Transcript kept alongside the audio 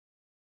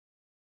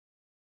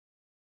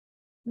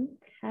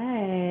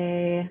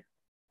Okay.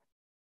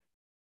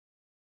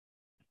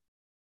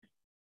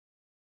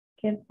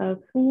 Give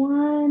folks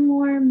one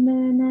more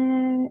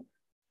minute.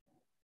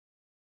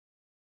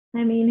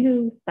 I mean,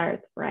 who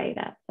starts right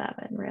at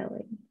 7,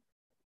 really?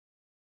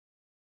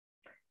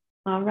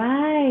 All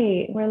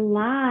right, we're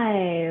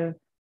live.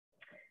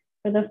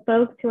 For the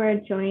folks who are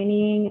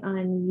joining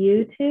on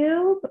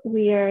YouTube,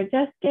 we are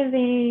just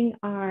giving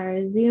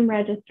our Zoom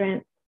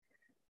registrants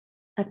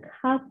a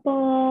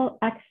couple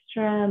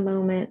extra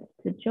moments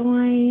to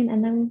join,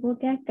 and then we'll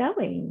get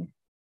going.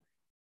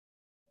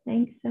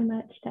 Thanks so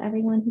much to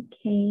everyone who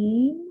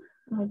came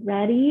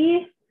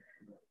already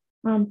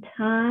on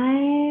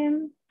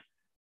time.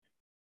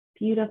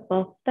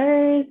 Beautiful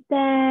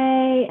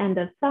Thursday, end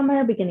of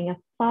summer, beginning of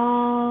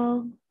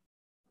fall.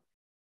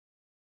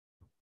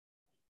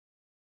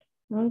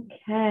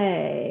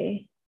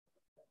 Okay.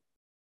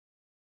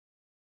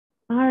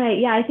 All right,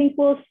 yeah, I think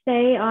we'll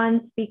stay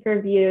on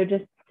speaker view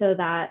just so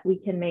that we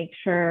can make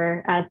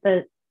sure as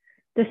the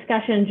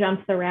discussion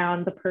jumps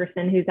around, the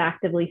person who's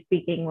actively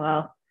speaking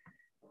will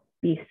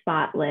be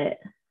spotlit.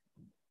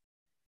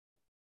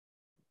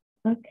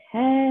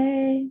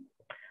 Okay.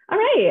 All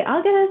right,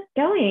 I'll get us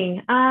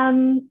going.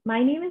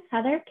 My name is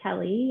Heather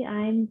Kelly.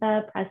 I'm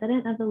the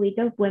president of the League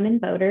of Women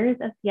Voters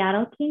of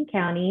Seattle, King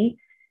County.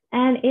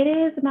 And it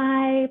is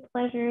my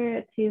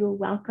pleasure to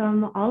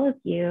welcome all of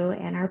you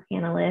and our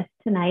panelists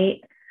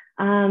tonight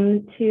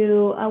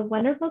to a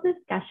wonderful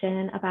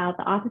discussion about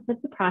the Office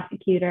of the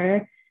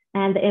Prosecutor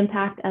and the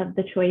impact of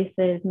the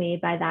choices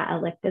made by that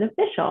elected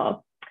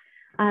official.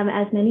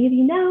 As many of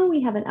you know,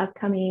 we have an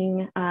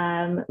upcoming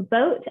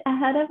vote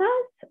ahead of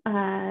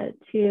us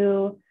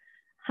to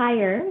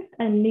hire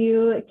a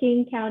new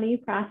King County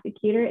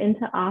prosecutor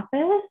into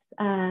office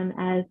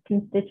as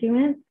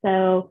constituents.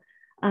 So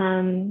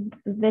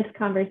this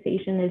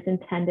conversation is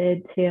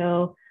intended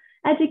to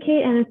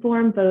educate and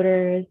inform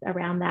voters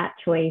around that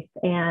choice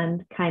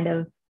and kind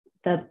of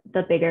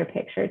the bigger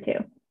picture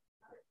too.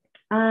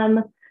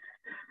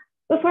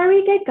 Before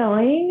we get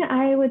going,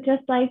 I would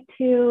just like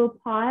to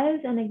pause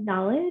and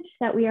acknowledge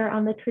that we are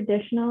on the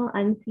traditional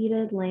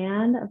unceded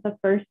land of the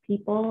first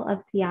people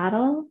of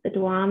Seattle, the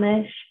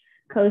Duwamish,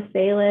 Coast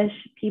Salish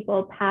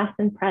people past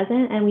and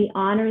present, and we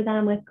honor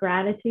them with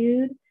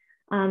gratitude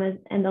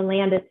and the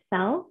land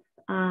itself.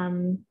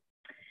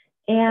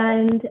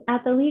 And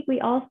at the League,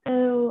 we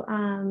also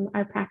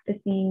are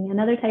practicing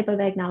another type of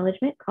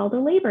acknowledgement called a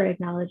labor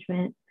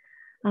acknowledgement.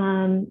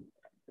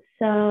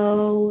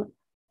 So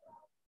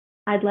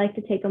I'd like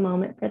to take a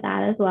moment for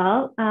that as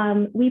well.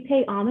 We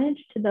pay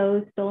homage to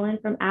those stolen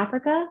from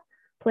Africa,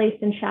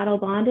 placed in chattel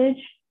bondage,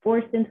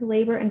 forced into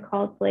labor and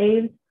called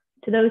slaves,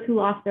 to those who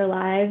lost their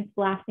lives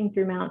blasting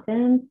through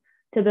mountains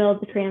to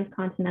build the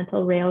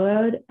Transcontinental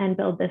Railroad and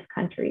build this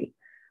country.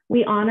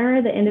 We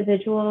honor the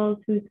individuals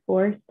whose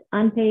forced,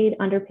 unpaid,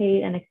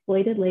 underpaid, and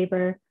exploited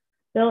labor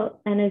built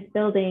and is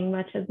building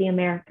much of the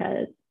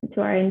Americas.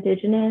 To our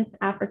Indigenous,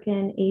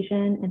 African,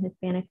 Asian, and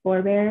Hispanic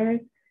forebears,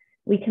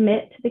 we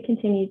commit to the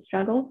continued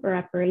struggle for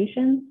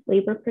reparations,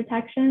 labor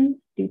protections,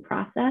 due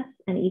process,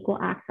 and equal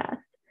access.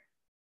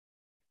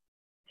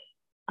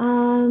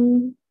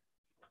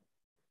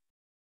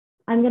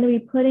 I'm going to be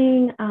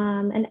putting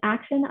an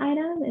action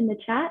item in the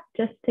chat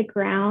just to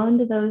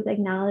ground those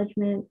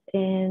acknowledgements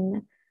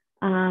in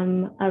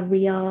a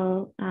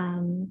real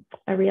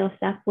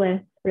step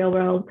with real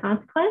world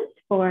consequence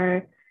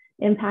for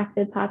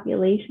impacted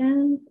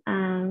populations.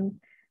 And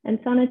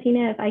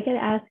Sonatina, if I could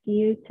ask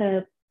you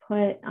to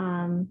put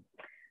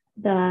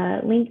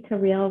the link to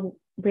real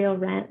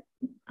rent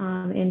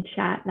in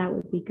chat, that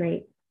would be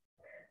great.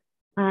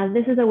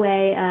 This is a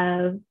way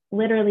of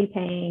literally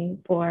paying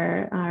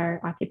for our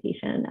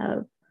occupation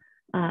of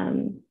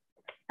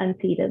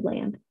unceded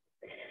land.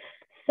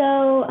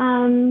 So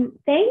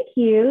thank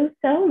you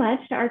so much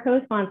to our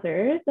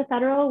co-sponsors, the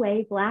Federal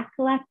Way Black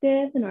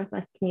Collective, the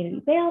Northwest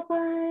Community Bail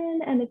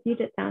Fund, and the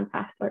Puget Sound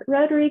Passport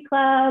Rotary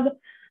Club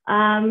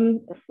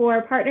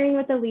for partnering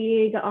with the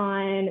League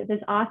on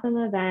this awesome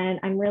event.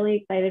 I'm really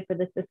excited for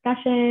this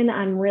discussion.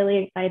 I'm really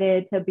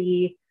excited to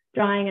be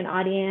drawing an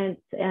audience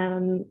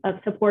of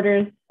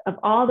supporters of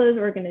all those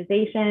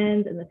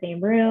organizations in the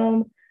same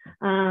room.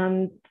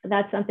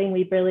 That's something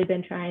we've really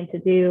been trying to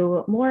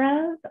do more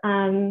of.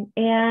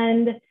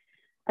 And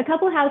a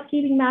couple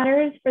housekeeping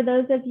matters for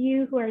those of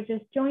you who are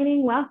just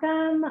joining,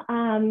 welcome.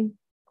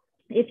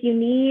 If you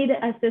need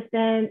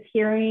assistance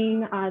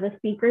hearing the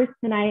speakers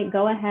tonight,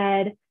 go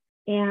ahead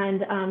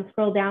and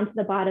scroll down to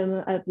the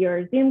bottom of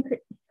your Zoom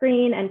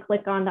screen and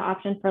click on the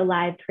option for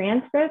live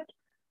transcript.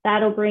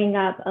 That'll bring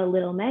up a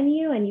little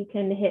menu and you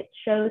can hit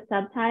show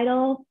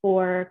subtitle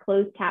for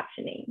closed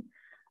captioning.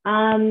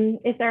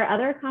 If there are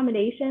other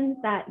accommodations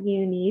that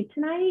you need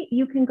tonight,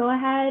 you can go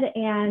ahead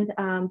and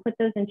put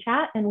those in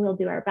chat and we'll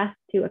do our best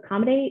to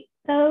accommodate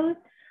those.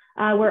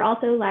 We're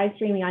also live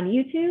streaming on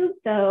YouTube,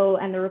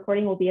 and the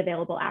recording will be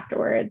available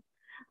afterwards.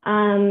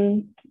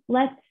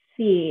 Let's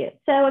see.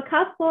 So a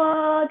couple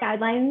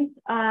guidelines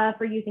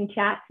for using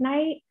chat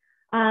tonight.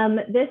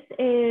 This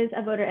is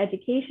a voter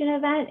education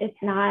event. It's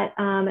not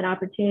an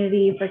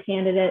opportunity for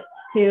candidates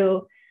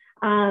to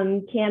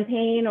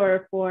campaign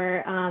or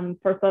for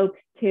folks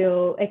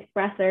to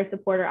express their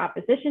support or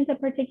opposition to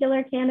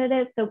particular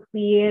candidates. So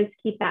please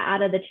keep that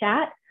out of the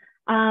chat.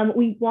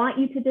 We want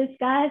you to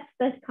discuss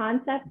this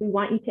concept. We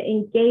want you to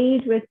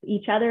engage with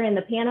each other in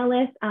the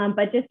panelists,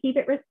 but just keep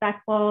it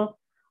respectful.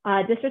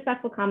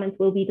 Disrespectful comments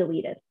will be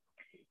deleted.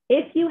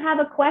 If you have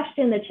a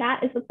question, the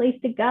chat is the place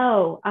to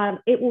go.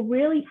 It will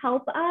really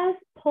help us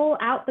pull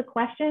out the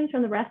questions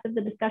from the rest of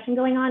the discussion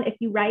going on if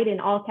you write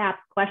in all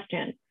caps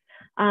question.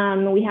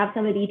 We have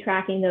somebody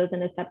tracking those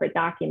in a separate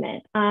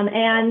document.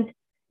 And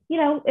you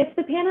know, if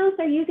the panelists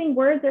are using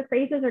words or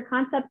phrases or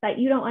concepts that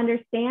you don't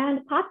understand,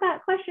 pop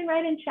that question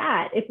right in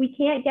chat. If we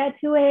can't get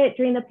to it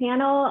during the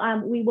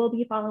panel, we will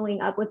be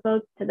following up with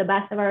folks to the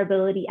best of our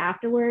ability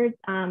afterwards,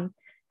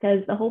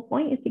 because the whole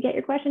point is to get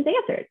your questions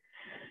answered.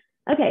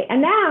 Okay,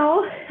 and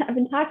now I've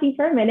been talking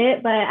for a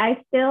minute, but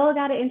I still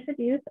got to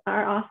introduce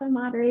our awesome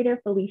moderator,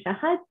 Felicia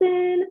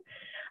Hudson.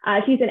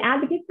 She's an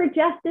advocate for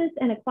justice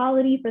and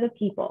equality for the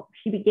people.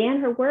 She began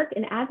her work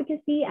in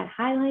advocacy at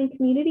Highline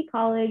Community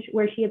College,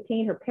 where she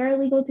obtained her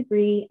paralegal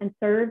degree and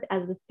served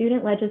as the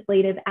Student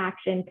Legislative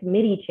Action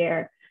Committee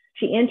Chair.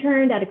 She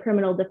interned at a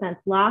criminal defense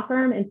law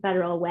firm in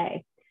Federal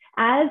Way.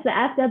 As the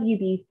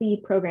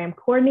FWBC program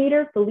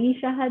coordinator,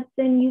 Felicia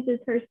Hudson uses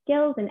her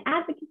skills in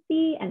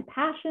advocacy and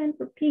passion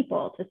for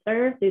people to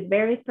serve through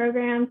various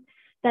programs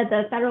that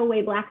the Federal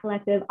Way Black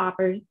Collective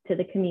offers to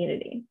the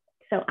community.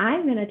 So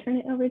I'm going to turn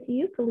it over to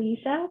you,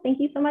 Felicia. Thank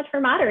you so much for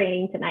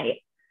moderating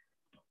tonight.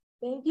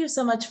 Thank you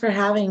so much for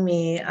having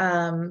me.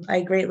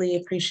 I greatly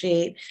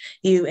appreciate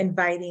you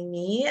inviting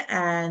me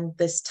and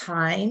this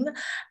time.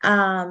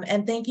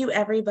 And thank you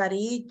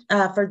everybody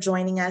for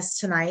joining us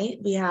tonight.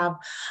 We have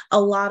a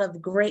lot of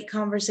great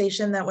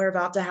conversation that we're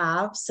about to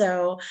have.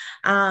 So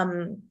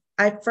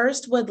I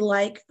first would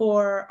like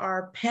for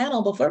our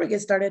panel, before we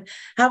get started,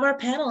 have our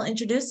panel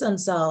introduce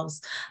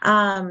themselves.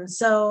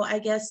 So I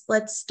guess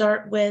let's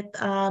start with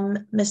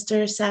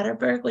Mr.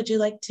 Satterberg. Would you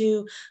like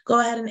to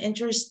go ahead and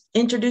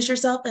introduce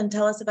yourself and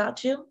tell us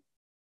about you?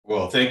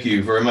 Well, thank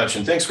you very much.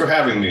 And thanks for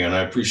having me. And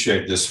I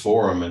appreciate this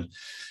forum. And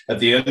at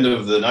the end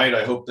of the night,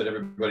 I hope that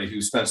everybody who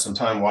spent some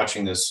time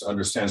watching this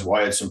understands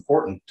why it's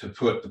important to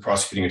put the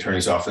prosecuting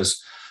attorney's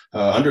office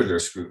under their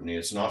scrutiny.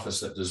 It's an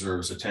office that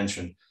deserves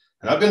attention.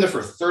 And I've been there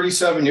for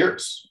 37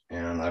 years,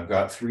 and I've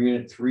got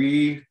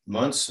three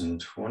months and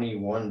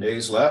 21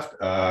 days left,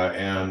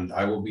 and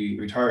I will be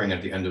retiring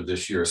at the end of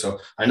this year. So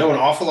I know an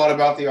awful lot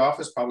about the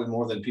office, probably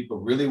more than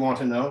people really want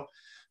to know,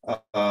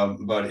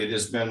 but it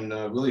has been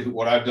really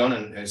what I've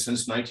done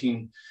since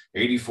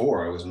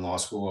 1984. I was in law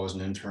school, I was an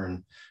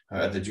intern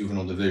at the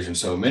juvenile division.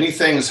 So many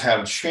things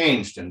have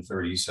changed in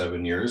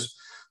 37 years.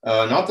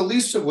 Not the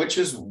least of which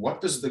is,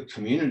 what does the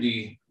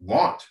community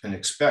want and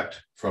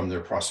expect from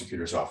their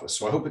prosecutor's office?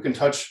 So I hope we can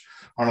touch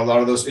on a lot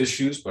of those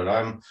issues, but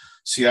I'm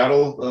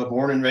Seattle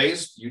born and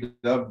raised,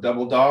 UW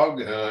double dog,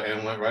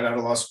 and went right out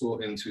of law school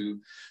into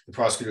the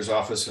prosecutor's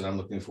office, and I'm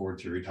looking forward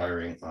to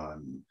retiring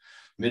on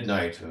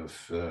midnight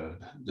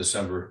of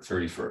December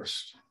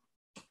 31st.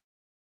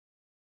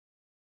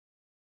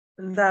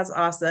 That's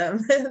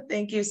awesome.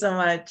 Thank you so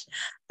much.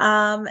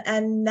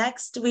 And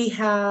next we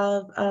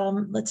have,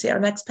 let's see, our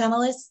next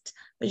panelist.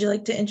 Would you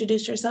like to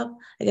introduce yourself?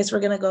 I guess we're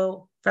going to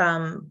go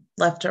from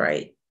left to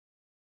right.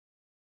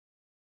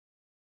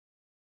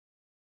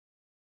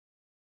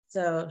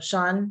 So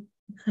Sean,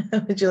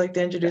 would you like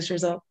to introduce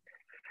yourself?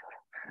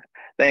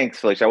 Thanks,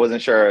 Felicia. I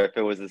wasn't sure if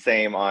it was the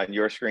same on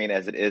your screen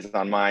as it is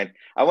on mine.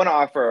 I want to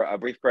offer a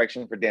brief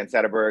correction for Dan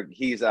Satterberg.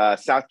 He's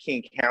South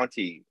King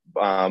County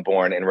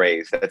born and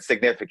raised. That's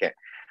significant.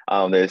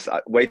 There's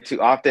way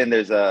too often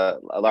there's a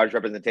large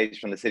representation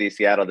from the city of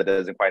Seattle that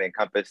doesn't quite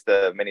encompass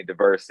the many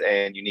diverse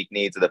and unique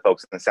needs of the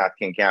folks in South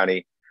King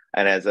County.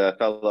 And as a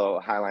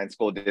fellow Highline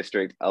School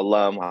District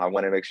alum, I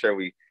want to make sure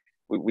we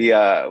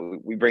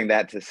bring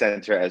that to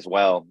center as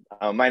well.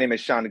 My name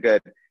is Sean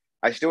Good.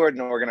 I steward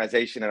an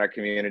organization in our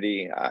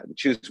community.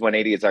 Choose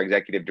 180 is our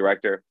executive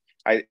director.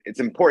 It's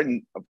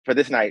important for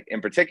this night in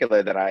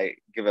particular that I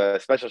give a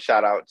special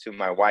shout out to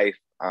my wife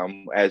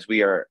as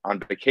we are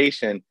on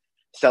vacation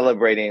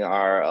celebrating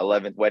our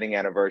 11th wedding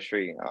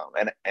anniversary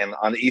and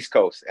on the East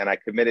Coast. And I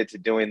committed to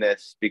doing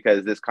this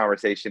because this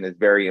conversation is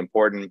very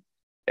important.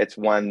 It's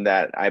one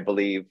that I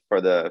believe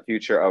for the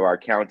future of our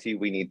county,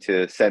 we need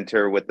to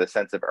center with a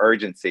sense of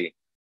urgency.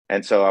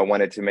 And so I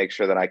wanted to make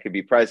sure that I could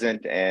be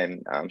present,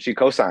 and she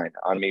co-signed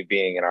on me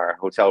being in our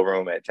hotel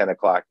room at 10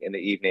 o'clock in the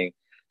evening,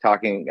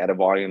 talking at a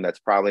volume that's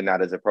probably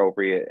not as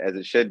appropriate as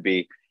it should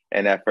be,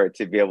 an effort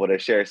to be able to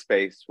share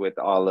space with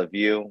all of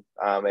you.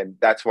 And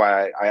that's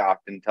why I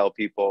often tell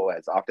people,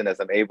 as often as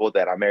I'm able,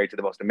 that I'm married to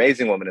the most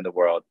amazing woman in the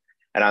world.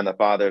 And I'm the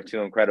father of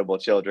two incredible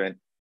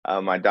children,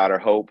 my daughter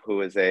Hope,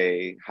 who is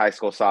a high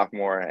school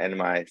sophomore, and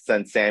my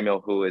son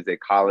Samuel, who is a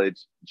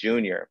college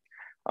junior.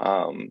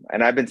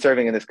 And I've been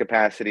serving in this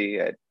capacity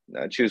at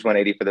Choose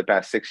 180 for the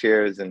past 6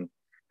 years and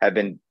have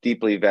been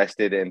deeply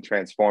vested in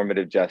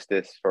transformative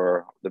justice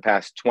for the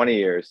past 20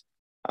 years.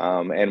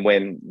 And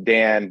when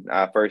Dan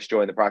first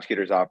joined the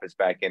prosecutor's office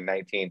back in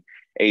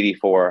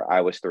 1984,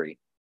 I was 3.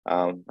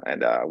 And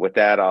with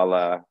that,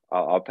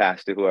 I'll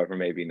pass to whoever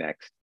may be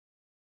next.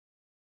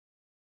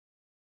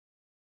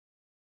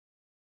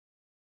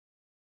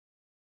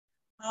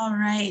 All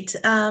right.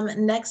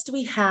 Next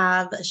we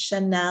have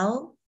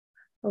Chanel.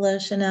 Hello,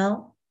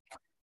 Chanel.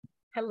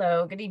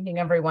 Hello, good evening,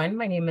 everyone.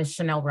 My name is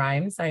Chanel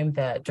Rhymes. I am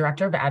the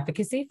Director of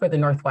Advocacy for the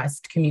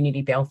Northwest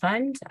Community Bail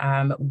Fund.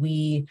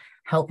 We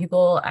help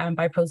people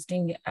by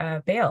posting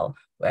bail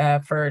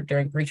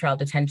during pretrial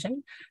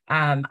detention.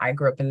 I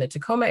grew up in the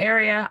Tacoma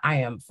area. I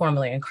am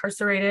formerly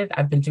incarcerated.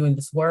 I've been doing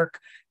this work,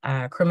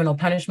 criminal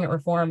punishment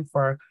reform,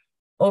 for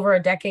over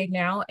a decade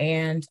now,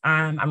 and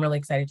I'm really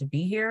excited to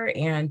be here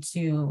and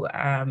to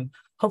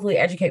hopefully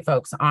educate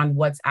folks on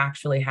what's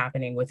actually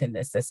happening within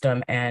this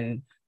system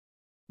and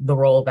the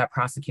role that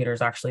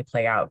prosecutors actually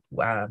play out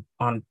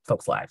on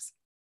folks' lives.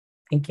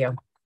 Thank you.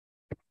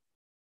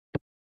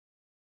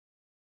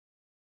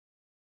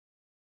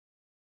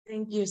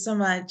 Thank you so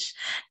much.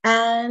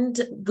 And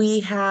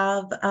we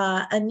have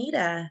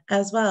Anita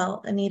as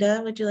well.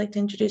 Anita, would you like to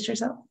introduce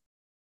yourself?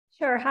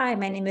 Sure. Hi,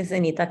 my name is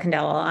Anita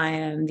Candela. I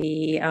am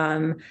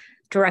the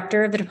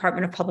Director of the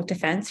Department of Public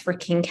Defense for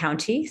King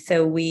County.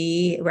 So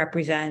we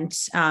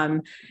represent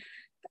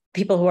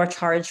people who are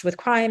charged with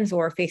crimes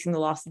or facing the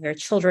loss of their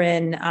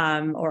children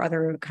or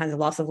other kinds of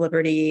loss of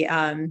liberty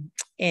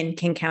in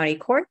King County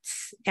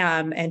courts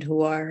and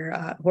who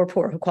are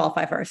poor, who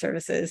qualify for our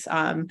services.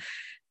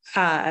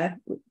 I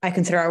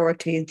consider our work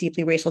to be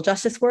deeply racial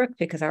justice work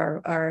because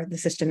the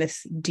system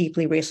is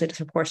deeply racially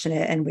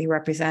disproportionate, and we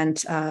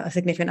represent a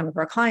significant number of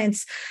our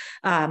clients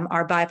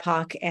are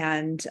BIPOC,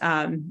 and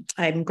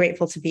I'm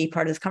grateful to be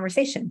part of this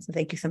conversation. So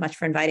thank you so much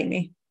for inviting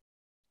me.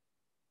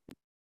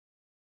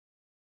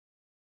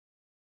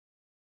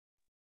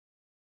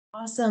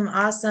 Awesome,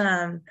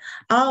 awesome.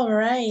 All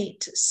right,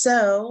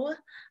 so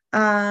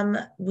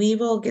we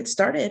will get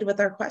started with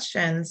our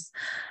questions.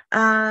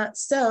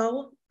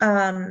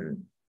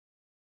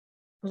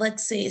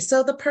 Let's see.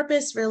 So the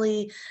purpose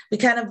really, we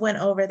kind of went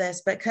over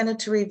this, but kind of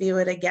to review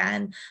it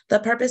again, the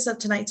purpose of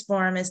tonight's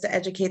forum is to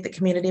educate the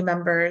community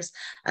members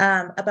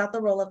about the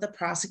role of the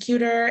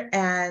prosecutor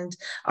and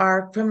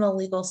our criminal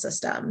legal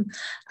system.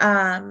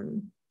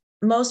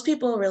 Most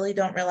people really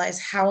don't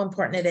realize how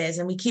important it is.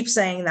 And we keep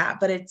saying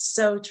that, but it's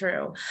so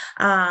true.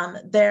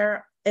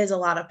 There is a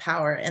lot of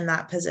power in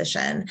that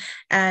position.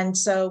 And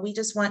so we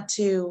just want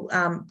to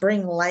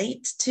bring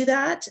light to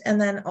that and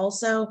then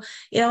also,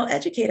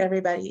 educate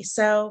everybody.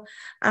 So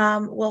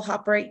we'll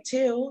hop right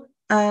to,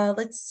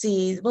 let's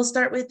see, we'll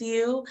start with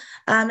you,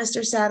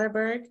 Mr.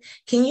 Satterberg.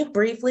 Can you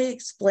briefly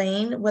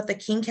explain what the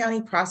King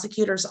County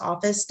Prosecutor's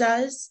Office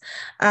does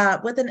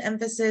with an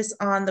emphasis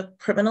on the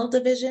criminal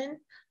division?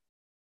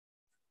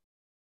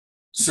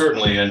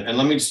 Certainly, and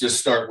let me just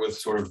start with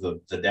sort of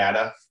the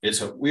data.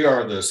 We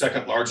are the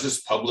second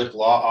largest public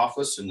law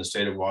office in the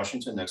state of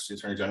Washington, next to the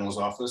Attorney General's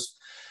office,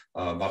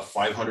 about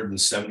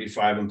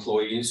 575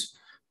 employees.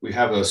 We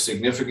have a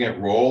significant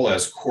role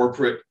as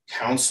corporate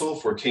counsel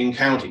for King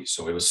County.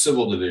 So we have a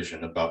civil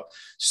division, about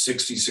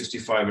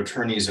 65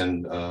 attorneys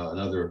and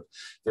another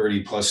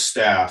 30 plus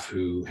staff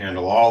who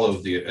handle all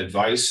of the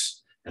advice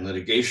and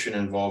litigation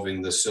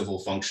involving the civil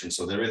function.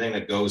 So everything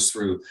that goes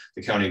through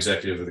the county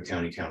executive or the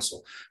county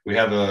council. We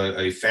have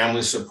a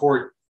family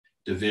support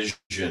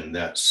division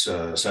that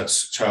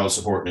sets child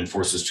support and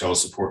enforces child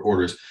support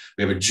orders.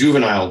 We have a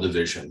juvenile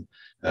division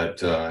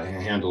that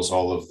handles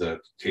all of the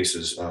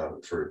cases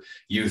for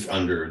youth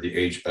under the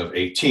age of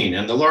 18.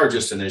 And the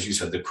largest, and as you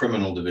said, the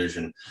criminal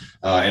division.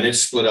 And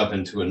it's split up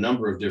into a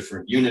number of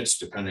different units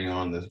depending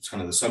on the kind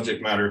of the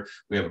subject matter.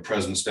 We have a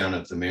presence down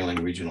at the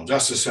Mailing Regional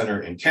Justice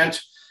Center in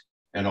Kent,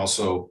 and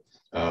also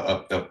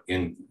up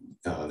in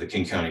the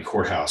King County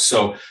Courthouse.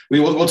 So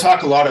we'll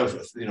talk a lot of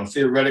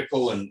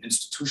theoretical and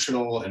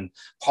institutional and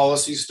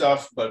policy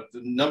stuff, but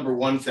the number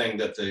one thing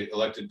that the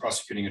elected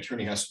prosecuting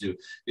attorney has to do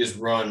is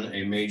run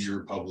a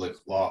major public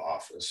law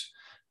office.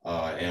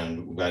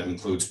 And that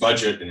includes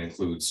budget and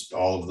includes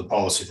all of the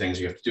policy things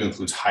you have to do,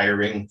 includes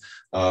hiring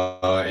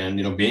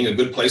and being a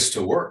good place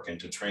to work and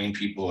to train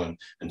people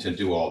and to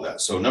do all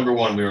that. So number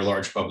one, we're a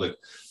large public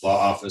law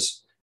office.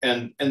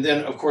 And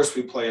then, of course,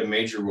 we play a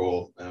major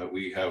role.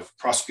 We have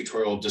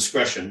prosecutorial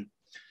discretion,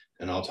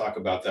 and I'll talk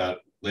about that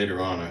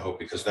later on, I hope,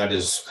 because that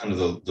is kind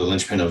of the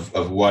linchpin of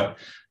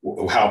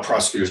how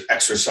prosecutors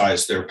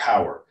exercise their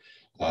power.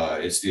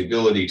 It's the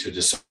ability to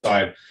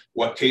decide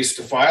what case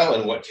to file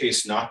and what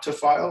case not to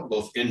file,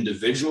 both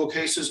individual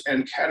cases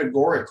and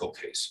categorical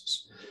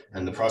cases.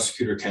 And the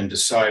prosecutor can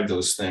decide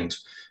those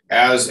things.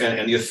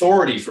 And the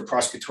authority for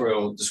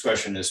prosecutorial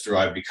discretion is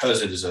derived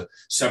because it is a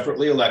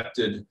separately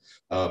elected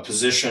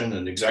position,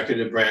 an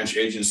executive branch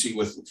agency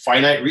with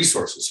finite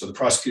resources. So the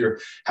prosecutor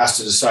has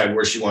to decide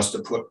where she wants to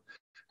put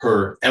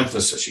her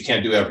emphasis. She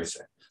can't do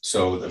everything.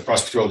 So the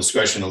prosecutorial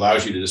discretion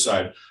allows you to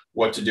decide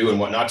what to do and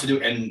what not to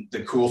do. And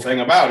the cool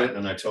thing about it,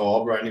 and I tell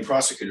all brand new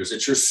prosecutors,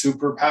 it's your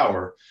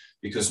superpower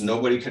because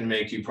nobody can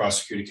make you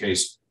prosecute a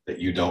case that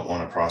you don't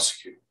want to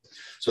prosecute.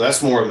 So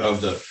that's more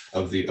of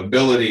the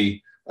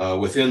ability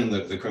within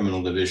the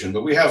criminal division.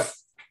 But we have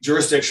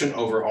jurisdiction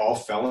over all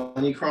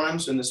felony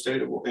crimes in the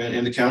state of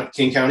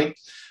King County,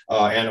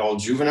 and all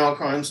juvenile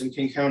crimes in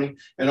King County,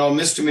 and all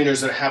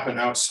misdemeanors that happen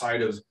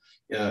outside of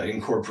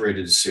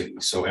incorporated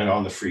cities, so and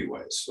on the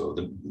freeways, so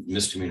the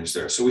misdemeanors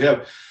there. So we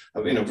have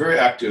very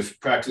active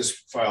practice,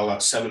 file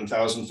about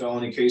 7,000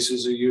 felony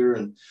cases a year,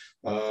 and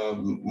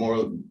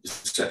more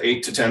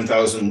 8,000 to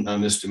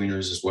 10,000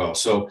 misdemeanors as well.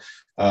 So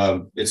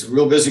it's a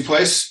real busy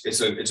place.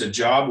 It's a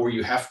job where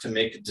you have to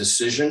make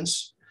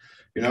decisions.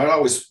 They're not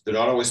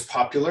always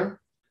popular.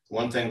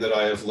 One thing that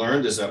I have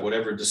learned is that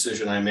whatever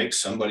decision I make,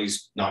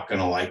 somebody's not going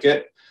to like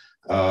it,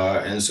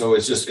 and so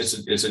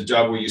it's a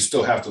job where you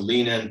still have to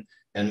lean in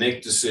and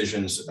make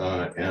decisions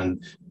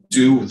and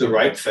do the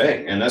right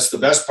thing. And that's the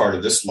best part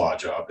of this law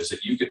job, is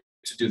that you get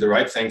to do the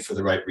right thing for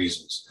the right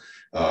reasons.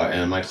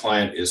 And my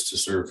client is to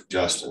serve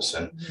justice,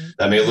 and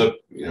that may look,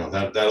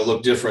 that'll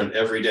look different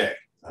every day,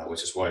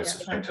 which is why it's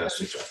a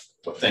fantastic job.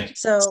 So thank you.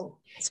 So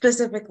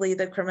specifically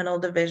the criminal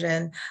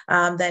division,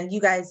 then you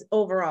guys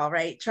overall,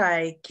 right,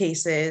 try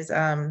cases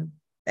and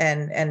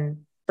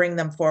bring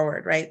them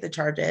forward, right, the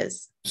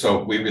charges.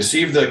 So we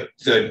receive the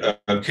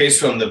case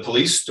from the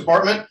police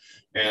department,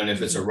 and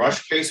if it's a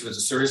rush case, if it's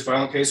a serious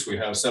violent case, we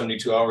have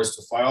 72 hours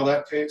to file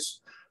that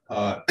case.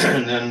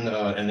 And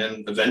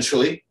then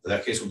eventually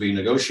that case will be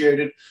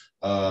negotiated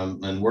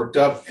and worked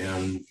up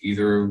and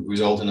either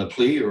result in a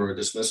plea or a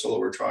dismissal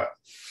or a trial.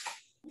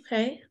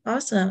 Okay,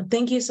 awesome.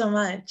 Thank you so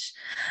much.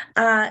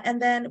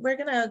 And then we're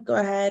going to go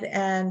ahead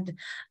and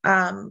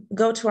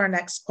go to our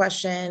next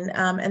question,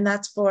 and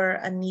that's for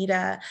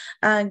Anita.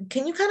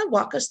 Can you kind of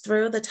walk us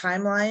through the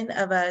timeline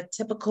of a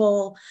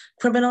typical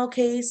criminal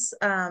case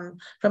from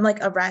like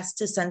arrest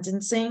to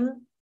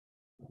sentencing?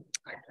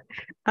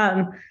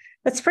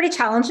 That's pretty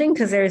challenging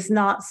because there's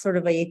not sort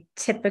of a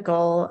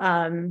typical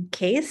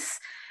case,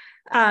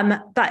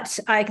 but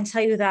I can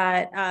tell you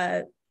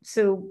that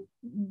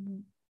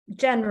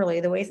generally,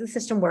 the way the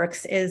system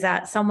works is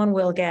that someone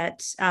will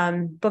get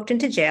booked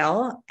into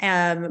jail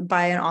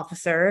by an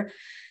officer,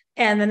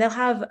 and then they'll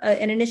have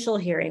an initial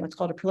hearing, what's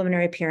called a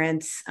preliminary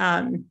appearance,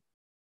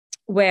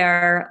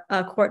 where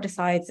a court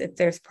decides if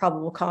there's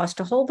probable cause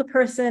to hold the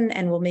person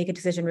and will make a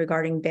decision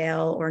regarding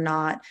bail or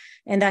not.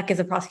 And that gives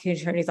the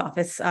prosecuting attorney's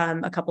office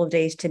a couple of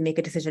days to make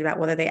a decision about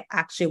whether they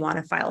actually want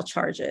to file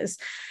charges.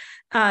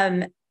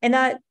 And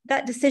that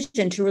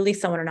decision to release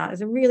someone or not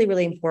is a really,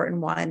 really important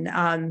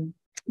one.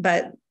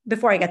 But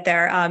before I get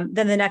there,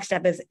 then the next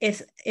step is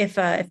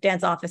if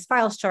Dan's office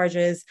files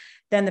charges,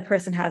 then the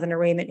person has an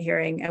arraignment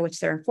hearing at which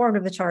they're informed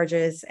of the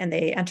charges and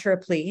they enter a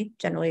plea,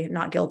 generally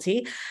not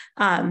guilty.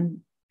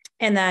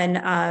 And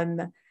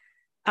then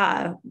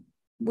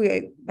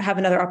we have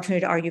another opportunity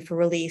to argue for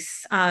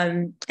release.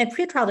 And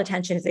pretrial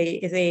detention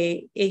is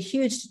a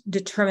huge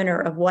determiner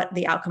of what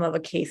the outcome of a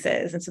case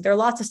is. And so there are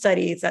lots of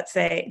studies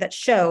that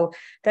show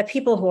that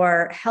people who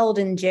are held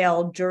in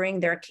jail during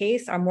their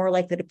case are more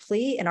likely to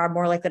plea and are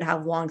more likely to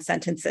have long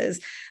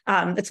sentences.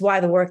 That's why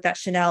the work that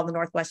Chanel and the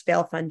Northwest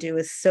Bail Fund do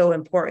is so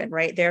important,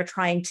 right? They're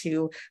trying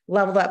to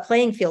level that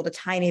playing field a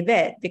tiny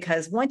bit,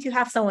 because once you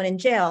have someone in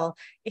jail,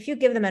 if you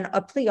give them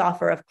a plea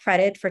offer of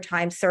credit for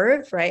time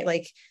served, right?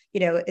 Like,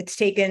 it's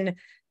taken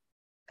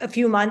a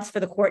few months for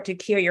the court to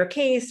hear your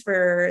case,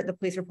 for the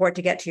police report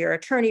to get to your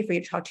attorney, for you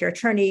to talk to your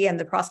attorney, and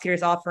the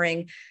prosecutor's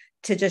offering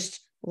to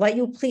just let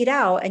you plead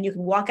out and you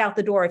can walk out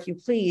the door if you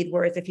plead.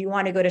 Whereas if you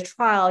want to go to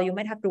trial, you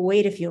might have to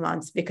wait a few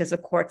months because the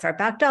courts are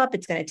backed up.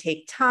 It's going to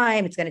take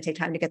time. It's going to take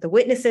time to get the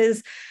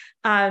witnesses.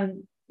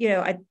 We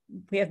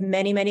have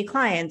many, many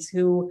clients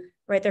who,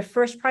 right, their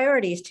first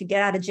priority is to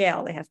get out of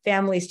jail. They have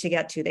families to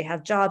get to, they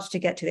have jobs to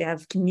get to, they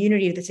have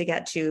community to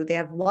get to, they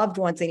have loved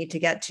ones they need to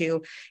get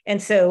to.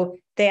 And so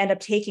they end up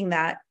taking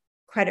that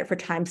credit for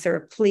time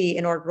served plea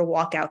in order to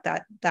walk out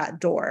that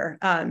door.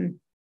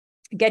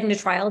 Getting to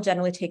trial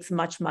generally takes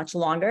much, much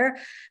longer,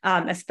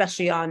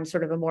 especially on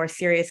sort of a more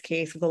serious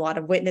case with a lot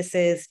of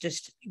witnesses,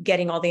 just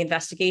getting all the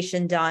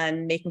investigation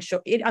done, making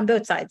sure on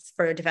both sides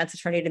for a defense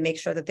attorney to make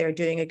sure that they're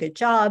doing a good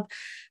job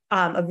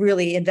of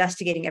really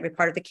investigating every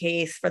part of the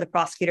case, for the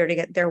prosecutor to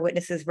get their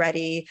witnesses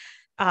ready,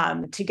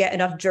 to get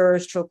enough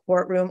jurors to a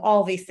courtroom.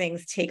 All these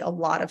things take a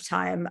lot of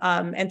time.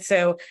 And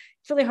so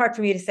it's really hard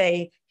for me to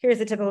say, here's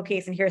a typical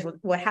case and here's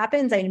what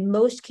happens. I mean,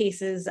 most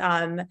cases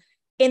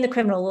in the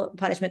criminal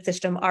punishment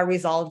system are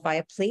resolved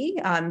via plea.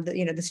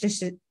 The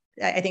statistic,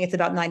 I think it's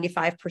about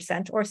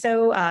 95% or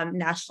so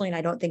nationally, and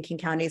I don't think King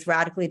County is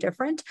radically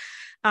different.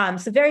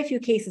 So very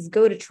few cases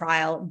go to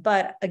trial.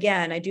 But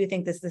again, I do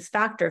think this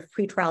factor of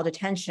pretrial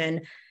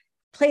detention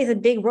plays a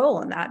big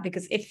role in that,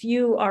 because if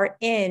you are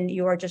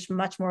you are just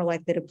much more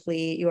likely to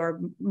plea, you are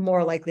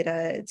more likely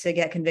to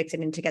get convicted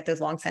and to get those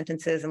long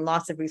sentences, and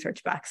lots of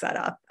research backs that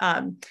up.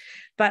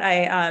 But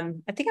I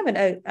think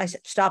I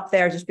should stop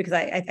there, just because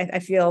I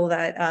feel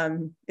that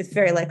it's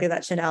very likely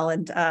that Chanel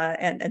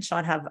and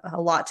Sean have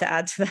a lot to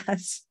add to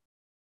that.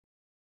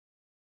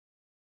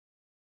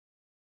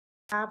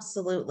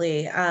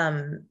 Absolutely.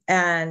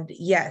 And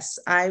yes,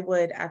 I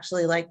would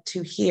actually like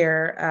to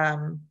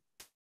hear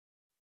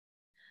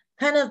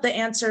kind of the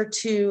answer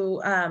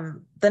to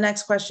the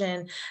next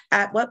question,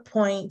 at what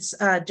points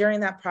during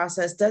that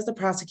process does the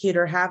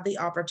prosecutor have the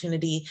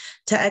opportunity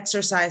to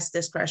exercise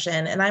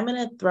discretion? And I'm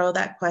going to throw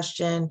that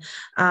question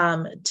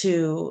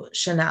to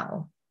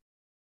Chanel.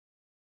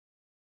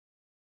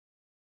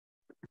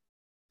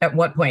 At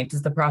what point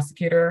does the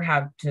prosecutor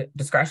have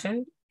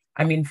discretion?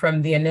 I mean,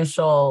 from the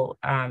initial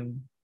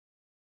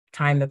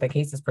time that the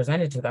case is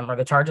presented to them or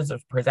the charges are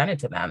presented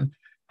to them,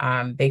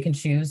 they can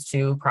choose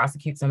to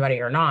prosecute somebody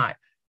or not.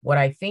 What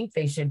I think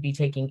they should be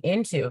taking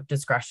into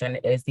discretion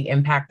is the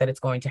impact that it's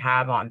going to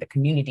have on the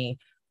community,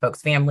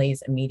 folks'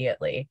 families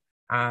immediately.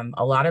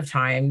 A lot of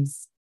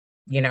times,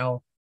 you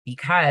know,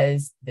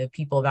 because the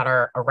people that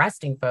are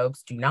arresting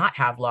folks do not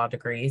have law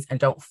degrees and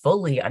don't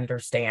fully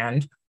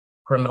understand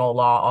criminal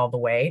law all the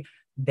way,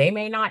 they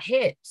may not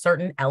hit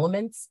certain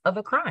elements of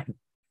a crime.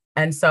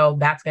 And so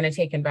that's going to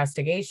take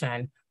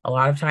investigation. A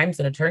lot of times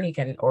an attorney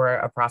can, or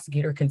a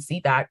prosecutor can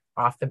see that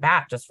off the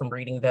bat just from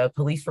reading the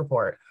police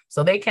report.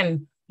 So they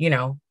can, you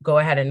know, go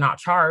ahead and not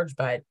charge,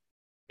 but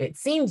it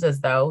seems as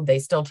though they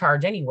still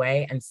charge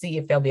anyway and see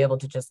if they'll be able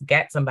to just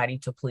get somebody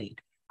to plead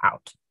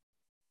out.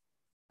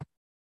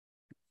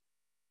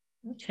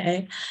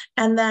 Okay.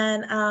 And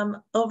then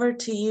over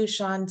to you,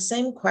 Sean,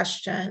 same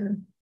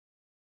question.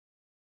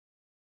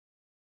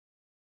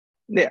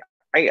 Yeah,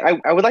 I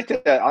would like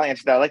to, I'll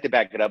answer that. I'd like to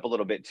back it up a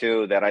little bit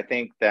too, that I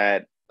think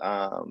that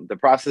the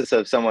process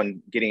of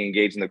someone getting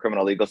engaged in the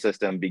criminal legal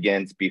system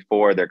begins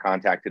before they're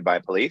contacted by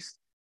police.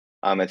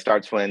 It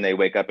starts when they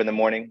wake up in the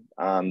morning,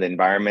 the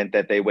environment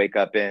that they wake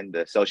up in,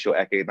 the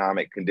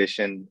socioeconomic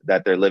condition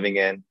that they're living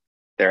in,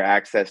 their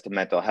access to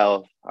mental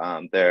health,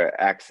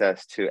 their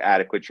access to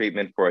adequate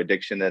treatment for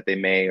addiction that they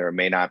may or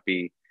may not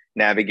be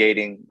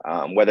navigating,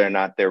 whether or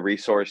not they're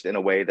resourced in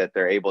a way that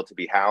they're able to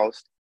be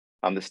housed,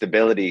 the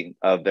stability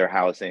of their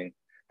housing,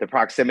 the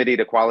proximity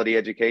to quality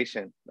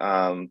education,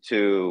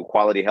 to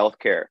quality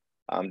healthcare,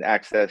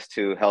 access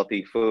to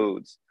healthy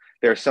foods.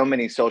 There are so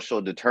many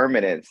social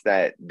determinants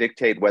that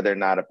dictate whether or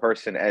not a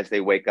person, as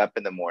they wake up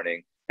in the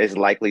morning, is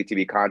likely to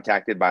be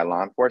contacted by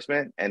law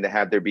enforcement and to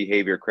have their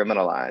behavior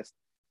criminalized.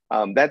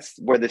 That's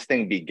where this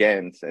thing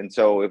begins. And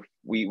so if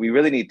we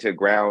really need to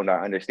ground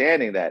our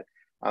understanding that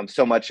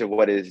so much of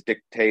what is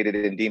dictated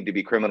and deemed to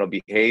be criminal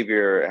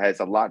behavior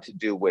has a lot to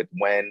do with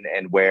when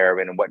and where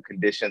and in what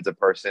conditions a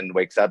person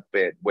wakes up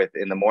with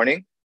in the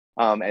morning.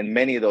 And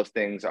many of those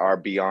things are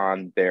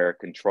beyond their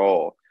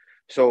control.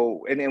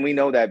 So, and we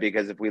know that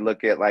because if we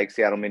look at like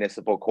Seattle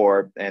Municipal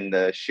Court and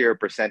the sheer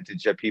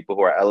percentage of people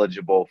who are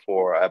eligible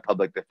for a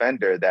public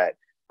defender, that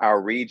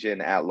our region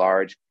at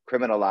large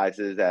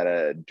criminalizes at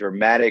a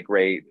dramatic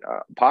rate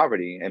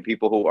poverty and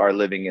people who are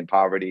living in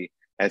poverty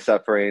and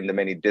suffering the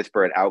many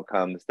disparate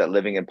outcomes that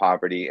living in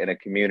poverty in a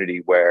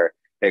community where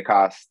it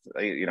costs,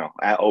 you know,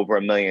 over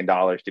 $1 million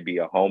to be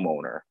a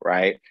homeowner,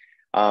 right?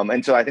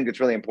 And so I think it's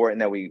really important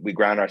that we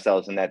ground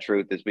ourselves in that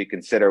truth as we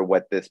consider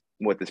what this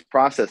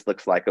process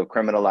looks like of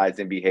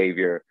criminalizing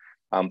behavior,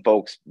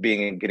 folks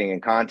getting in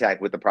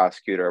contact with the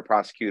prosecutor, a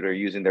prosecutor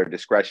using their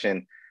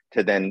discretion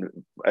to then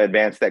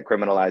advance that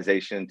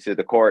criminalization to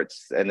the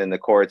courts, and then the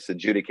courts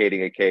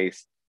adjudicating a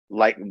case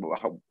like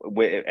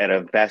at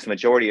a vast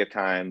majority of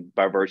time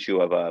by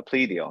virtue of a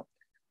plea deal,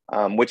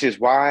 which is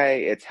why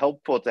it's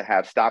helpful to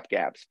have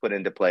stopgaps put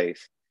into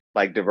place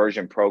like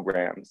diversion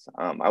programs.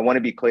 I want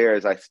to be clear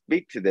as I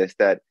speak to this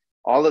that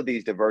all of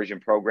these diversion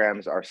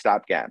programs are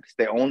stopgaps.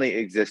 They only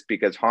exist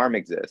because harm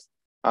exists.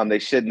 They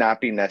should not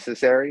be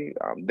necessary.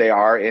 They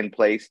are in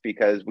place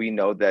because we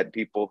know that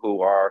people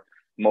who are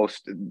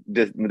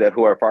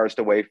farthest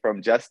away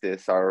from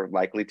justice are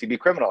likely to be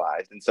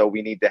criminalized. And so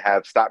we need to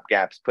have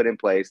stopgaps put in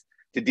place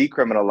to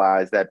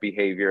decriminalize that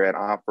behavior and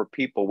offer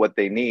people what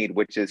they need,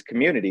 which is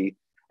community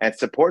and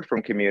support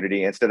from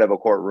community instead of a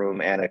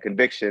courtroom and a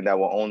conviction that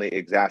will only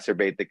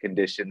exacerbate the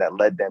condition that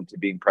led them to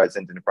being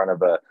present in front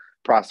of a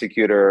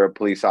prosecutor, a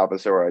police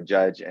officer, or a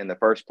judge in the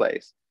first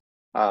place.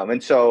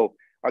 And so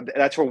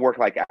that's where work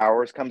like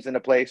ours comes into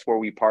place, where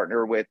we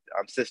partner with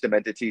system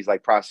entities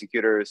like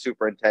prosecutors,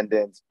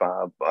 superintendents,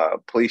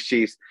 police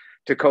chiefs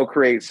to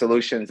co-create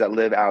solutions that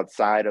live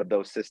outside of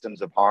those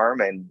systems of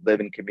harm and live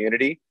in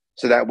community.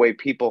 So that way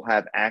people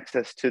have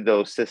access to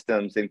those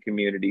systems in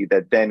community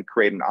that then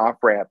create an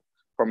off-ramp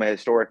from a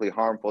historically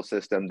harmful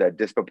system that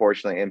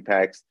disproportionately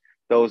impacts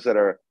those that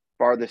are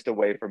farthest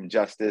away from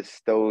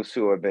justice, those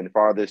who have been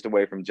farthest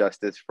away from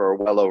justice for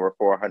well over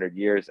 400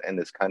 years in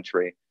this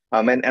country.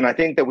 And I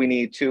think that we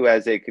need to,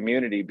 as a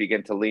community,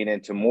 begin to lean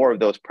into more of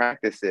those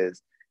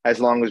practices, as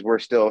long as we're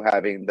still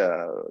having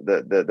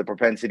the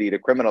propensity to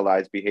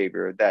criminalize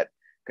behavior that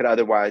could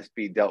otherwise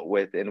be dealt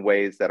with in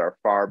ways that are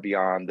far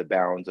beyond the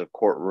bounds of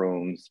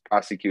courtrooms,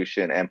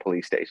 prosecution, and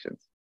police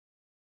stations.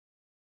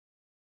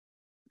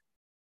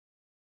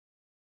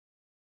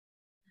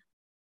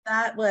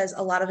 That was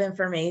a lot of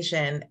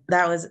information.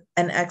 That was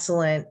an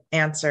excellent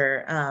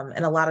answer,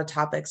 and a lot of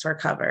topics were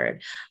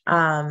covered.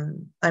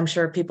 I'm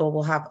sure people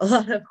will have a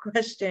lot of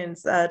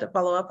questions to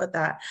follow up with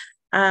that.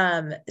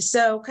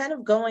 So kind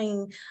of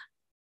going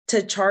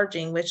to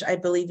charging, which I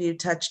believe you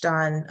touched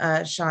on,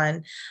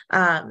 Sean,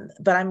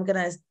 but I'm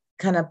going to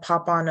kind of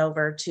pop on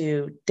over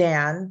to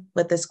Dan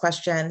with this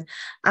question.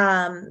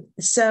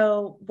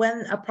 So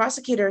when a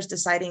prosecutor is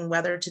deciding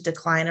whether to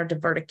decline or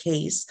divert a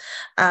case,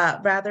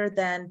 rather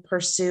than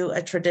pursue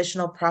a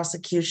traditional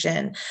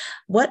prosecution,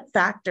 what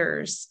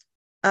factors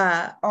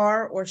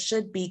are or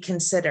should be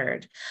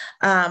considered?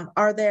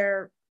 Are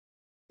there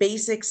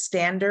basic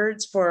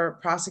standards for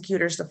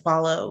prosecutors to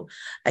follow,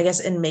 I guess,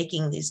 in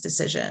making these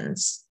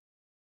decisions?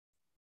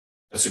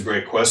 That's a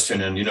great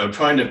question. And,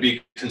 trying to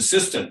be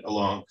consistent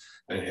along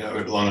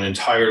an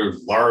entire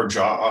large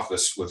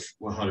office with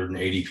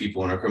 180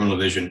 people in our criminal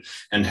division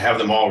and have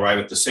them all arrive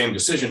at the same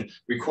decision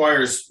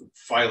requires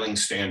filing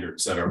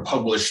standards that are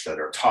published, that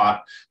are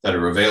taught, that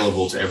are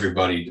available to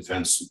everybody.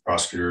 Defense,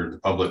 prosecutor, the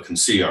public can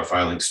see our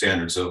filing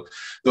standards. So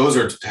those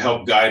are to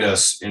help guide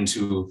us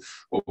into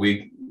what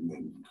we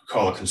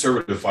call a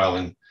conservative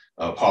filing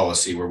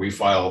policy, where we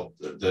file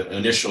the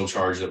initial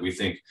charge that we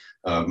think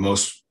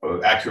most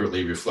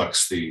accurately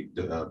reflects the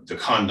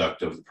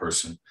conduct of the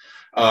person.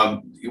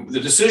 The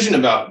decision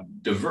about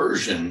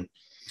diversion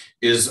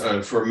is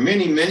for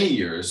many, many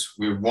years,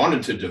 we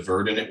wanted to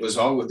divert, and it was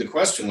all, the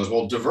question was,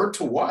 well, divert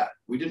to what?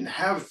 We didn't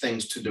have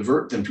things to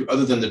divert them to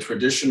other than the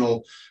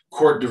traditional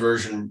court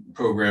diversion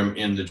program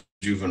in the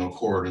juvenile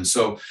court. And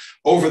so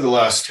over the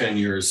last 10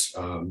 years,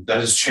 that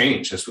has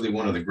changed. That's really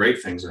one of the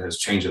great things that has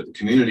changed, that the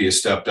community has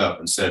stepped up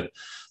and said,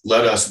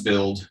 let us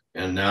build,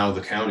 and now the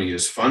county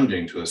is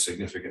funding to a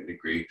significant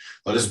degree,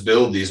 let us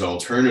build these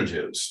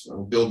alternatives,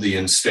 build the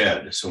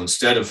instead. So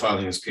instead of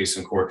filing this case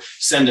in court,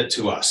 send it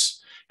to us.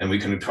 And we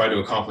can try to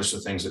accomplish the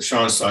things that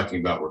Sean's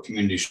talking about, where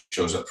community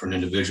shows up for an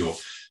individual.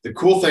 The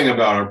cool thing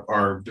about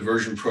our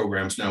diversion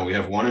programs now, we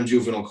have one in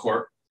juvenile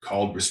court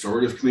called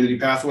Restorative Community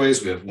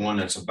Pathways. We have one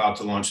that's about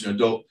to launch in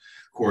adult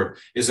court,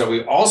 is that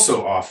we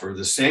also offer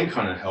the same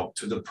kind of help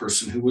to the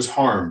person who was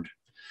harmed.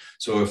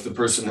 So if the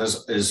person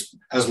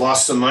has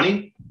lost some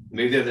money,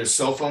 maybe they have their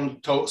cell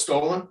phone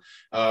stolen,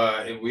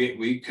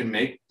 we can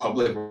make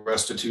public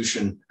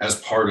restitution as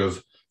part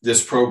of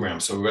this program.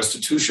 So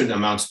restitution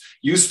amounts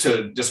used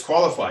to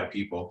disqualify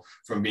people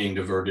from being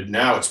diverted.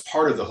 Now it's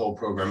part of the whole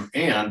program.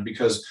 And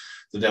because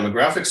the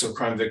demographics of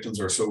crime victims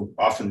are so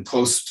often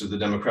close to the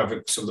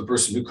demographics of the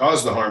person who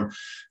caused the harm,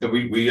 that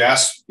we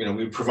ask,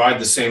 we provide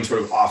the same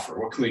sort of offer.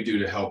 What can we do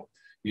to help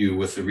you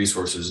with the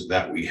resources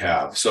that we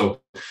have?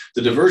 So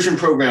the diversion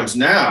programs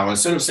now,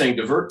 instead of saying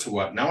divert to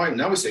what,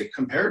 now we say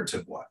compared to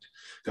what?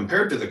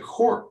 Compared to the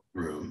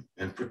courtroom,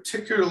 and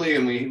particularly,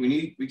 and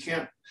we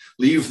can't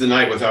leave the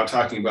night without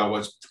talking about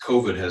what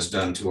COVID has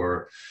done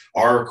to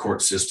our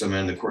court system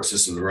and the court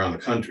systems around the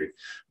country.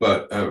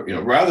 But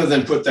rather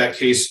than put that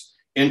case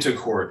into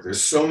court,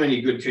 there's so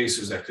many good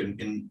cases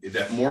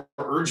that more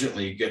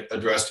urgently get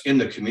addressed in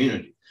the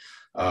community,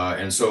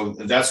 and so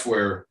that's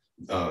where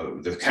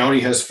the county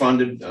has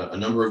funded a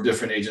number of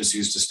different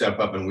agencies to step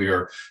up, and we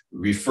are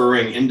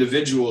referring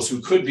individuals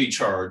who could be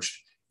charged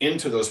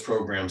into those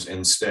programs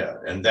instead.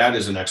 And that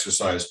is an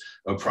exercise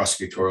of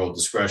prosecutorial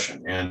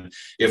discretion. And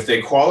if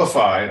they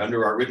qualify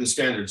under our written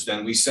standards,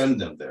 then we send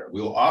them there.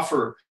 We'll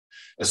offer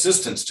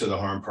assistance to the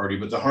harm party,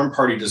 but the harm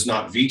party does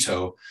not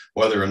veto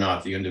whether or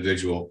not the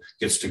individual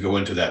gets to go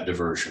into that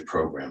diversion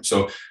program.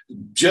 So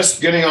just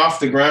getting off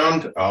the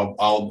ground,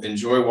 I'll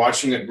enjoy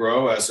watching it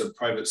grow as a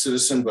private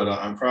citizen, but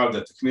I'm proud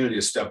that the community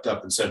has stepped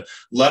up and said,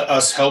 let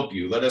us help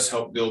you. Let us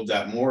help build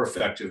that more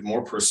effective,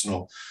 more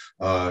personal,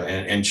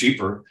 and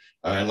cheaper,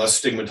 and less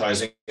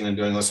stigmatizing and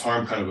doing less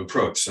harm kind of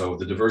approach. So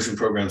the diversion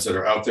programs that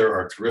are out there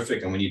are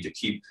terrific, and we need to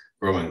keep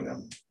growing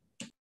them.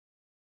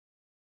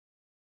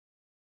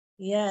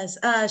 Yes.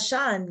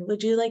 Sean,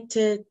 would you like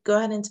to go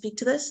ahead and speak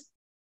to this?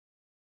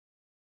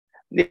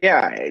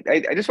 Yeah,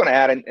 I just want to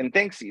add, and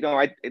thanks,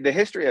 the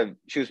history of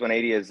Choose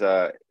 180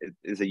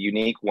 is a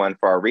unique one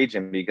for our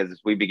region,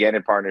 because we began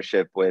in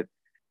partnership with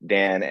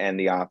Dan and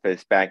the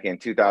office back in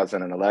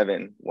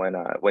 2011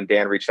 when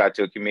Dan reached out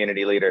to a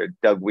community leader,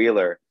 Doug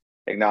Wheeler,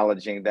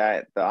 acknowledging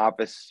that the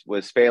office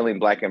was failing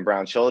Black and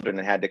brown children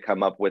and had to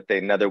come up with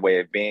another way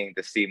of being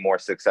to see more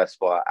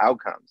successful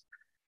outcomes.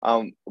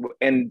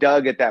 And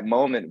Doug at that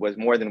moment was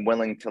more than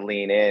willing to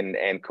lean in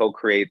and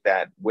co-create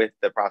that with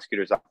the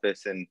prosecutor's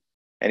office, and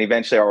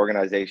eventually our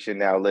organization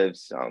now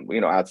lives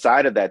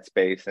outside of that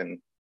space and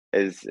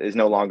is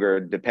no longer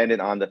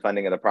dependent on the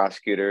funding of the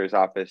prosecutor's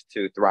office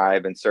to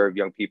thrive and serve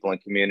young people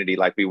and community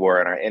like we were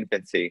in our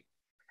infancy.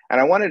 And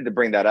I wanted to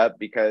bring that up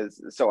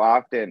because so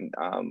often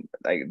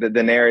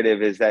the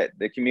narrative is that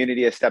the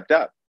community has stepped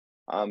up.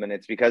 And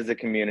it's because the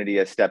community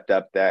has stepped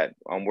up that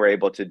we're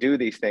able to do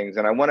these things.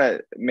 And I want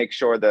to make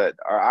sure that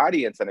our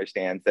audience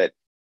understands that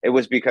it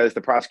was because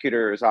the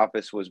prosecutor's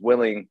office was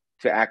willing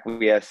to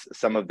acquiesce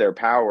some of their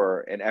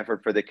power and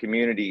effort for the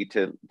community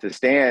to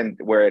stand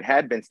where it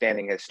had been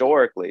standing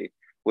historically,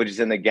 which is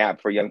in the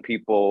gap for young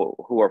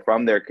people who are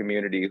from their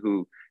community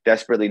who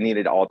desperately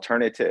needed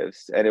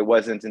alternatives. And it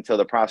wasn't until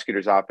the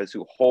prosecutor's office,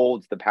 who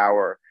holds the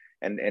power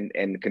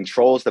and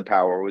controls the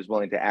power, was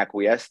willing to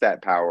acquiesce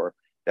that power,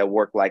 that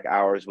work like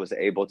ours was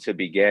able to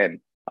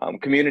begin.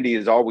 Community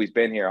has always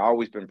been here,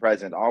 always been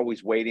present,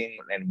 always waiting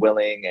and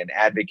willing and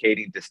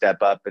advocating to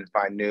step up and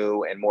find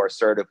new and more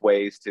assertive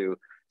ways to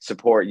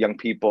support young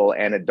people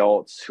and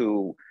adults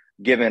who,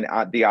 given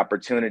the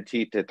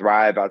opportunity to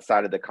thrive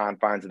outside of the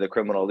confines of the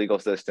criminal legal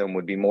system,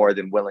 would be more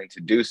than willing to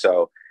do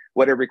so.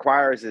 What it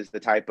requires is the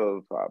type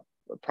of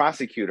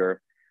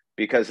prosecutor,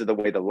 because of the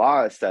way the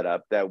law is set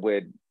up, that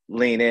would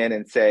lean in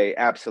and say,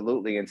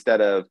 absolutely, instead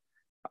of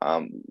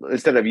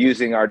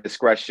using our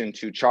discretion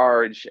to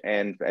charge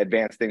and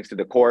advance things to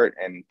the court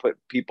and put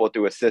people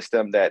through a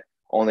system that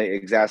only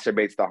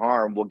exacerbates the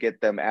harm, we'll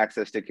get them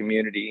access to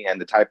community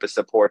and the type of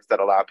supports that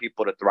allow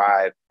people to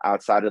thrive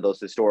outside of those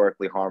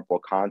historically harmful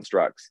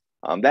constructs.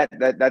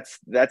 That's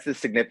the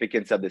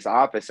significance of this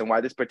office and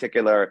why this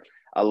particular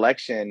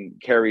election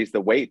carries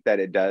the weight that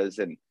it does.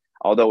 And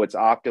although it's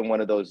often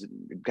one of those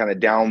kind of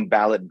down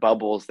ballot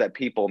bubbles that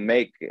people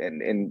make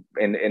in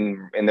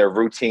their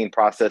routine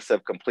process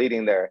of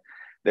completing their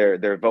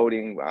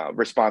voting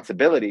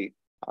responsibility,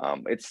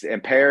 it's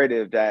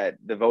imperative that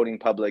the voting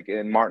public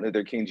in Martin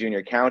Luther King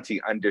Jr.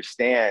 County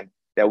understand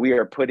that we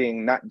are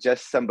putting not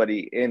just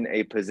somebody in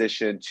a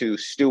position to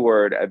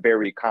steward a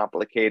very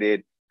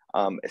complicated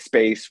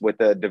space with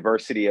a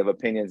diversity of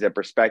opinions and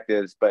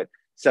perspectives, but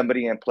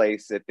somebody in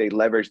place, if they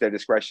leverage their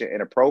discretion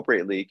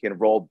inappropriately, can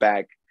roll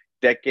back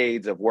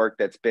decades of work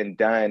that's been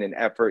done in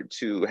effort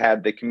to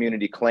have the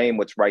community claim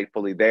what's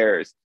rightfully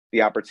theirs,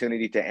 the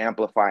opportunity to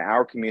amplify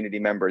our community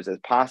members as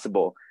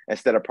possible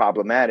instead of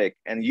problematic,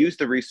 and use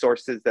the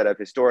resources that have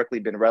historically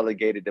been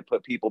relegated to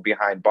put people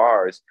behind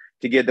bars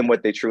to give them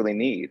what they truly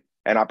need,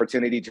 an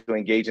opportunity to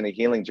engage in a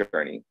healing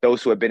journey,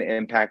 those who have been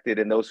impacted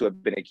and those who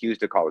have been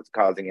accused of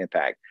causing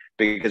impact.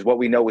 Because what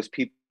we know is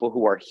people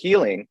who are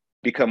healing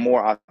become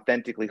more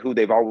authentically who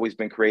they've always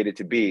been created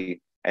to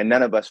be. And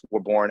none of us were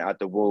born out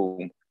the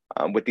womb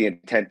with the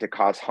intent to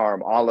cause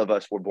harm. All of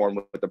us were born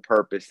with a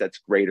purpose that's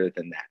greater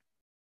than that.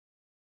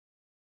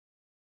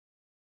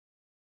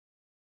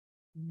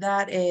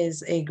 That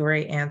is a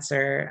great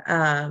answer.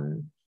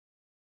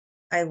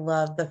 I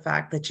love the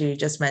fact that you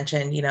just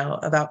mentioned,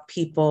 about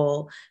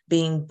people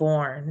being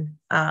born,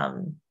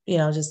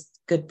 just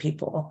good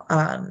people.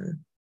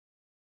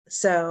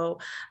 So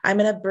I'm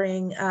going to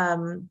bring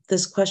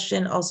this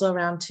question also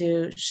around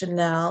to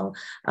Chanel.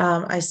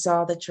 I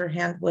saw that your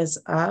hand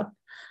was up.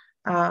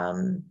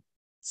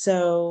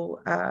 So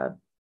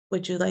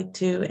would you like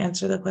to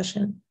answer the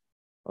question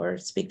or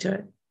speak to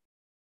it?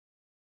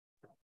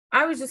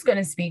 I was just going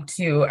to speak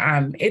to,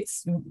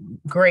 it's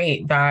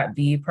great that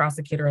the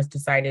prosecutor has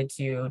decided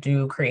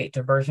to create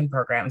diversion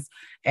programs.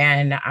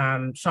 And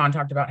Sean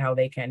talked about how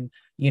they can,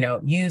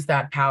 use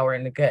that power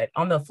in the good.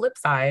 On the flip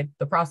side,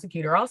 the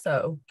prosecutor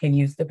also can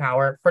use the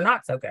power for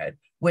not so good,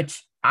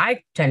 which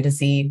I tend to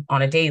see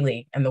on a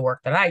daily in the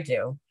work that I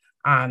do.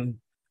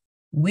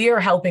 We are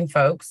helping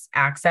folks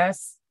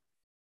access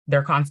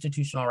their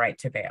constitutional right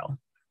to bail.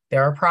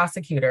 There are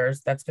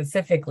prosecutors that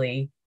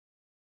specifically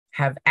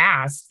have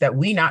asked that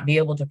we not be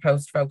able to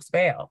post folks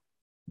bail.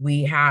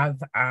 We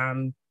have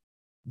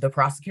the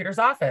prosecutor's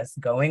office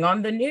going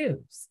on the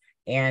news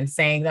and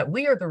saying that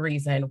we are the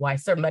reason why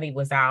somebody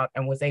was out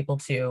and was able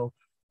to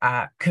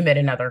commit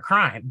another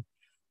crime.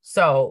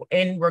 So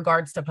in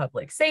regards to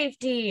public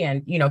safety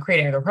and,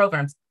 creating other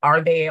programs,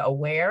 are they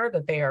aware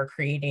that they are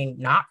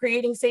not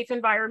creating safe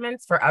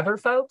environments for other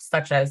folks,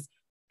 such as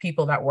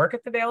people that work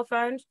at the bail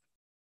fund?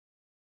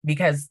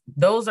 Because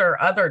those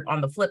are other on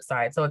the flip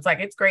side. So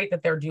it's great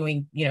that they're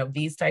doing,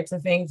 these types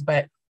of things,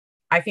 but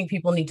I think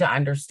people need to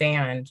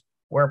understand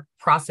where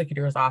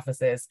prosecutors'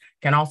 offices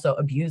can also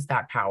abuse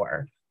that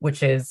power,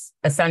 which is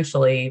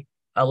essentially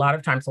a lot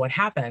of times what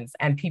happens,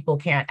 and people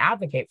can't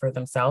advocate for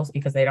themselves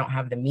because they don't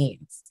have the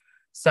means.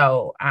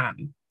 So, I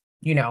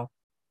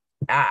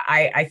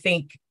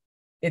think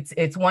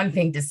it's one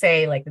thing to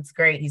say, like, it's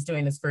great, he's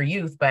doing this for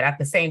youth, but at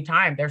the same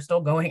time, they're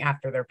still going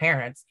after their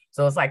parents.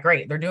 So it's like,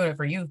 great, they're doing it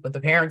for youth, but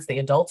the parents, the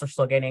adults are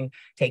still getting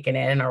taken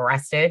in and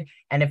arrested.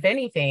 And if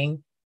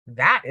anything,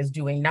 that is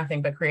doing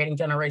nothing but creating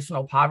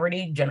generational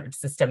poverty,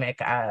 systemic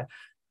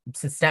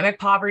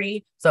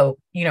poverty. So,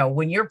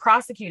 when you're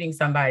prosecuting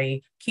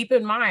somebody, keep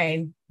in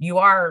mind,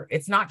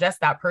 it's not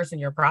just that person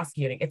you're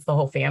prosecuting, it's the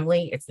whole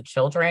family, it's the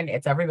children,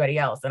 it's everybody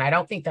else. And I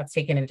don't think that's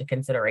taken into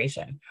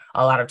consideration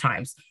a lot of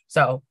times.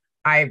 So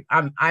I'm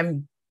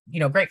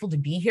grateful to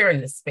be here in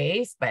this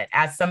space, but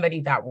as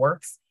somebody that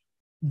works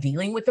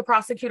dealing with the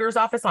prosecutor's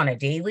office on a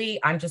daily,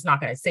 I'm just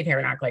not going to sit here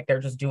and act like they're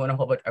just doing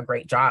a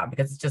great job,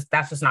 because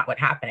that's just not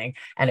what's happening.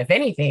 And if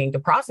anything, the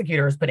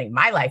prosecutor is putting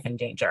my life in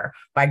danger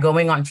by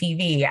going on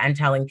TV and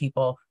telling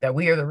people that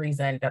we are the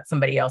reason that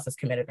somebody else has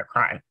committed a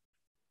crime.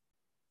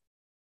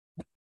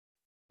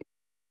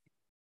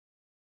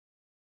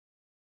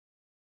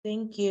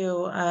 Thank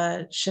you,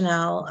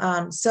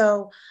 Chanel.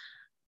 So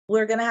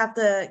we're going to have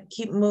to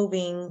keep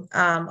moving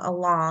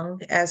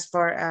along as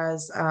far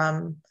as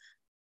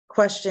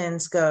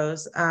questions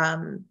goes.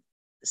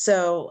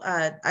 So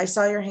I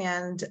saw your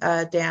hand,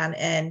 Dan,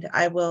 and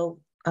I will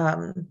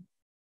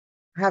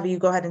have you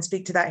go ahead and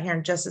speak to that here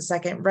in just a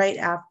second, right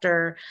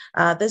after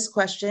this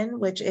question,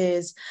 which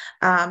is,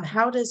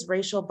 how does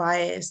racial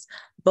bias,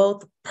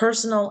 both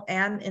personal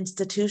and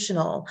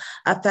institutional,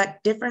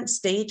 affect different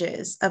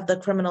stages of the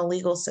criminal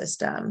legal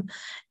system?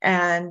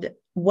 And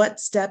what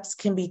steps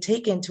can be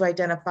taken to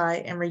identify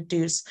and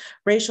reduce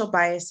racial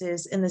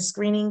biases in the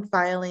screening,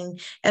 filing,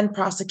 and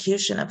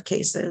prosecution of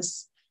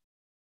cases?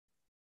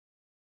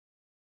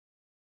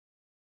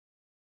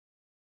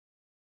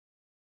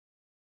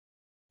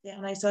 Yeah,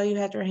 and I saw you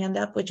had your hand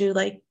up. Would you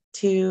like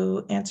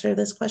to answer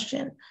this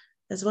question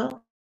as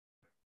well?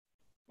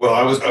 Well,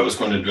 I was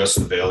going to address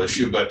the bail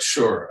issue, but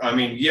sure. I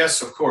mean,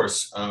 yes, of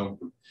course.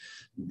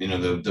 You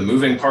know, the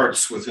moving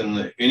parts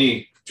within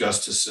any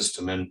justice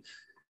system, and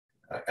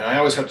I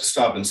always have to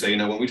stop and say, you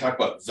know, when we talk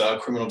about the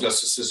criminal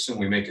justice system,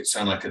 we make it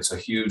sound like it's a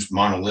huge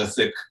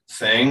monolithic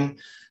thing.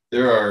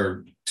 There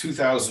are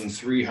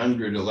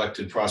 2,300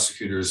 elected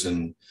prosecutors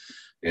in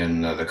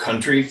the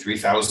country,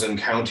 3,000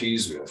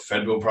 counties. We have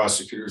federal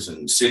prosecutors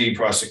and city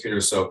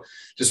prosecutors. So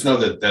just know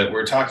that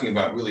we're talking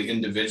about really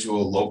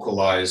individual,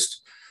 localized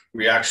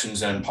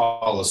reactions and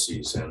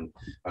policies, and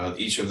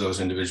each of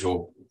those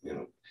individual, you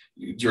know,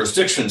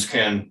 jurisdictions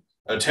can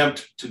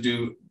attempt to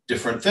do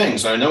different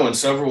things. I know in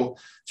several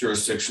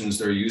jurisdictions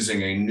they're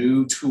using a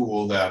new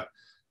tool that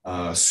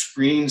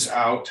screens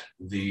out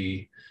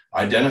the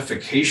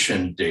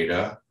identification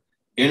data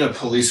in a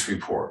police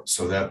report,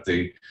 so that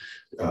the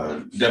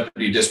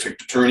deputy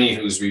district attorney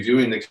who's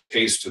reviewing the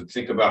case to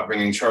think about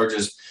bringing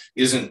charges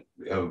isn't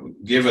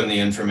given the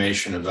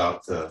information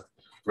about the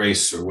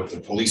race or what the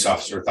police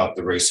officer thought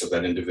the race of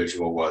that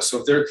individual was.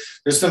 So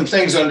there's some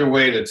things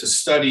underway to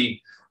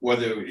study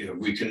whether, you know,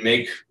 we can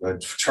make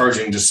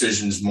charging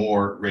decisions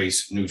more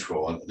race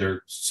neutral. And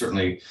they're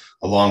certainly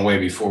a long way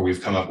before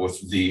we've come up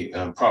with the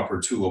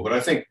proper tool. But I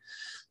think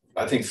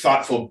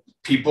thoughtful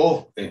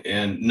people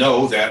and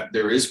know that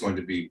there is going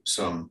to be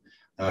some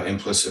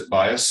implicit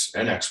bias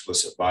and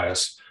explicit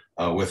bias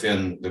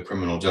within the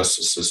criminal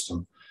justice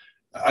system.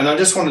 And I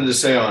just wanted to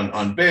say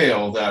on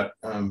bail that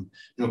you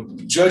know,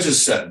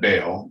 judges set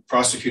bail,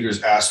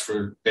 prosecutors ask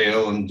for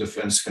bail, and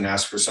defense can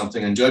ask for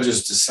something, and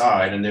judges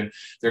decide, and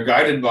they're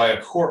guided by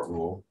a court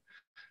rule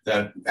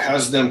that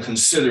has them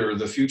consider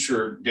the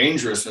future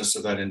dangerousness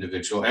of that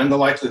individual and the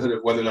likelihood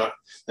of whether or not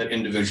that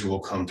individual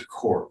will come to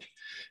court.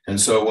 And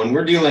so when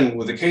we're dealing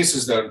with the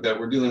cases that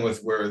we're dealing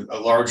with where a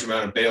large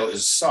amount of bail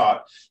is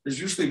sought,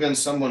 there's usually been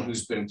someone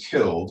who's been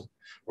killed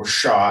or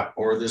shot,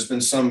 or there's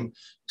been some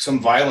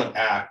violent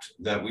act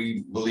that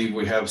we believe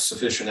we have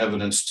sufficient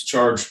evidence to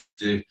charge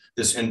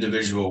this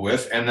individual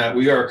with, and that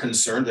we are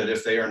concerned that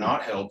if they are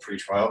not held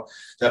pretrial,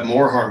 that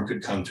more harm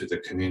could come to the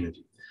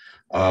community.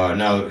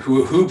 Now,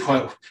 who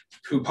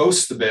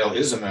posts the bail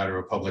is a matter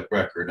of public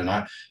record, and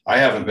I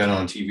haven't been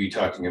on TV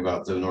talking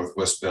about the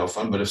Northwest Bail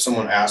Fund, but if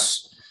someone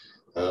asks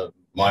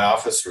my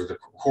office or the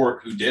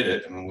court who did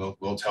it, and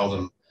we'll tell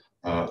them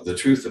the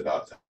truth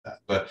about that.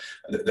 But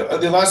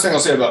the last thing I'll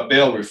say about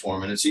bail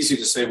reform, and it's easy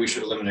to say we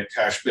should eliminate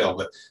cash bail,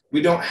 but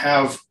we don't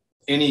have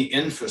any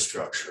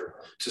infrastructure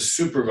to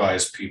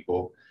supervise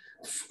people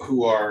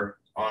who are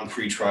on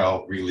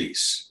pretrial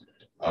release.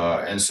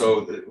 And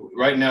so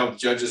right now,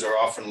 judges are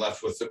often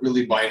left with a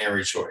really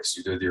binary choice.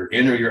 Either you're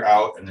in or you're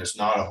out, and there's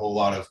not a whole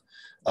lot of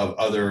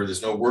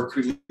there's no work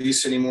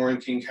release anymore in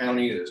King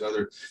County. There's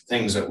other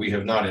things that we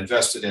have not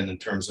invested in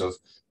terms of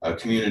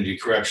community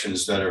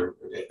corrections that are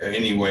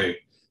anyway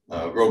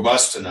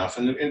robust enough.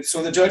 And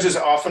so the judges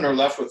often are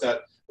left with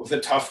a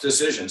tough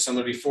decision.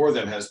 Somebody before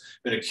them has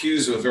been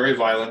accused of a very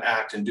violent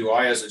act, and do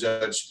I as a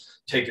judge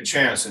take a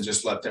chance and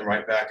just let them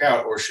right back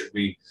out, or should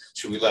we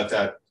let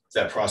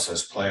that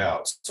process play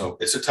out? So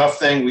it's a tough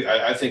thing.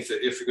 I think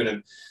that if you're going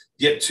to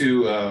get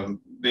to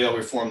bail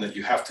reform, that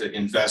you have to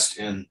invest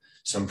in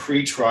some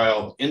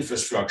pretrial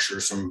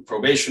infrastructure, some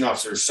probation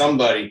officers,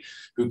 somebody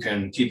who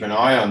can keep an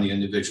eye on the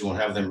individual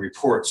and have them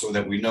report, so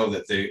that we know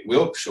that they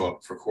will show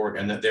up for court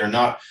and that they're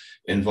not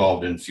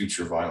involved in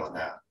future violent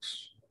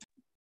acts.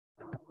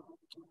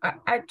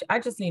 I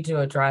just need to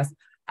address,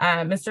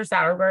 Mr.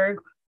 Satterberg,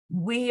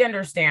 we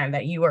understand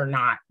that you are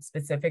not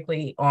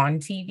specifically on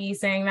TV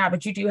saying that,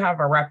 but you do have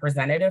a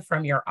representative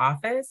from your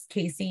office,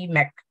 Casey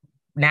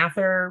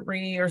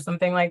McNathery or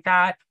something like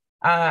that.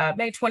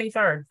 May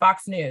 23rd,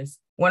 Fox News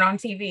went on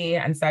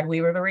TV and said we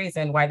were the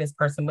reason why this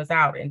person was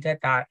out and did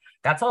that.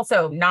 That's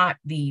also not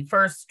the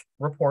first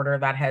reporter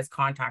that has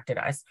contacted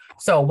us.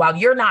 So while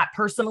you're not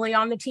personally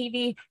on the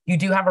TV, you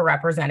do have a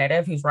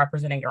representative who's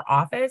representing your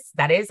office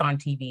that is on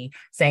TV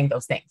saying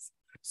those things.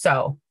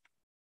 So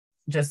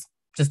just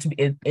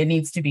it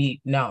needs to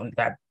be known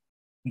that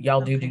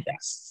y'all do that.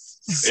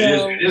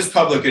 So it is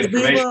public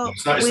information.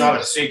 It's not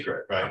a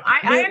secret, right?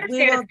 I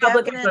understand it's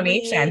public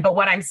information, but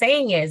what I'm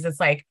saying is, it's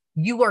like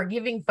you are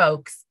giving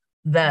folks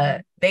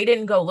they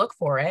didn't go look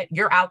for it.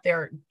 You're out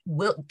there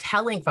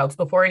telling folks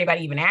before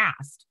anybody even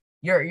asked.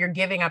 You're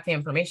giving up the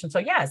information. So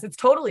yes, it's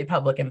totally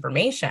public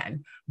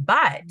information,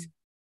 but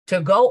to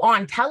go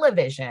on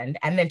television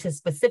and then to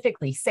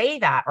specifically say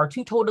that are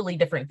two totally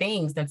different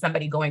things than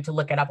somebody going to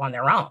look it up on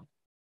their own.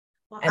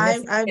 Well,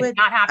 and this it's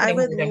not happening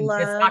more than,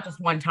 it's not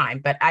just one time,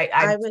 but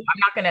I'm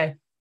not going to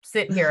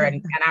sit here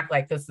and act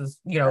like this is,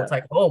 you know, it's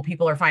like, oh,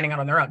 people are finding out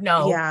on their own.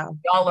 No,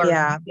 y'all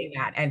are doing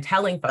that and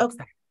telling folks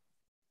that.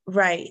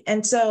 Right.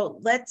 And so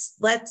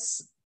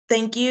let's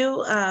thank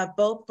you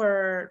both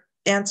for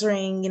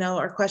answering, you know,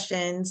 our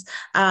questions.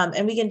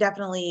 And we can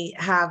definitely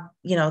have,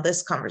 you know,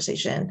 this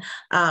conversation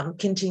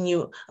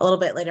continue a little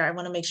bit later. I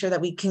want to make sure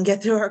that we can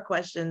get through our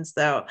questions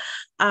though.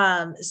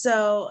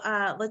 So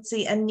let's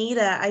see,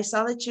 Anita, I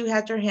saw that you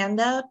had your hand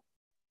up.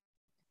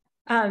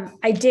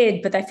 I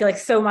did, but I feel like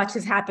so much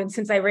has happened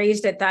since I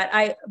raised it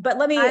but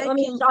let me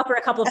offer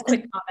a couple of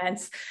quick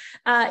comments.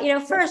 You know,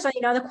 first,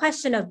 you know, the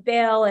question of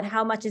bail and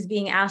how much is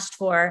being asked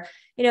for,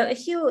 you know,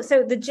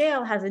 so the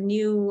jail has a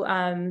new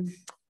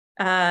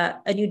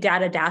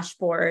data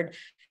dashboard.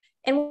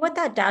 And what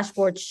that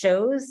dashboard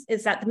shows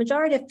is that the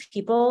majority of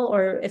people,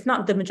 or if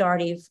not the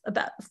majority,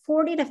 about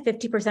 40 to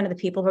 50% of the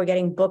people who are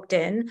getting booked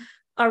in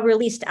are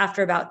released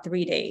after about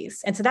 3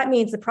 days. And so that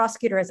means the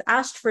prosecutor has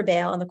asked for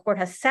bail and the court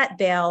has set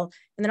bail.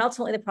 And then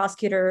ultimately the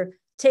prosecutor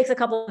takes a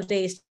couple of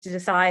days to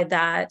decide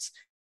that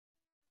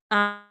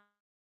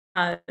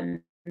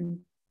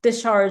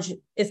this charge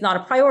is not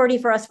a priority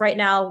for us right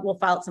now. We'll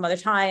file it some other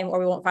time, or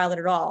we won't file it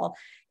at all.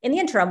 In the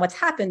interim, what's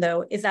happened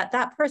though, is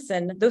that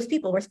person, those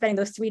people who are spending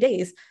those 3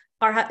 days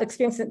are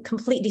experiencing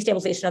complete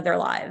destabilization of their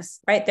lives,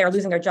 right? They're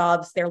losing their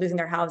jobs, they're losing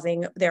their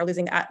housing, they're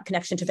losing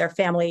connection to their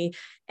family,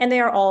 and they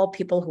are all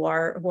people who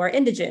are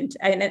indigent.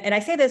 And I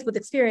say this with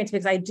experience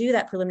because I do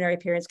that preliminary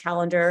appearance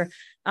calendar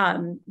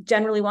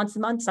generally once a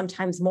month,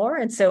 sometimes more.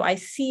 And so I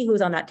see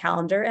who's on that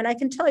calendar, and I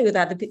can tell you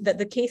that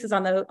the cases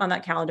on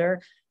that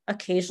calendar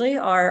occasionally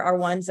are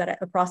ones that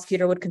a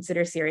prosecutor would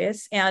consider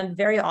serious, and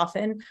very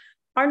often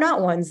are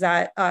not ones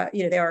that,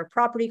 you know, there are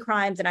property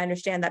crimes. And I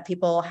understand that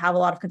people have a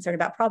lot of concern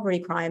about property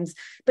crimes,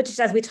 but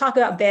just as we talk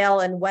about bail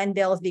and when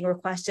bail is being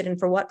requested and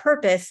for what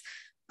purpose,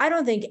 I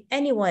don't think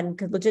anyone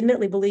could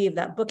legitimately believe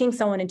that booking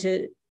someone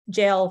into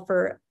jail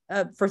for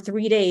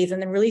 3 days and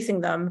then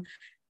releasing them,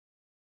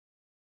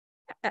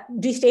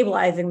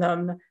 destabilizing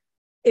them,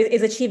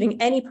 is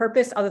achieving any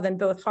purpose other than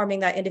both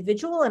harming that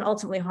individual and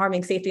ultimately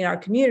harming safety in our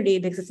community,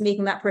 because it's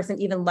making that person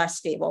even less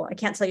stable. I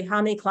can't tell you how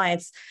many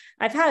clients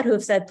I've had who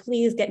have said,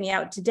 please get me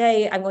out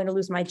today. I'm going to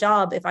lose my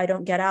job if I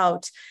don't get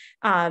out.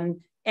 And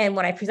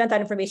when I present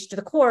that information to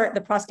the court, the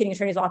prosecuting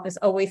attorney's office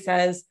always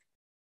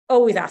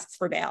asks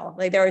for bail.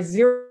 Like, there are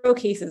 0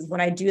 cases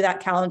when I do that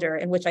calendar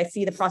in which I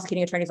see the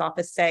prosecuting attorney's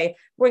office say,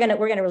 we're going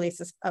to release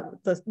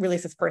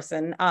this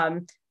person.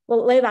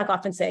 Well, let me back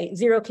off and say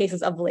 0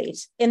 cases of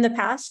late. In the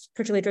past,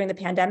 particularly during the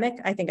pandemic,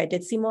 I think I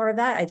did see more of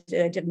that.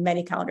 I did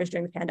many calendars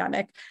during the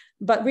pandemic,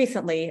 but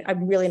recently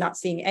I'm really not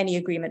seeing any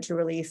agreement to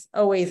release,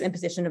 always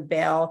imposition of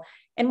bail.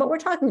 And what we're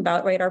talking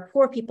about, right, are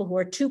poor people who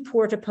are too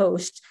poor to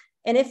post.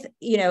 And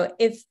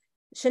if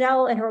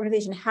Chanel and her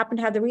organization happen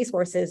to have the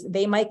resources,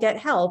 they might get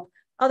help.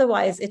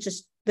 Otherwise, it's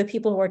just the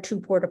people who are too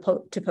poor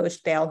to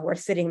post bail who are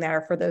sitting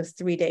there for those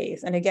 3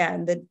 days. And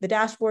again, the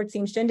dashboard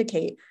seems to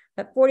indicate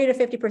that 40 to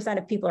 50%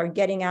 of people are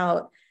getting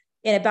out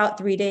in about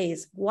 3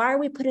 days. Why are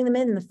we putting them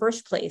in the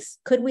first place?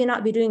 Could we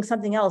not be doing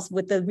something else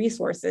with the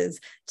resources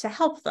to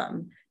help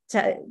them,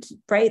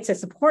 to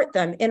support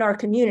them in our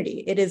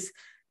community? It is,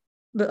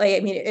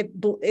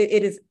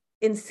 it is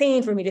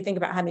insane for me to think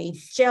about how many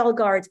jail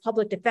guards,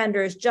 public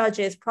defenders,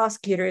 judges,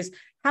 prosecutors,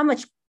 how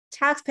much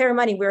taxpayer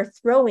money we're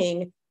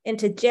throwing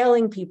into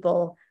jailing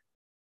people,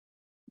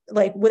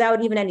 like,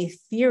 without even any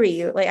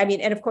theory.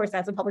 And of course,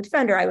 as a public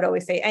defender, I would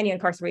always say any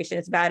incarceration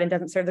is bad and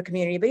doesn't serve the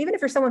community. But even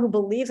if you're someone who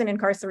believes in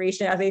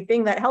incarceration as a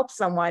thing that helps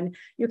someone,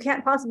 you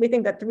can't possibly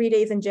think that 3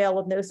 days in jail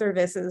with no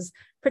services,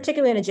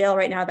 particularly in a jail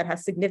right now that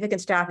has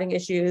significant staffing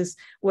issues,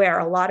 where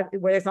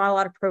there's not a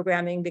lot of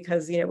programming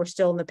because, we're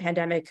still in the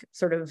pandemic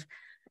sort of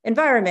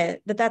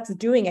environment, that's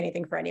doing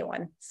anything for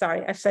anyone.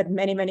 Sorry, I've said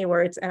many, many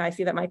words, and I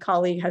see that my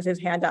colleague has his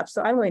hand up,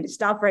 so I'm going to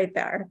stop right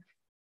there.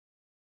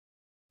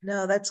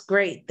 No, that's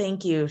great.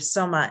 Thank you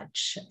so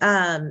much.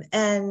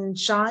 And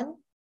Sean,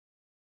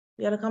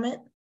 you got a comment?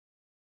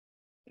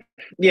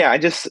 Yeah,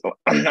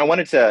 I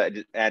wanted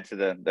to add to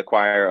the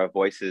choir of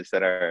voices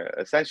that are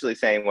essentially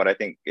saying what I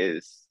think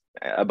is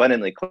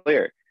abundantly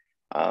clear.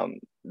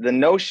 The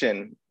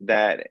notion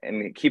that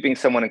keeping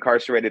someone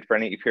incarcerated for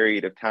any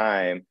period of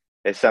time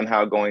is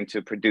somehow going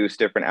to produce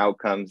different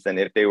outcomes than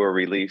if they were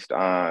released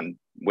on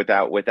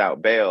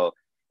without bail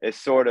is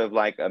sort of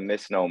like a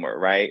misnomer,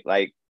 right?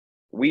 Like,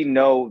 we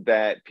know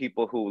that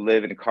people who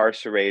live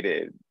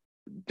incarcerated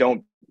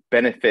don't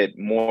benefit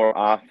more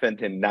often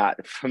than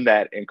not from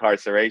that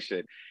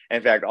incarceration.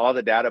 In fact, all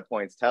the data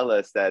points tell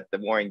us that the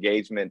more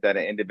engagement that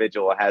an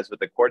individual has with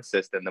the court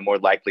system, the more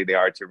likely they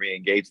are to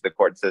re-engage the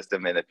court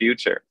system in the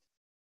future.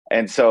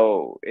 And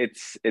so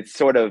it's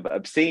sort of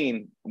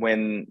obscene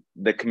when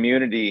the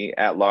community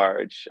at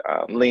large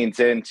leans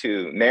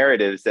into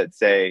narratives that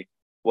say,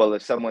 well,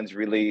 if someone's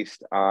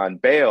released on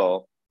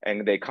bail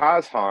and they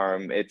cause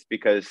harm, it's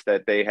because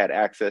that they had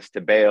access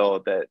to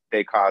bail that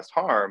they caused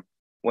harm.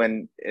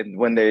 When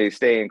they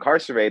stay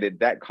incarcerated,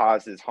 that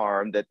causes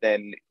harm that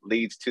then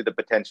leads to the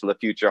potential of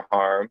future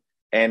harm.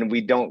 and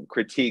we don't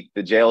critique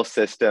the jail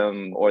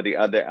system or the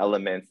other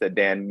elements that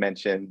Dan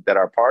mentioned that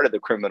are part of the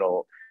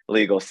criminal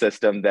legal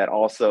system that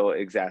also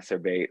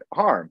exacerbate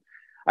harm.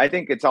 I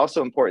think it's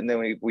also important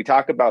that we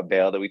talk about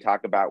bail, that we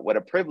talk about what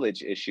a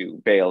privilege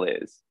issue bail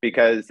is,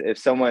 because if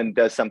someone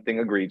does something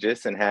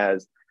egregious and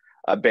has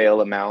a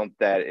bail amount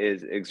that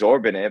is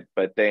exorbitant,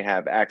 but they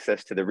have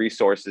access to the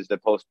resources to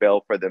post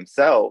bail for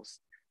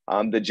themselves,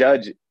 the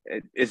judge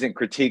isn't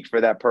critiqued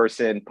for that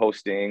person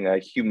posting a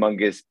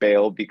humongous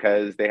bail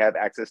because they have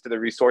access to the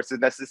resources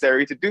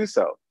necessary to do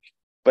so.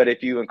 But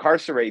if you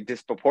incarcerate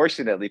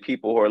disproportionately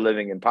people who are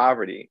living in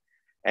poverty,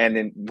 and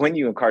then when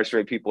you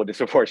incarcerate people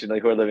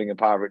disproportionately who are living in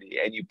poverty,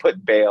 and you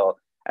put bail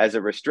as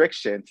a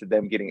restriction to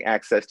them getting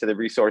access to the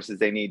resources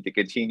they need to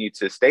continue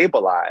to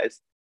stabilize,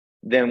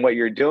 then what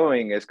you're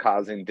doing is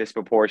causing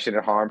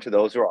disproportionate harm to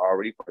those who are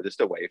already furthest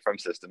away from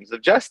systems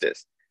of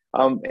justice.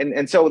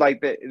 And so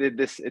like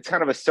this, it's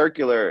kind of a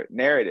circular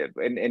narrative.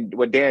 And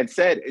what Dan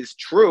said is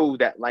true,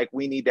 that like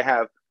we need to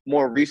have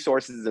more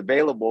resources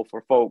available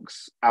for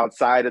folks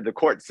outside of the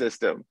court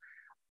system.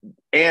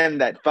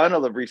 And that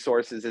funnel of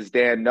resources, as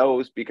Dan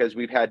knows, because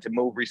we've had to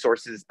move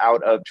resources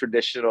out of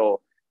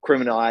traditional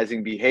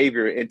criminalizing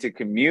behavior into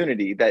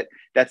community,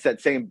 that's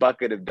that same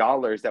bucket of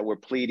dollars that we're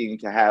pleading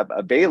to have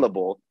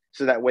available,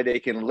 so that way they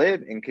can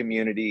live in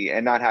community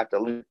and not have to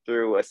live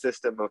through a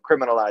system of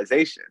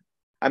criminalization.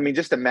 I mean,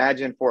 just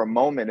imagine for a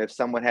moment if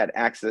someone had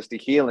access to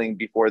healing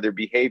before their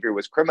behavior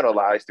was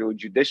criminalized through a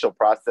judicial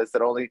process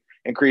that only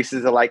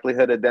increases the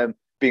likelihood of them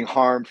being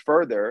harmed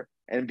further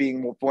and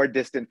being more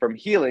distant from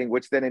healing,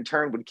 which then in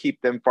turn would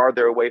keep them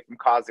farther away from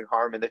causing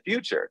harm in the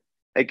future.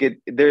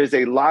 There's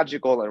a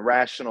logical and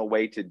rational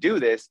way to do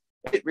this.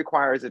 It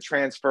requires a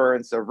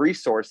transference of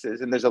resources,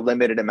 and there's a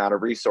limited amount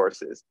of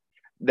resources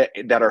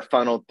that are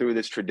funneled through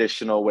this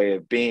traditional way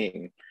of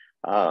being.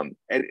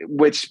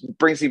 Which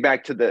brings me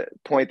back to the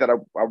point that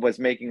I was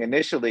making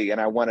initially, and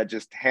I want to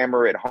just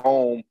hammer it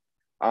home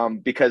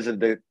because of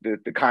the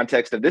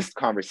context of this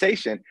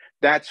conversation.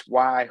 That's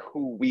why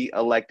who we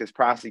elect as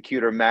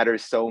prosecutor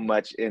matters so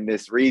much in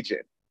this region.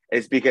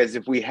 Is because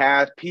if we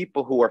have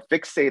people who are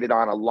fixated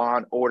on a law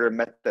and order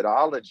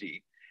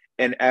methodology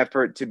in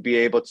effort to be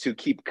able to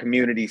keep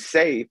communities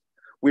safe,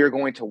 we are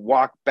going to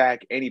walk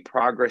back any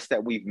progress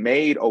that we've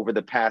made over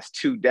the past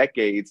 2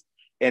 decades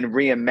in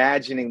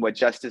reimagining what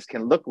justice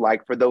can look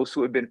like for those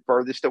who have been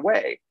furthest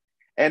away.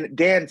 And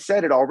Dan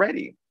said it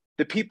already.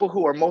 The people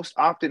who are most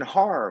often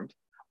harmed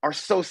are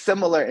so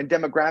similar in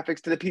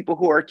demographics to the people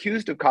who are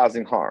accused of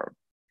causing harm.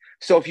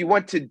 So if you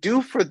want to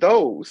do for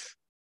those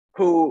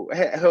who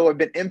have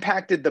been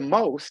impacted the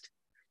most,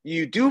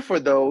 you do for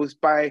those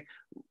by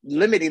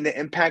limiting the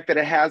impact that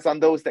it has on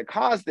those that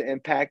cause the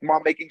impact,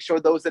 while making sure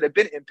those that have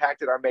been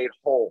impacted are made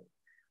whole.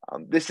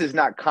 This is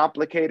not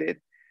complicated.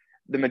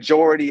 The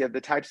majority of the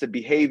types of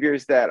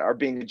behaviors that are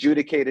being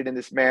adjudicated in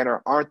this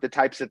manner aren't the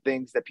types of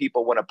things that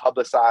people want to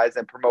publicize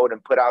and promote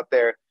and put out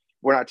there.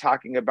 We're not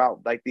talking about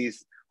like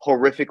these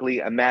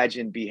horrifically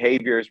imagined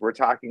behaviors. We're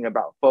talking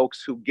about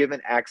folks who, given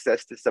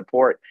access to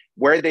support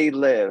where they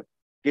live,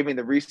 giving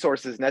the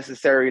resources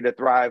necessary to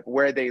thrive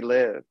where they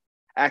live,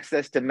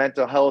 access to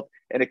mental health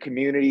in a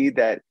community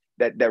that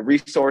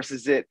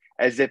resources it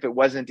as if it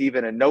wasn't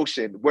even a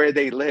notion, where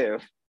they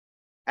live,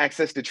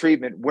 access to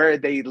treatment where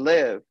they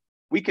live.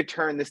 We could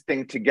turn this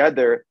thing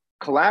together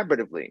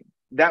collaboratively.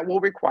 That will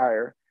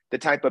require the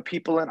type of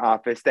people in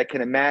office that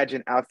can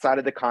imagine outside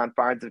of the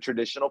confines of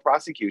traditional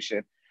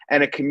prosecution,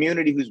 and a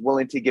community who's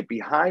willing to get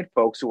behind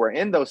folks who are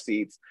in those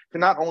seats to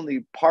not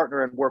only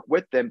partner and work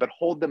with them, but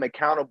hold them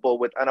accountable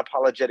with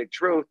unapologetic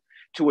truth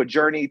to a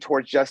journey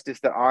towards justice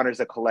that honors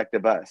a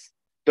collective us.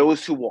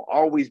 Those who will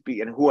always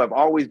be and who have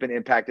always been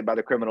impacted by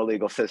the criminal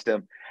legal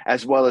system,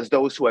 as well as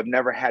those who have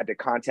never had to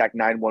contact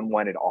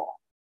 911 at all.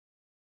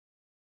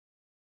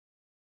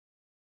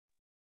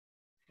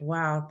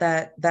 Wow,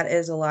 that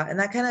is a lot. And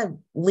that kind of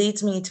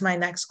leads me to my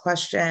next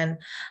question.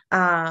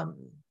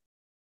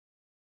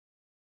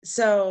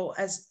 So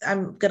as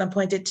I'm going to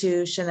point it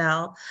to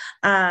Chanel,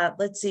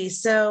 let's see.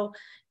 So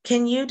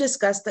can you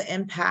discuss the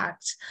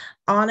impact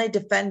on a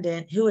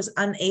defendant who is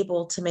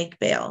unable to make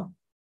bail?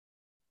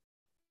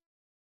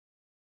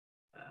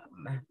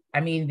 I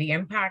mean, the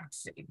impact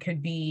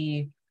could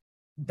be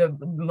the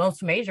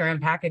most major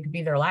impact. It could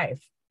be their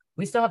life.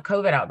 We still have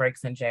COVID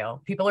outbreaks in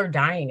jail. People are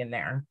dying in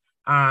there.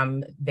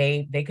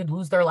 They could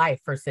lose their life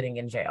for sitting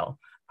in jail.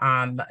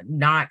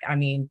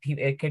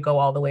 It could go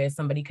all the way as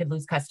somebody could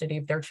lose custody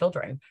of their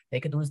children.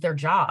 They could lose their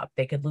job.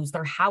 They could lose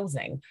their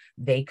housing.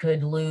 They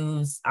could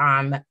lose,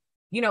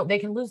 they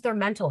can lose their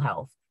mental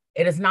health.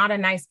 It is not a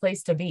nice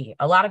place to be.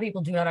 A lot of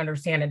people do not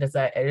understand it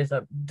is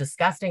a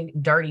disgusting,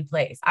 dirty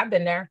place. I've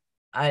been there,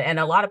 and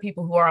a lot of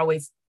people who are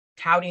always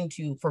touting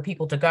for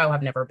people to go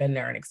have never been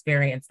there and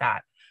experienced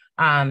that.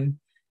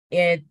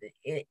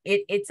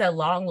 It's a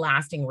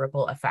long-lasting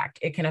ripple effect.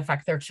 It can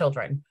affect their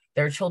children.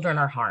 Their children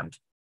are harmed.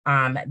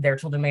 Their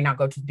children may not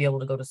be able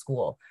to go to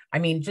school. I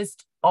mean,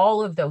 just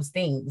all of those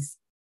things,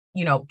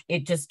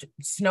 it just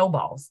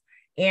snowballs.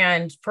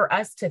 And for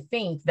us to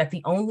think that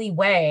the only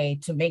way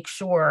to make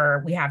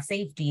sure we have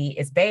safety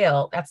is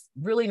bail, that's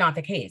really not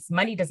the case.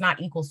 Money does not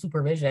equal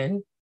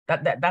supervision.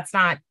 That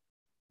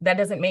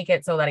doesn't make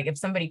it so that if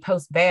somebody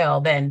posts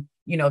bail, then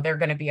they're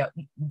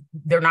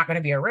not going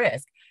to be a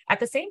risk. At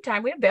the same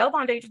time, we have bail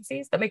bond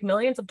agencies that make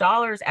millions of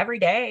dollars every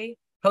day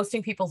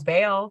posting people's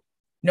bail.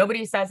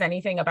 Nobody says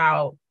anything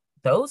about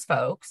those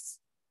folks.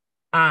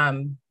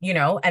 And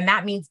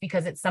that means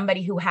because it's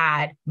somebody who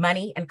had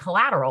money and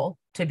collateral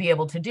to be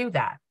able to do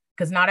that,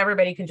 because not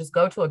everybody can just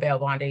go to a bail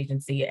bond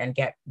agency and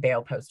get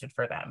bail posted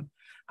for them.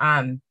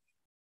 I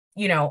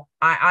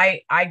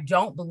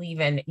don't believe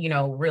in,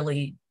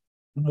 really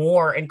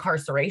more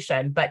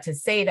incarceration, but to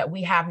say that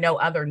we have no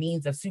other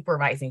means of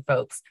supervising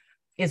folks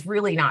is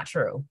really not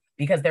true,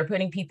 because they're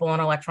putting people on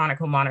electronic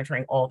home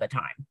monitoring all the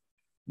time.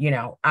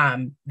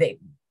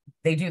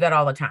 They do that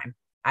all the time.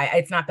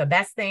 It's not the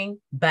best thing,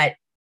 but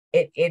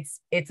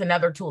it's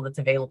another tool that's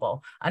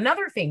available.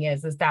 Another thing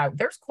is that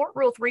there's Court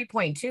Rule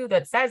 3.2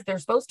 that says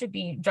judges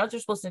are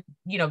supposed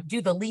to,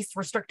 do the least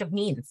restrictive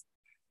means.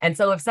 And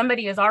so if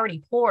somebody is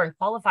already poor and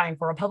qualifying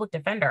for a public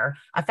defender,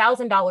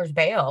 $1,000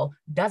 bail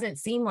doesn't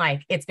seem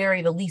like it's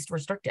the least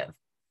restrictive.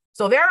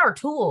 So there are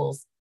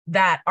tools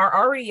that are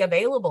already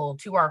available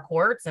to our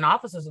courts and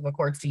officers of the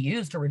courts to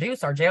use to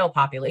reduce our jail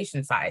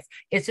population size.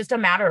 It's just a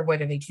matter of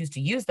whether they choose to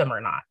use them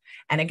or not.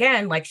 And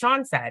again, like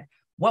Sean said,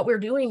 what we're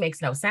doing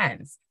makes no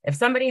sense. If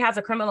somebody has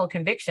a criminal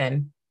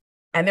conviction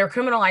and they're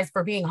criminalized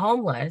for being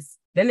homeless,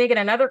 then they get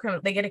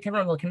a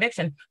criminal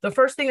conviction. The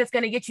first thing that's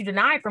going to get you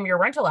denied from your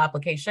rental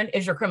application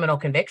is your criminal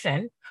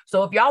conviction.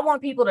 So if y'all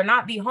want people to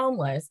not be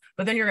homeless,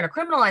 but then you're going to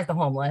criminalize the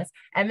homeless,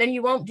 and then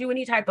you won't do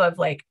any type of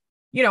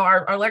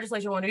our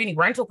legislature won't do any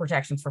rental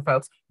protections for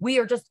folks. We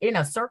are just in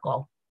a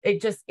circle.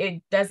 It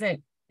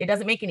doesn't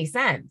make any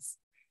sense.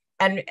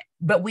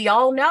 But we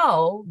all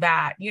know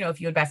that,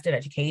 if you invest in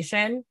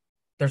education,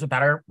 there's a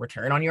better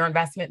return on your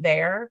investment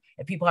there.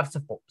 If people have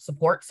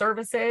support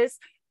services,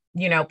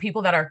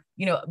 people that are,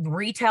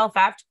 retail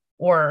theft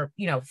or,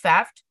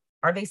 theft,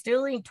 are they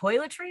stealing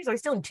toiletries? Are they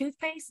stealing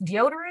toothpaste,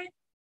 deodorant,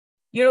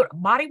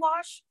 body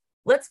wash?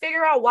 Let's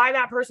figure out why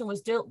that person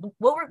was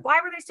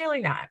why were they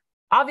stealing that?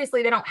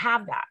 Obviously, they don't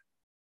have that,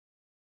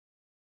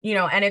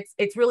 and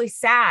it's really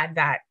sad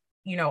that,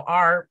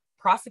 our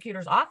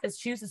prosecutor's office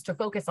chooses to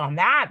focus on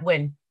that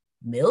when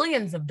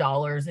millions of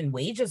dollars in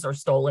wages are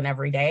stolen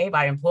every day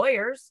by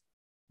employers.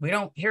 We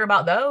don't hear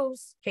about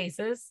those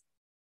cases.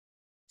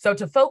 So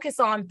to focus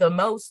on the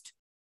most,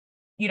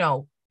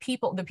 the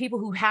people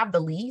who have the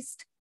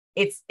least,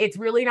 it's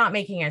really not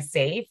making us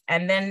safe.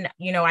 And then,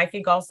 I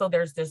think also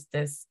there's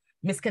this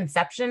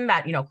misconception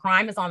that,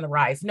 crime is on the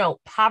rise. No,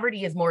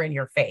 poverty is more in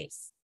your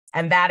face.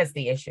 And that is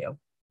the issue.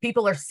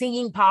 People are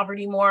seeing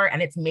poverty more,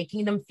 and it's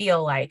making them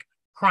feel like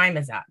crime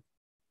is up.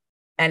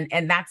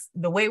 And that's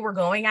the way we're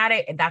going at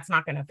it. And that's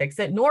not going to fix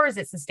it, nor is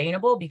it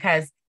sustainable,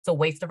 because it's a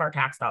waste of our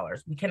tax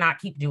dollars. We cannot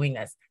keep doing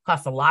this. It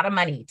costs a lot of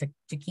money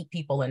to keep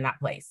people in that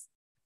place.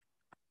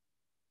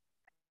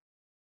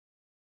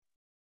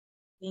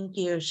 Thank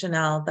you,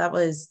 Chanel. That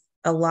was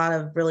a lot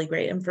of really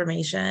great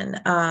information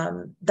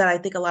that I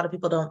think a lot of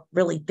people don't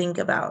really think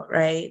about,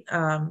 right?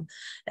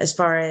 As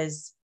far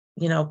as,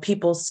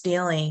 people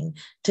stealing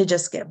to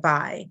just get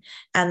by,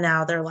 and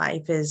now their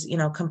life is,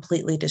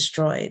 completely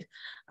destroyed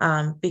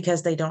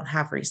because they don't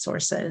have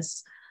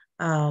resources.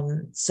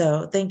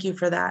 So thank you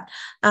for that.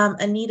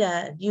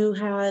 Anita, you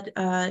had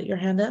your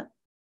hand up?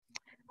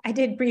 I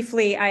did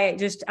briefly. I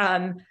just,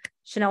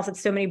 Chanel said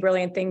so many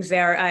brilliant things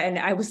there. And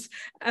I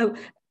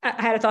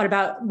had a thought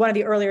about one of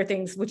the earlier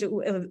things, which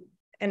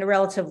and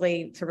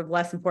relatively sort of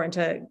less important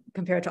to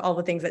compare to all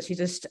the things that she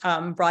just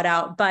brought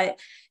out. But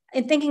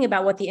in thinking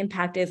about what the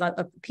impact is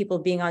of people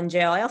being on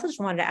jail, I also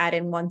just wanted to add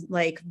in one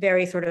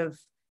very sort of,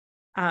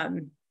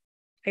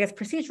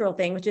 procedural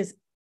thing, which is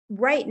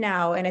right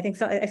now, and I think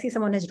so, I see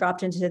someone has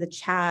dropped into the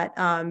chat,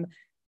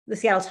 the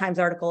Seattle Times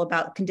article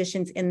about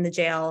conditions in the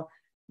jail.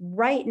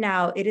 Right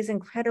now, it is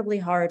incredibly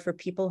hard for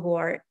people who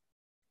are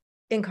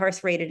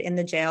incarcerated in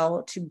the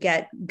jail to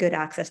get good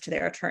access to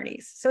their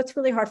attorneys. So it's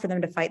really hard for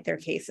them to fight their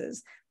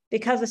cases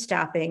because of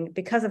staffing,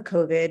 because of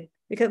COVID,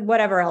 because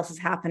whatever else is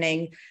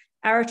happening.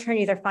 Our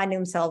attorneys are finding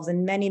themselves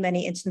in many,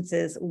 many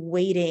instances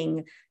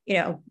waiting,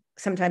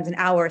 sometimes an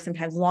hour,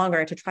 sometimes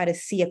longer, to try to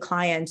see a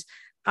client.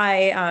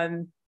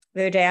 The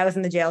other day I was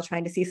in the jail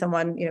trying to see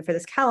someone, for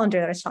this calendar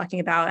that I was talking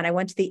about, and I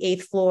went to the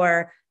 8th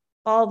floor.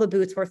 All the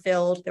booths were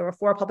filled. There were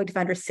 4 public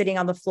defenders sitting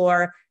on the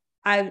floor.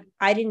 I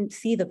didn't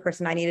see the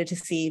person I needed to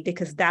see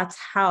because that's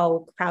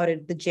how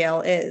crowded the jail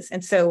is.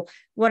 And so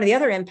one of the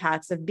other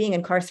impacts of being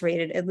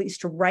incarcerated, at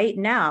least right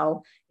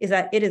now, is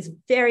that it is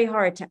very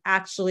hard to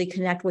actually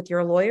connect with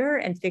your lawyer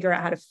and figure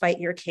out how to fight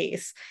your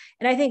case.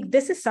 And I think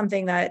this is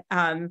something that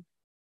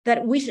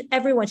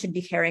everyone should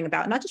be caring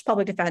about, not just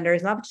public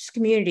defenders, not just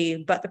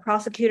community, but the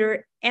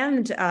prosecutor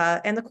and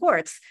the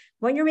courts.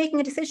 When you're making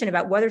a decision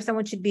about whether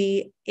someone should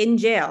be in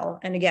jail,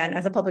 and again,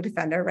 as a public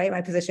defender, right,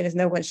 my position is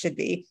no one should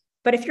be.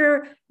 But if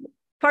you're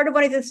part of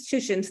one of the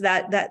institutions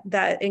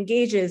that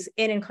engages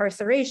in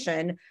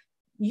incarceration,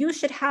 you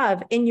should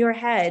have in your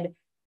head,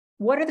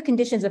 what are the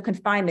conditions of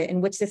confinement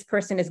in which this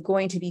person is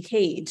going to be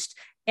caged?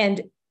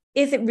 And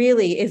is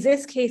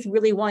this case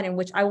really one in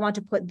which I want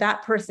to put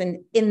that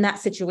person in that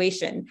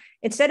situation?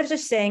 Instead of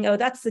just saying, oh,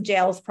 that's the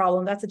jail's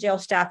problem, that's the jail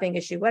staffing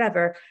issue,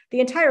 whatever.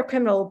 The entire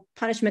criminal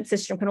punishment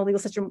system, criminal legal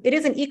system, it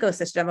is an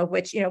ecosystem of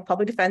which,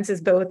 public defense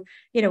is both,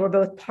 we're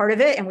both part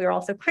of it and we're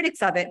also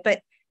critics of it,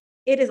 but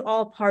it is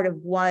all part of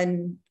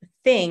one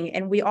thing.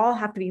 And we all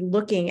have to be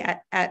looking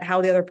at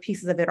how the other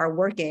pieces of it are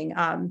working.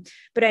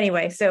 But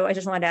anyway, so I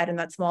just wanted to add in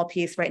that small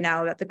piece right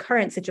now that the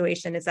current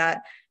situation is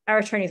that our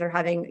attorneys are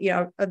having,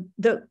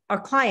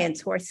 our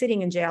clients who are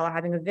sitting in jail are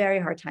having a very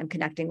hard time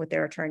connecting with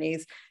their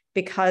attorneys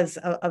because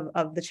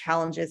of the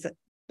challenges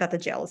that the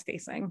jail is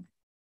facing.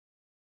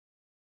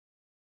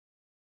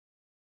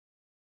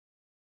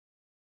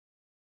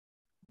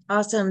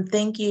 Awesome.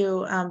 Thank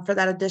you for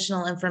that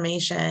additional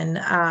information.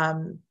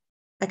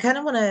 I kind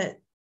of want to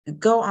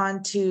go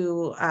on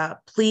to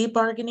plea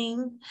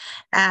bargaining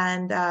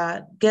and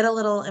get a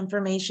little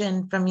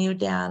information from you,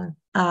 Dan,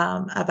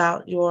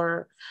 about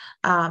your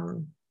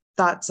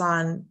thoughts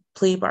on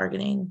plea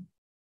bargaining.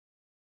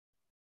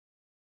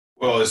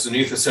 Well, as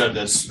Anita said,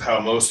 that's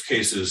how most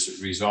cases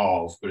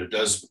resolve, but it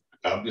does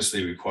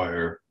obviously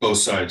require both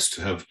sides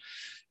to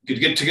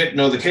get to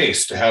know the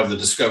case, to have the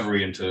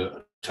discovery and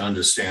to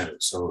understand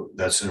it. So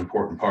that's an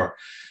important part.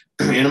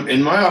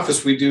 In my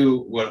office, we do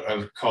what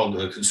I've called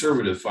a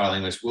conservative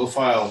filing, which we'll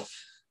file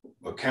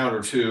a count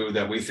or two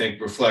that we think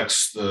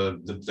reflects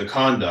the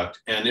conduct.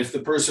 And if the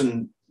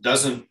person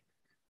doesn't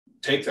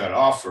take that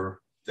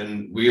offer,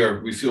 then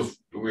we feel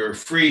we are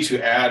free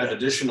to add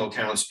additional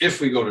counts if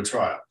we go to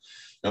trial.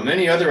 Now,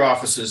 many other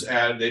offices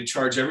they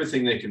charge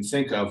everything they can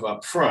think of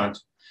up front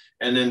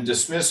and then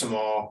dismiss them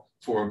all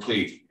for a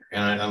plea.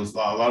 And a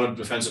lot of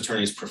defense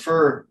attorneys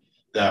prefer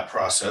that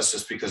process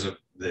just because it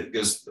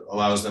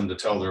allows them to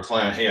tell their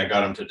client, hey, I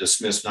got them to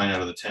dismiss 9 out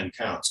of the 10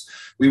 counts.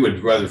 We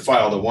would rather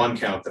file the 1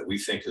 count that we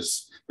think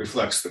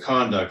reflects the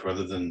conduct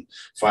rather than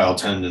file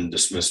 10 and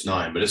dismiss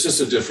 9. But it's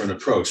just a different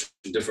approach.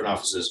 Different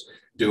offices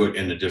do it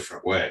in a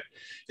different way.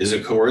 Is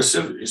it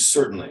coercive?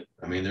 Certainly.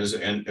 I mean,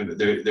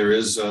 there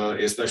is,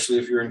 especially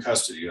if you're in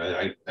custody.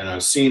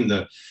 I've seen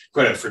the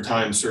credit for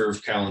time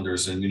served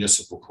calendars in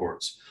municipal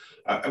courts.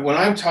 When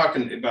I'm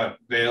talking about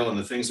bail and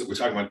the things that we're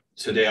talking about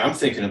today, I'm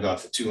thinking about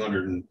the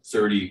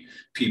 230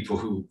 people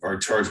who are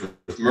charged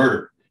with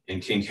murder in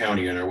King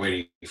County and are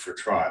waiting for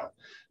trial.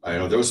 I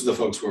know those are the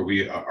folks where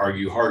we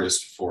argue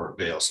hardest for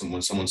bail.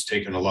 When someone's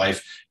taken a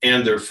life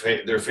and they're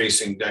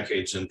facing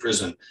decades in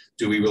prison,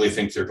 do we really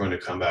think they're going to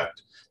come back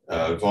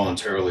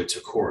voluntarily to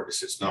court?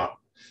 It's not.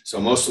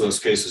 So most of those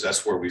cases,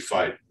 that's where we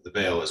fight the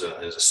bail as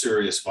a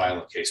serious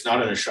violent case,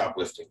 not in a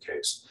shoplifting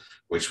case,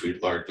 which we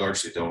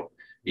largely don't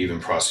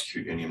even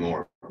prosecute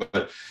anymore.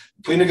 But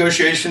plea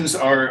negotiations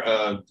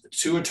are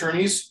 2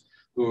 attorneys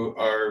who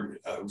are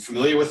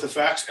familiar with the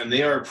facts, and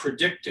they are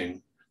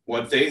predicting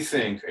what they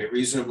think a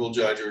reasonable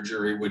judge or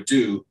jury would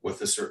do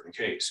with a certain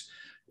case.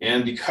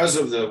 And because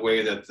of the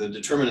way that the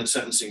determinant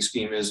sentencing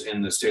scheme is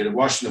in the state of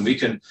Washington, we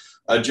can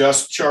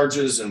adjust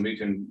charges and we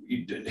can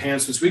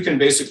enhancements. We can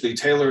basically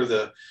tailor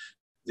the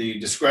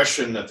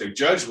discretion that the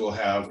judge will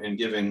have in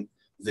giving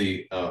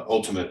the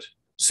ultimate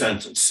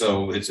sentence.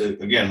 So it's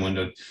again, when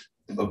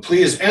a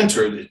plea is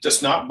entered, it's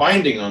just not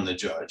binding on the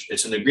judge.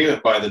 It's an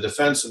agreement by the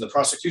defense and the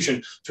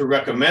prosecution to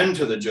recommend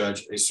to the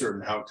judge a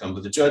certain outcome,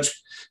 but the judge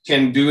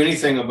can do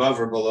anything above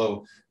or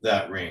below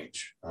that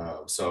range.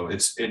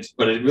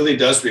 But it really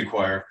does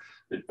require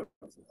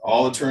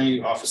all attorney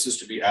offices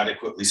to be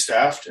adequately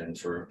staffed and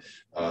for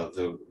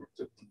the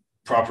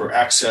proper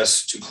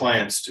access to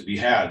clients to be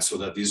had so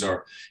that these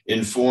are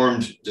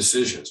informed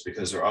decisions,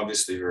 because they're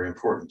obviously very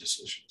important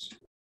decisions.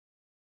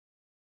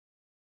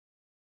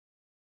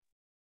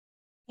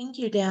 Thank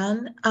you,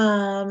 Dan.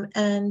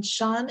 And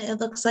Sean,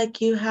 it looks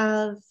like you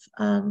have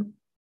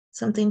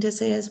something to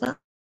say as well.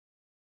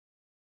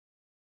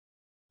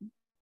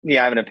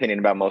 Yeah, I have an opinion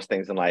about most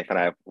things in life, and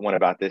I have one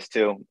about this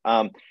too.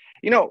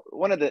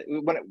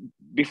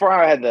 Before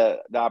I had the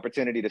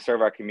opportunity to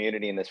serve our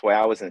community in this way,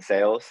 I was in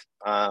sales.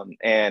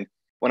 And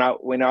when I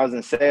was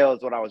in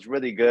sales, what I was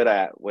really good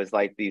at was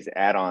like these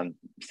add-on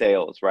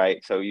sales,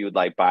 right? So you would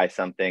like buy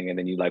something and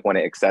then you like want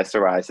to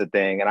accessorize the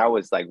thing. And I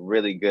was like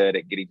really good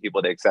at getting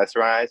people to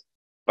accessorize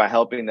by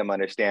helping them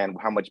understand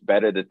how much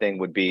better the thing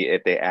would be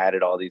if they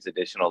added all these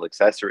additional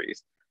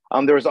accessories.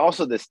 There was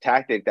also this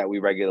tactic that we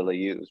regularly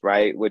use,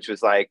 right? Which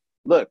was like,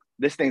 look,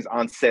 this thing's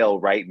on sale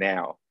right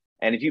now.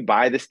 And if you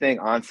buy this thing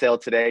on sale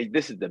today,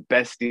 this is the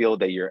best deal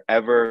that you're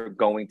ever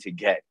going to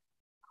get.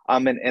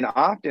 And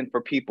often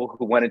for people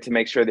who wanted to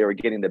make sure they were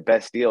getting the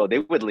best deal, they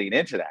would lean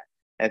into that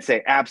and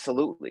say,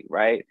 absolutely,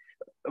 right?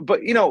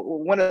 But,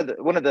 one of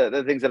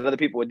the things that other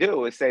people would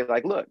do is say,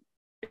 like, look,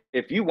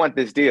 if you want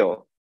this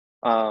deal,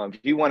 if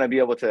you want to be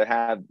able to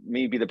have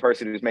me be the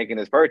person who's making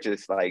this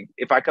purchase, like,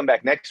 if I come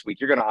back next week,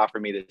 you're going to offer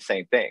me the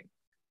same thing,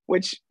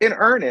 which in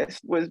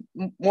earnest was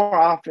more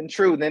often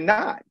true than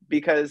not,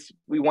 because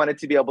we wanted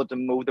to be able to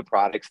move the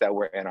products that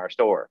were in our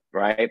store,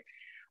 right?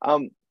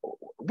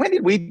 when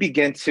did we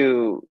begin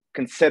to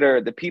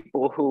consider the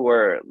people who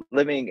were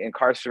living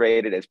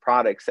incarcerated as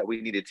products that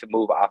we needed to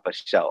move off a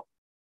shelf?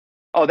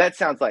 Oh, that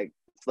sounds like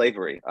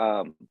slavery.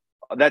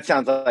 That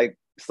sounds like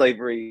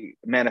slavery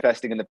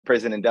manifesting in the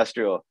prison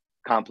industrial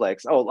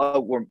complex.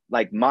 We're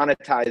like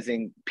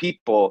monetizing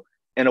people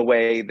in a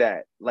way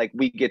that like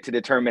we get to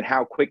determine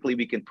how quickly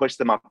we can push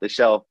them off the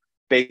shelf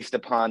based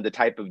upon the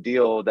type of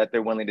deal that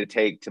they're willing to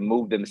take to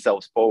move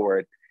themselves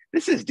forward.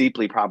 This is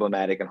deeply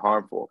problematic and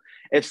harmful.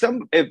 If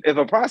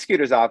a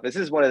prosecutor's office,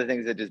 this is one of the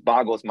things that just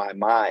boggles my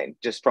mind,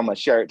 just from a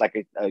shared, like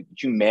a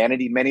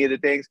humanity, many of the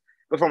things,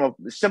 but from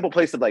a simple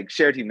place of like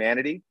shared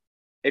humanity.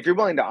 If you're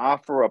willing to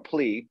offer a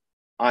plea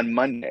on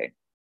Monday,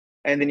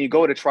 and then you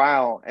go to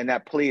trial and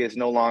that plea is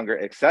no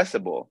longer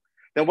accessible,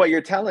 then what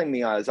you're telling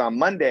me is on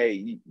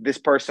Monday, this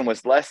person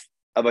was less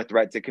of a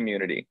threat to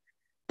community.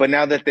 But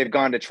now that they've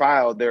gone to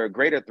trial, they're a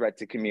greater threat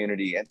to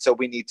community. And so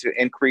we need to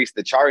increase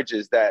the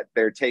charges that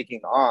they're taking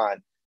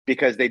on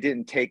because they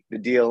didn't take the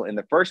deal in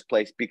the first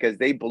place, because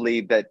they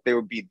believe that there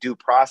would be due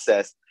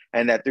process,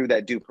 and that through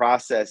that due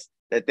process,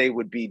 that they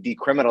would be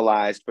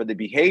decriminalized for the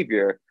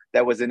behavior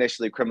that was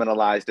initially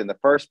criminalized in the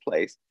first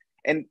place.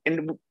 And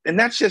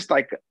that's just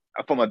like,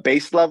 from a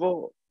base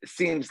level, it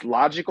seems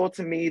logical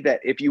to me that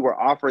if you were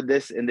offered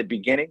this in the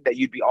beginning, that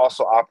you'd be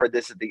also offered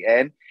this at the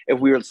end, if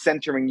we were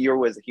centering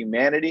you as a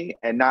humanity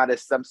and not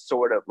as some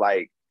sort of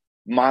like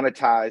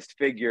monetized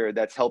figure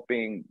that's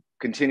helping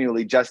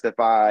continually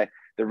justify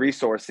the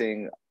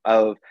resourcing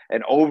of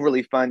an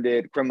overly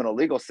funded criminal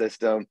legal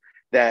system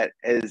that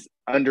is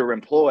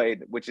underemployed,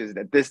 which is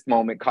at this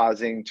moment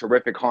causing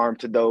terrific harm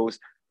to those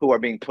who are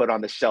being put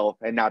on the shelf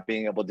and not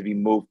being able to be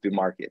moved through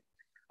market.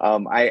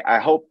 I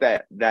hope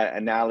that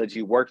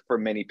analogy worked for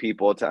many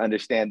people to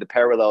understand the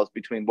parallels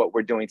between what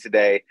we're doing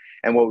today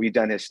and what we've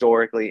done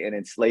historically in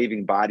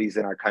enslaving bodies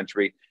in our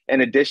country, in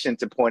addition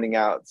to pointing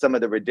out some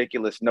of the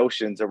ridiculous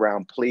notions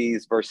around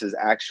pleas versus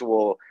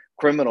actual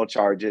criminal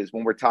charges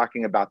when we're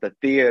talking about the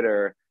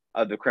theater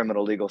of the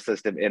criminal legal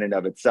system in and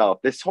of itself.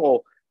 This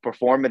whole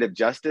performative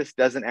justice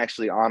doesn't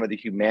actually honor the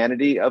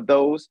humanity of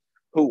those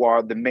who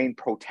are the main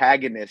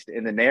protagonist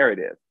in the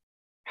narrative.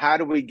 How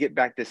do we get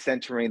back to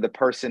centering the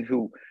person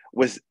who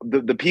was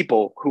the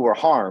people who were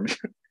harmed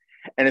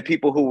and the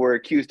people who were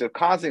accused of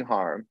causing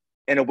harm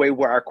in a way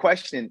where our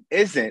question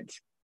isn't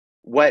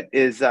what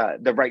is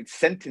the right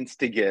sentence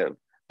to give,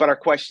 but our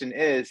question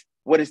is,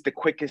 what is the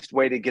quickest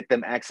way to get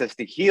them access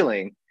to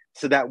healing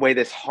so that way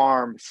this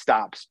harm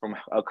stops from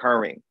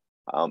occurring?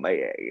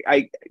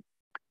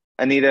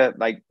 Anita,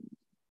 like,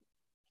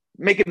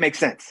 make it make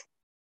sense.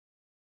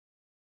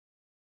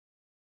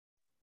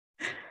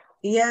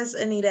 Yes,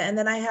 Anita. And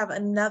then I have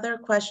another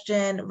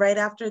question right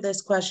after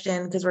this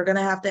question, because we're going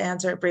to have to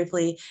answer it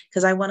briefly,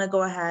 because I want to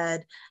go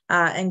ahead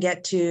and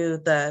get to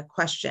the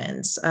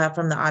questions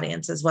from the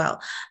audience as well.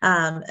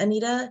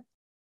 Anita?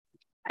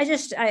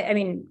 I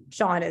mean,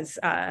 Sean is,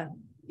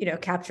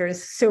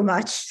 captures so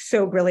much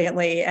so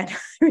brilliantly, and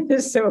I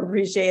just so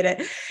appreciate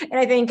it. And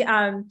I think,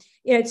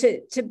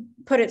 to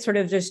put it sort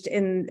of just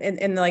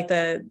in like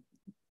the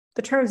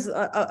terms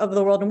of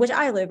the world in which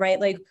I live,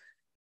 right? Like,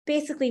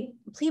 basically,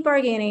 plea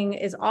bargaining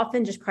is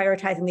often just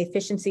prioritizing the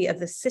efficiency of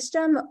the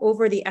system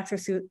over the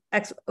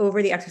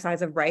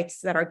exercise of rights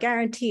that are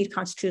guaranteed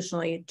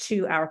constitutionally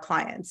to our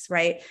clients,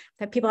 right?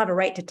 That people have a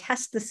right to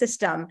test the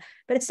system,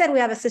 but instead we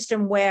have a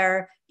system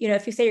where,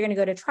 if you say you're going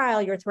to go to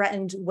trial, you're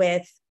threatened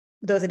with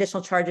those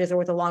additional charges or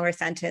with a longer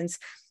sentence.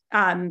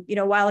 A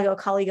while ago, a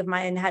colleague of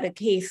mine had a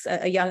case,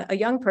 a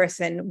young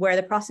person, where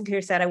the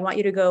prosecutor said, I want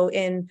you to go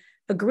in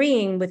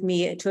agreeing with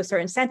me to a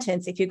certain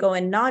sentence. If you go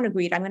in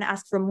non-agreed, I'm going to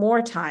ask for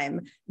more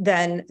time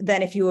than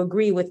if you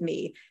agree with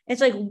me. And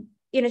it's like,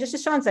 just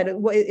as Sean said,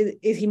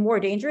 is he more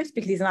dangerous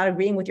because he's not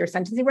agreeing with your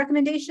sentencing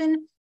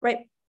recommendation,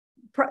 right?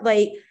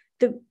 Like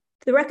the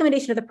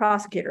recommendation of the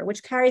prosecutor,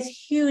 which carries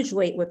huge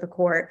weight with the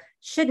court,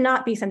 should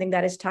not be something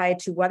that is tied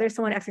to whether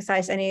someone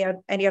exercised any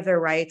of their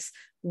rights,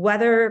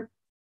 whether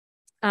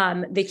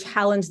they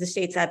challenge the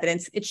state's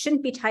evidence. It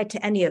shouldn't be tied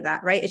to any of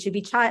that, right? It should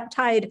be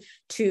tied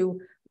to,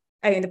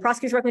 the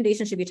prosecutor's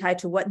recommendation should be tied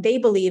to what they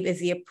believe is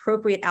the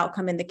appropriate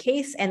outcome in the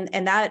case, and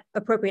that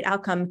appropriate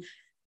outcome,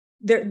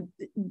 their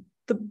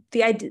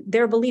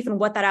belief in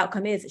what that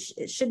outcome is,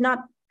 it should not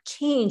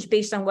change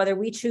based on whether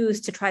we choose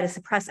to try to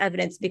suppress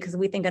evidence because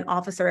we think an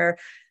officer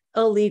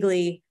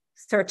illegally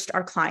searched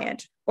our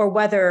client, or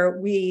whether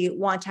we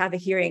want to have a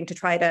hearing to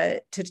try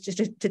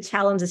to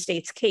challenge the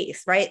state's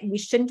case, right? We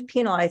shouldn't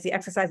penalize the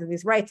exercise of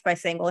these rights by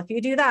saying, well, if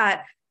you do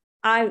that,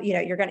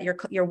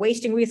 you're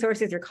wasting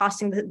resources, you're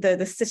costing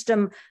the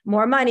system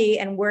more money,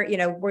 and we're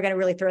going to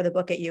really throw the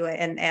book at you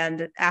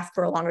and ask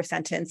for a longer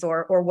sentence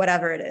or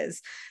whatever it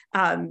is,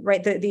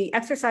 right? The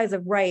exercise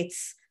of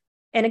rights,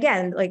 and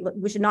again, like,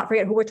 we should not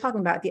forget who we're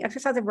talking about. The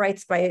exercise of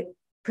rights by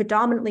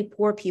predominantly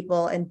poor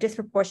people and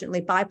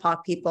disproportionately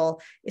BIPOC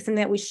people is something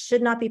that we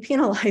should not be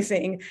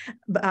penalizing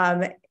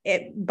by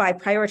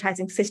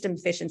prioritizing system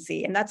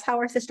efficiency, and that's how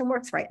our system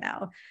works right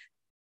now.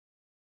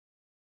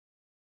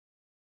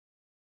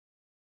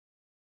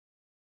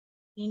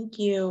 Thank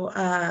you.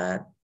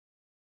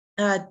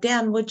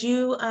 Dan, would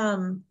you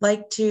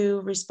like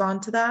to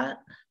respond to that?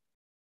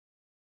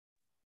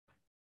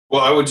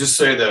 Well, I would just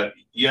say that,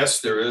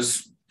 yes, there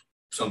is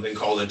something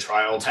called a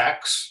trial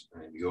tax.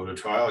 You go to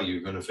trial,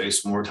 you're going to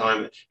face more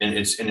time. And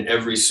it's in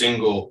every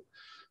single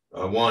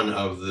one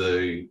of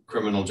the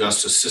criminal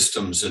justice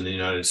systems in the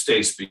United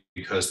States,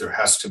 because there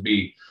has to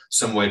be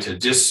some way to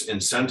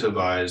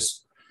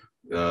disincentivize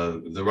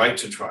the right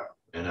to trial.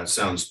 And that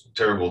sounds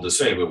terrible to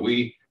say, but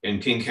we in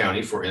King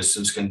County, for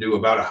instance, can do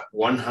about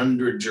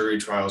 100 jury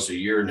trials a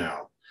year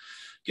now.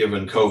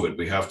 Given COVID,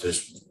 we have to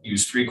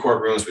use 3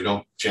 courtrooms. We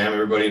don't jam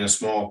everybody in a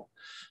small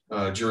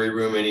jury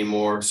room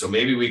anymore. So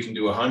maybe we can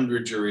do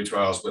 100 jury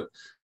trials, but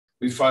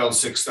we filed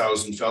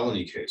 6,000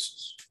 felony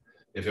cases.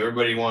 If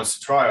everybody wants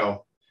to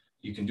trial,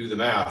 you can do the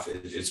math.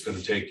 It's going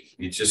to take,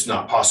 it's just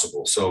not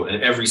possible. So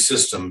in every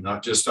system,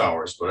 not just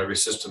ours, but every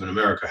system in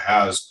America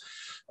has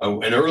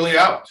an early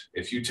out.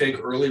 If you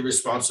take early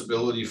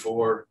responsibility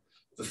for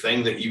the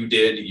thing that you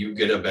did, you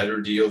get a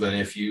better deal than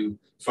if you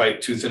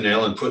fight tooth and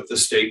nail and put the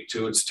state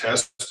to its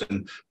test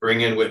and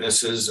bring in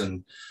witnesses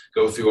and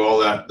go through all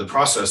that, the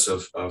process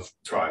of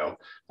trial.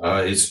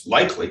 It's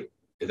likely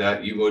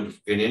that you would,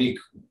 in any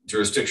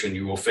jurisdiction,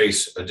 you will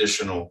face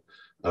additional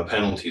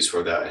penalties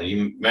for that. And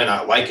you may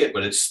not like it,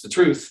 but it's the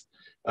truth.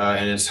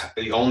 And it's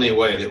the only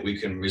way that we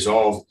can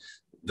resolve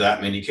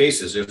that many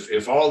cases.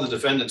 If all the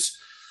defendants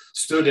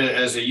stood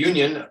as a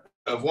union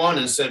of one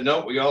and said,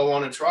 no, we all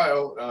want a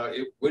trial,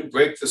 it would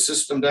break the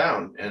system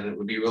down, and it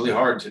would be really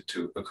hard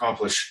to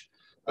accomplish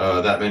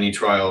that many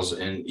trials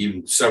in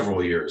even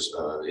several years.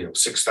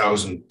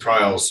 6,000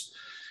 trials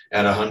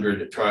at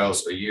 100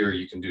 trials a year,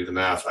 you can do the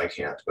math. I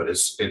can't, but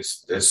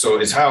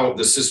it's how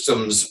the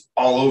systems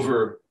all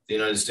over the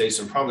United States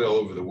and probably all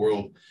over the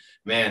world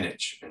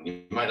manage. And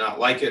you might not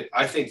like it.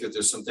 I think that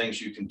there's some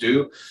things you can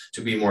do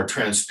to be more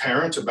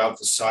transparent about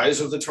the size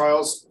of the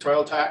trial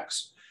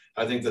tax.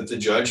 I think that the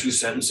judge who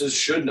sentences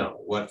should know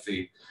what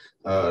the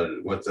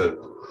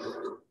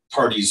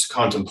parties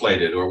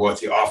contemplated or what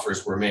the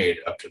offers were made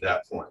up to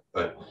that point.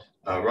 But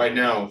right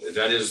now,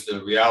 that is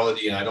the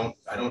reality, and I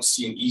don't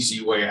see an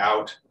easy way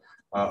out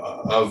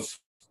of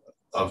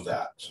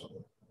that.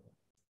 So.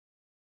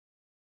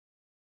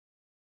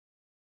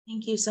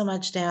 Thank you so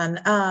much, Dan.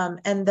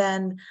 And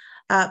then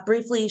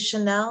briefly,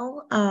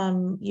 Chanel,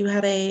 you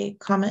had a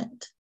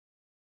comment.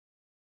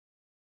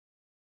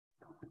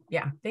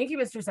 Yeah, thank you,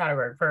 Mr.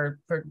 Satterberg,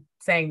 for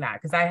saying that,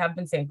 because I have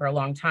been saying for a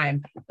long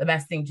time, the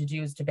best thing to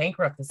do is to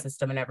bankrupt the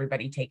system and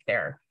everybody take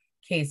their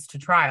case to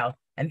trial.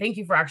 And thank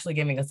you for actually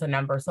giving us a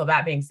number. So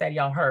that being said,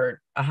 y'all heard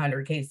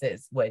 100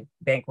 cases would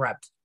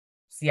bankrupt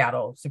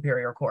Seattle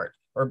Superior Court,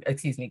 or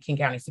excuse me, King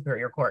County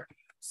Superior Court.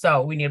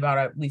 So we need about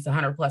at least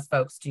 100 plus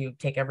folks to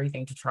take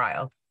everything to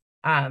trial.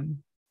 I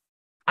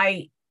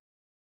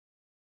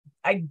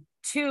think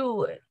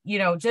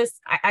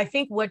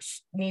what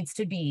needs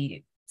to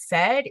be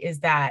said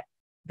is that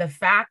the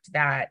fact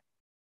that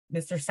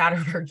Mr.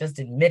 Satterberg just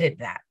admitted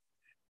that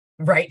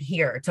right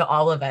here to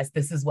all of us,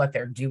 this is what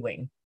they're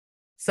doing.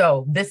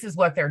 So this is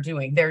what they're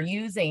doing. They're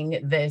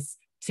using this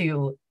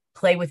to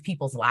play with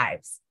people's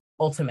lives.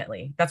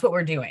 Ultimately, that's what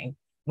we're doing.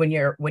 When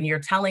you're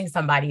telling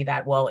somebody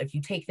that, well, if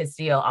you take this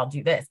deal, I'll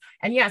do this.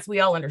 And yes, we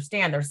all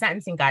understand there's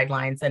sentencing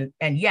guidelines.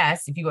 And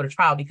yes, if you go to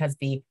trial because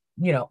the,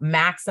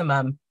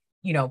 maximum,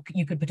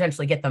 you could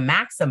potentially get the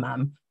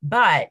maximum,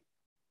 but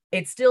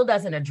it still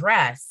doesn't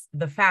address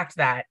the fact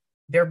that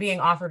they're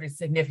being offered a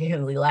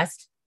significantly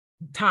less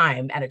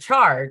time at a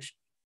charge,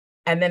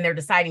 and then they're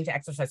deciding to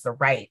exercise the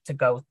right to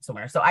go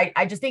somewhere. So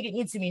I just think it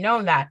needs to be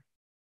known that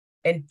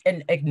and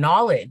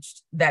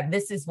acknowledged that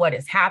this is what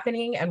is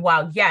happening. And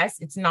while, yes,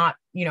 it's not,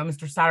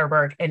 Mr.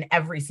 Satterberg in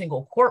every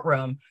single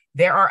courtroom,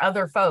 there are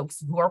other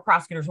folks who are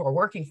prosecutors who are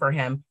working for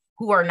him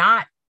who are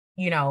not,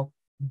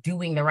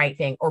 doing the right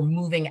thing or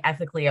moving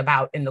ethically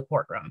about in the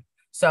courtroom.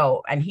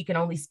 So, and he can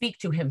only speak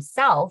to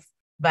himself,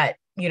 but,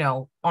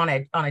 on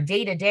a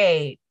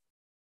day-to-day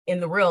in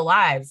the real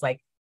lives,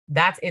 like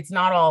it's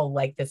not all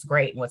like this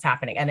great and what's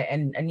happening.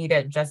 And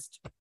Anita just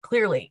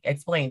clearly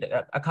explained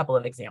a couple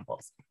of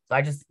examples. So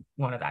I just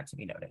wanted that to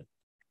be noted.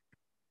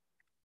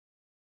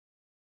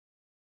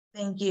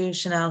 Thank you,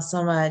 Chanel,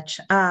 so much.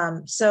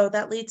 So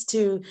that leads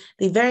to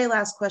the very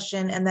last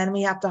question, and then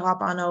we have to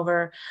hop on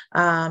over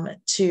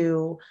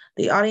to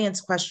the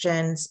audience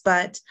questions.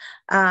 But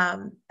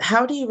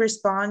how do you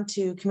respond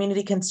to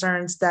community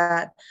concerns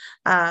that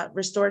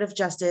restorative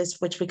justice,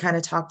 which we kind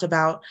of talked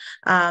about,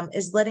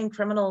 is letting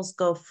criminals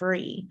go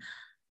free?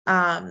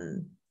 What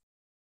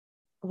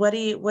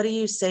do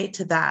you say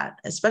to that,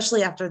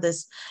 especially after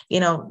this,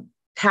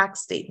 tax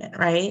statement,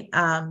 right?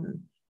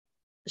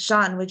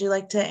 Sean, would you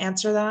like to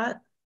answer that?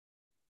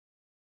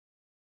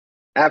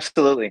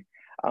 Absolutely.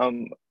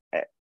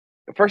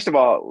 First of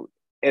all,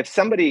 if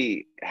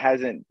somebody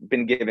hasn't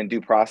been given due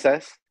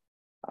process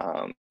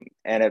and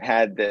have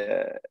had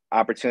the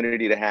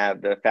opportunity to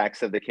have the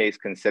facts of the case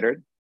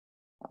considered,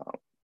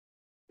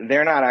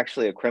 they're not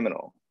actually a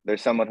criminal. They're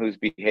someone whose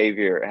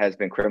behavior has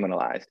been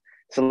criminalized.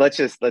 So let's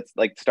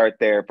start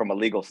there from a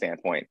legal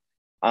standpoint.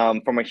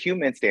 From a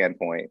human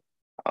standpoint,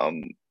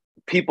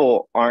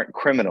 people aren't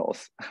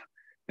criminals.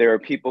 There are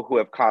people who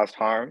have caused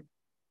harm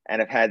and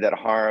have had that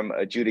harm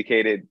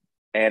adjudicated,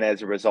 and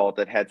as a result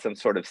have had some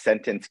sort of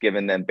sentence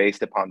given them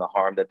based upon the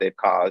harm that they've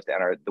caused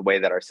and the way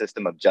that our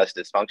system of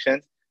justice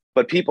functions.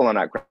 But people are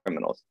not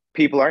criminals.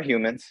 People are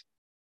humans.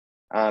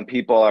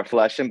 People are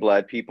flesh and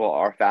blood. People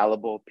are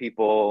fallible.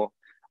 People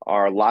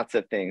are lots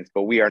of things,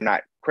 but we are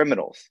not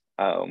criminals.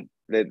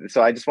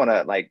 So I just want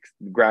to like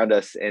ground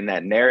us in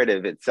that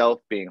narrative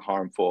itself being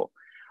harmful.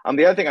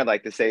 The other thing I'd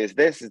like to say is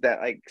this, is that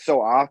like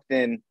so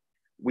often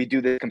we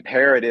do the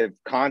comparative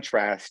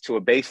contrast to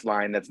a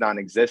baseline that's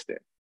non-existent.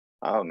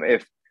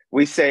 If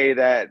we say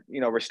that,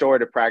 you know,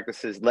 restorative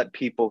practices let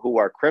people who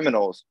are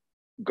criminals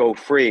go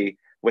free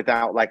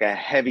without like a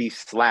heavy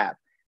slap,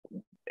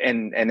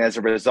 and as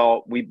a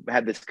result, we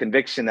had this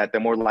conviction that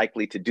they're more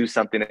likely to do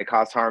something that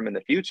cause harm in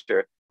the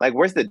future. Like,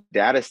 where's the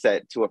data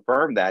set to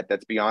affirm that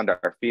that's beyond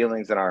our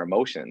feelings and our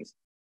emotions?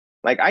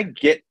 Like, I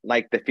get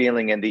like the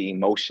feeling and the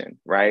emotion,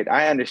 right?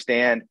 I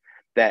understand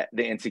that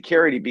the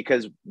insecurity,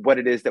 because what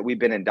it is that we've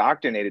been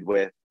indoctrinated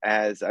with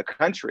as a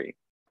country.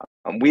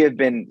 We have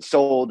been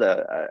sold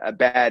a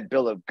bad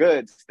bill of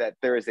goods that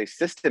there is a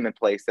system in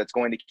place that's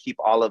going to keep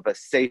all of us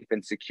safe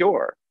and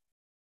secure.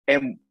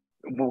 And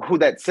who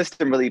that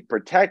system really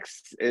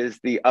protects is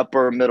the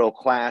upper middle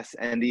class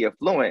and the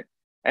affluent,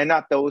 and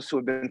not those who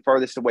have been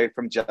furthest away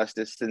from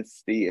justice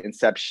since the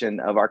inception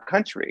of our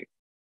country.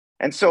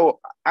 And so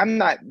I'm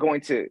not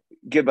going to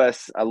give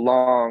us a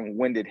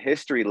long-winded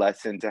history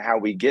lesson to how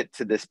we get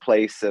to this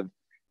place of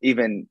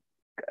even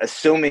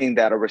assuming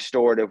that a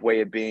restorative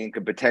way of being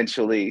could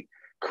potentially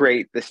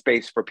create the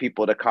space for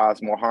people to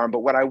cause more harm. But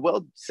what I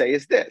will say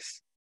is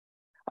this: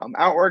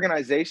 our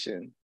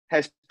organization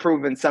has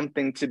proven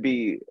something to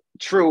be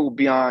true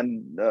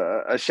beyond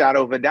a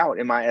shadow of a doubt,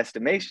 in my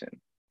estimation,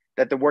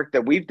 that the work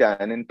that we've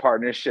done in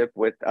partnership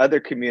with other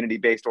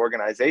community-based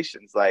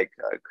organizations like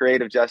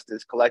Creative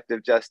Justice,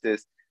 Collective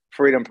Justice,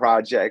 Freedom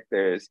Project,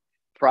 there's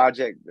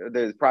Project,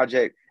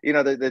 you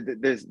know,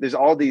 there's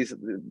all these,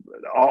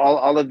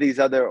 all of these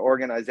other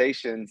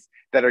organizations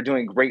that are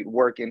doing great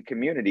work in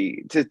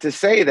community. To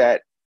say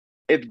that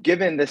if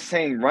given the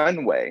same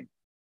runway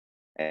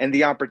and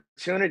the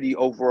opportunity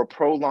over a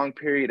prolonged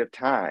period of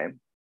time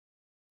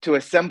to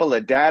assemble a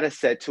data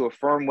set to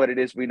affirm what it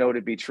is we know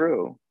to be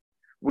true,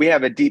 we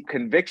have a deep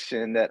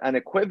conviction that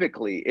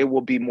unequivocally it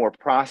will be more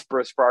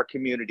prosperous for our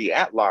community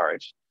at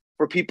large,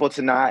 for people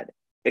to not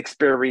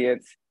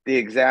experience the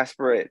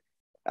exasperate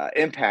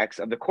impacts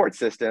of the court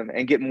system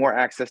and get more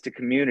access to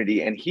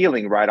community and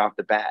healing right off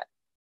the bat.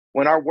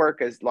 When our work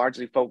is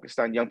largely focused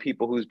on young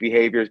people whose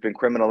behavior has been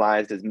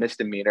criminalized as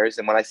misdemeanors,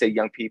 and when I say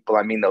young people,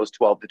 I mean those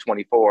 12 to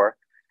 24,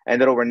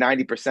 and that over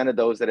 90% of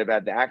those that have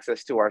had the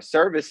access to our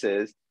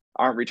services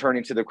aren't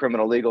returning to the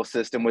criminal legal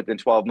system within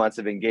 12 months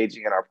of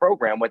engaging in our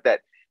program, what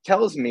that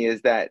tells me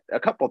is that a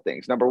couple of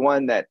things. Number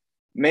one, that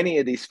many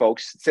of these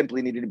folks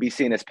simply needed to be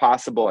seen as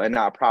possible and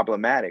not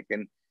problematic.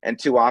 And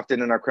too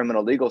often in our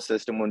criminal legal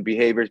system, when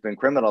behavior has been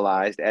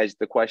criminalized, as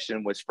the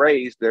question was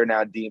phrased, they're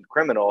now deemed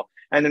criminal,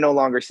 and they're no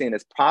longer seen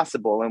as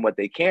possible in what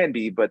they can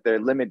be, but they're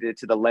limited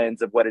to the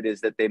lens of what it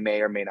is that they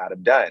may or may not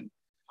have done.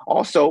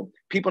 Also,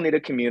 people need a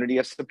community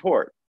of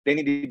support. They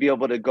need to be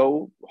able to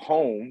go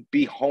home,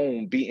 be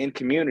in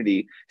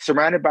community,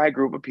 surrounded by a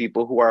group of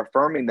people who are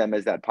affirming them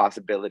as that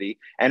possibility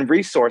and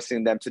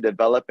resourcing them to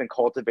develop and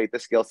cultivate the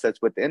skill sets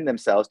within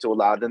themselves to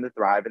allow them to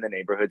thrive in the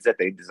neighborhoods that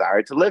they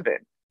desire to live in.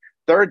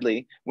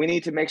 Thirdly, we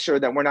need to make sure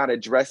that we're not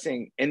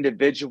addressing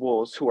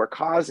individuals who are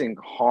causing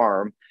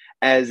harm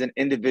as an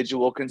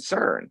individual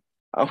concern.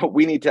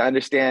 We need to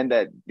understand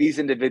that these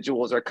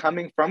individuals are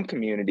coming from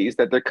communities,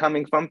 that they're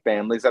coming from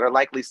families that are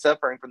likely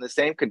suffering from the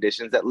same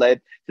conditions that led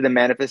to the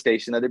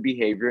manifestation of their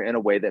behavior in a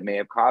way that may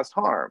have caused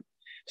harm.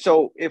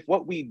 So if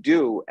what we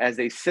do as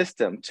a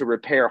system to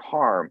repair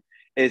harm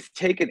is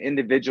take an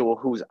individual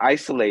who's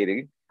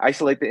isolate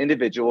the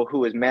individual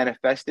who has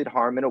manifested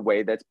harm in a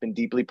way that's been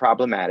deeply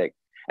problematic,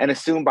 and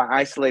assume by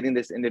isolating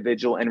this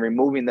individual and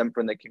removing them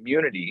from the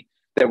community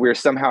that we're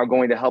somehow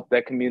going to help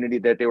that community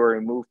that they were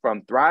removed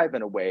from thrive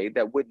in a way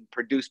that wouldn't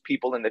produce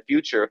people in the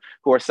future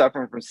who are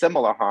suffering from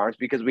similar harms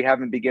because we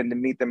haven't begun to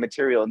meet the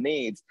material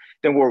needs,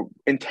 then we're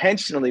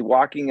intentionally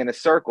walking in a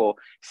circle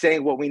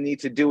saying what we need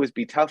to do is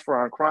be tougher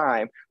on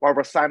crime, while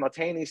we're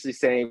simultaneously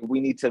saying we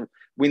need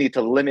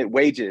to limit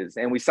wages,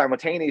 and we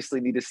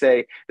simultaneously need to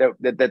say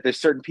that there's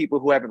certain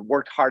people who haven't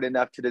worked hard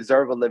enough to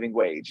deserve a living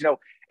wage. You know,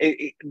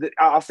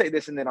 I'll say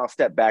this and then I'll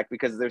step back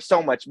because there's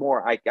so much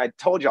more. I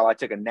told y'all I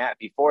took a nap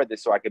before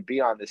this so I could be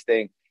on this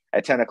thing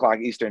at 10 o'clock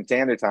Eastern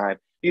Standard Time.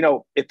 You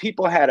know, if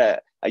people had a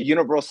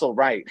universal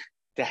right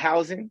to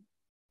housing,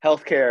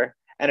 healthcare,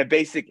 and a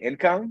basic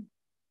income,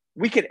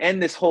 we could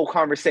end this whole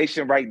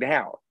conversation right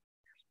now.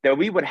 That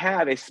we would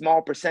have a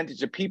small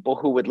percentage of people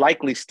who would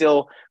likely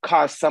still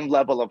cause some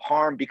level of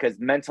harm because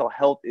mental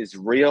health is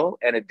real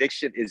and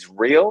addiction is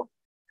real.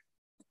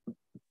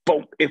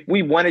 But if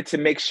we wanted to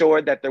make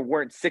sure that there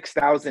weren't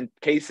 6,000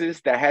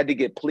 cases that had to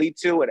get plead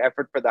to, an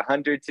effort for the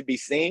 100 to be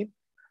seen,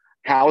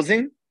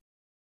 housing,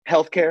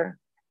 healthcare,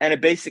 and a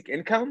basic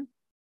income,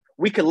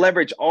 we could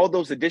leverage all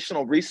those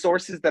additional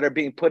resources that are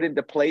being put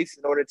into place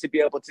in order to be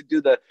able to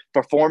do the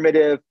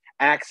performative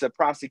acts of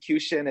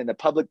prosecution and the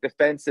public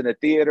defense and the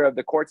theater of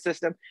the court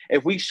system.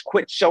 If we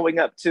quit showing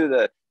up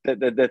to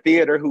the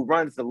theater who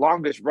runs the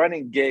longest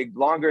running gig,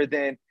 longer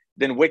than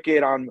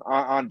Wicked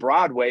on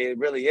Broadway, it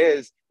really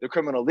is the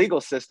criminal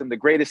legal system, the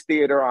greatest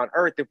theater on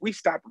earth. If we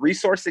stopped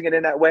resourcing it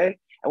in that way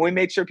and we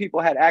made sure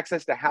people had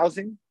access to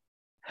housing,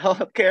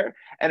 health care,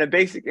 and a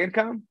basic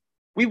income,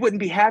 we wouldn't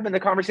be having the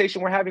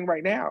conversation we're having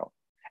right now.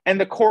 And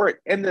the court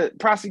and the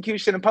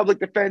prosecution and public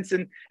defense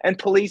and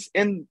police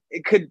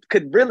it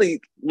could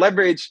really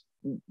leverage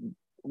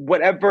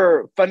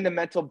whatever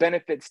fundamental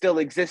benefit still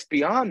exists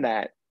beyond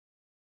that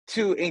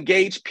to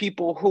engage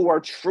people who are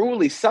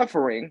truly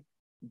suffering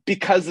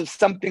because of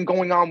something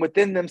going on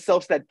within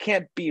themselves that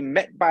can't be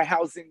met by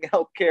housing,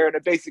 healthcare, and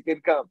a basic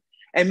income,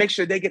 and make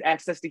sure they get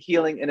access to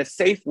healing in a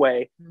safe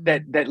way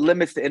that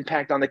limits the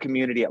impact on the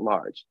community at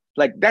large.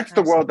 Like, that's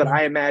the world that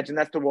I imagine,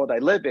 that's the world I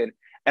live in.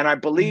 And I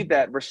believe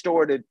that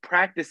restorative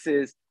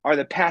practices are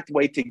the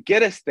pathway to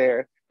get us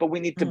there, but we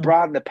need to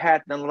broaden the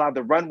path and allow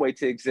the runway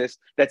to exist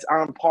that's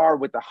on par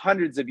with the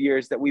hundreds of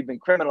years that we've been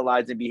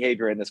criminalizing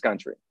behavior in this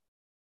country.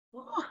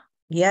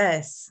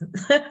 Yes.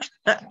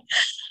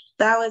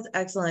 That was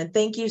excellent.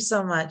 Thank you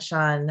so much,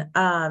 Sean.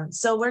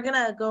 So we're going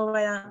to go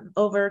right on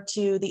over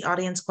to the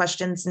audience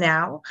questions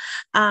now.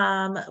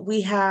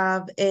 We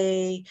have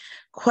a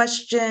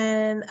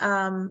question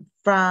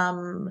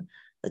from,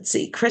 let's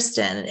see,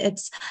 Kristen.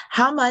 It's,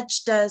 how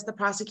much does the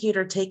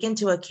prosecutor take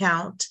into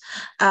account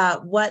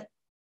what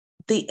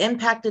the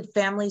impacted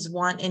families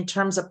want in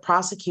terms of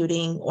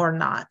prosecuting or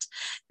not,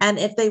 and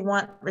if they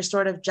want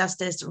restorative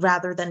justice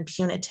rather than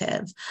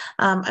punitive?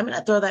 I'm going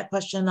to throw that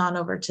question on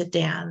over to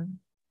Dan.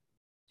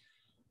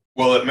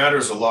 Well, it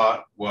matters a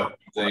lot what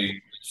the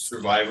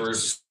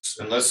survivors,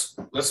 and let's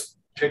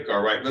pick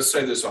our right. Let's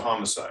say there's a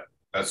homicide.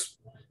 That's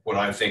what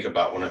I think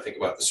about when I think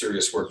about the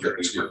serious work that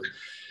we do.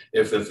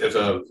 If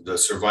the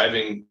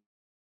surviving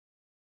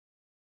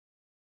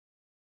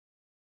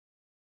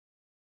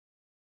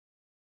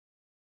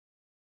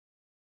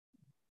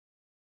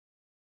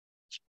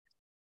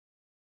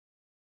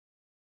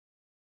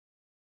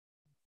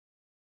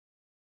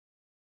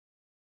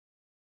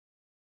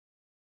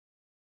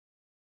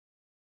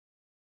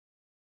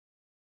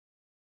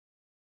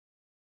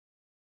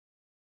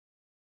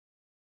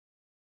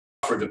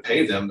to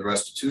pay them the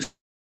restitution.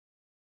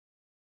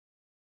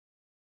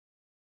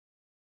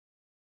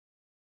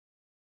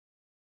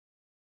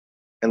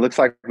 It looks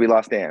like we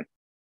lost Dan.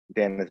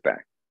 Dan is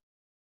back.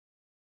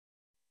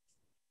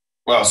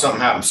 Well, something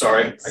happened.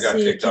 Sorry, I got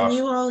kicked off. Can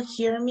you all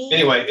hear me?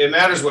 Anyway, it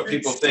matters what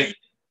people think.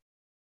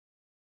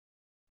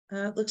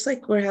 It looks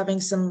like we're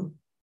having some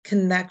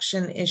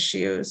connection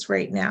issues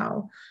right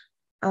now.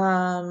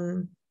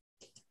 Let's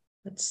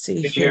see.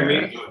 Can you hear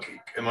me?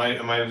 Am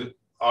I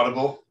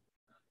audible?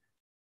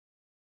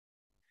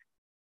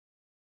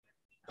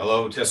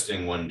 Hello,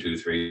 testing 1, 2,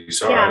 3.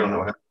 Sorry, yeah. I don't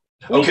know how.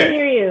 We can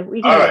hear you.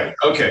 We can all right.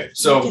 Okay.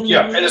 So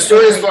yeah, and as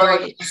soon as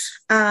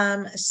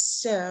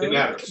so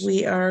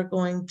we are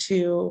going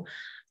to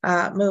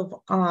move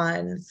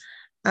on.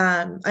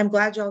 I'm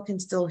glad y'all can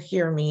still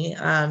hear me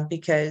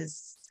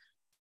because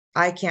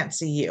I can't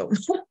see you.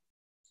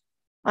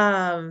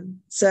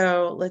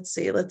 So let's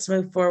see. Let's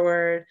move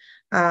forward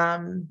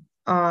on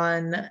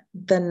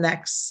the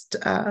next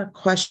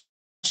question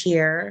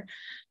here.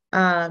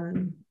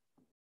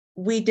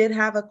 We did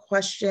have a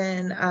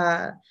question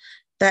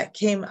that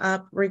came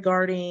up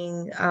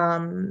regarding,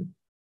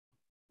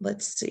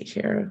 let's see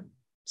here.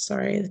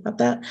 Sorry about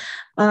that.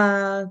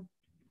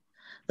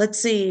 Let's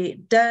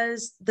see,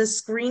 does the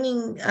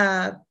screening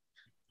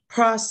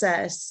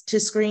process to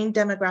screen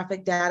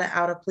demographic data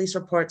out of police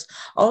reports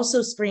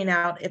also screen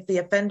out if the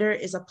offender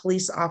is a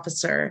police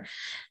officer?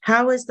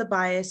 How is the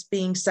bias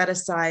being set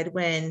aside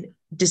when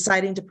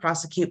deciding to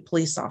prosecute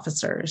police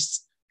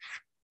officers?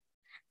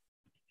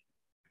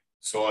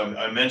 So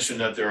I mentioned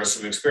that there are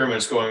some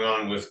experiments going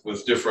on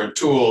with different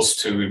tools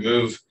to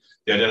remove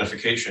the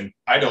identification.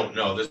 I don't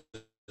know.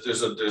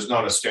 There's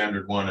not a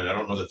standard one, and I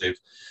don't know that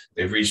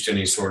they've reached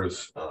any sort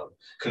of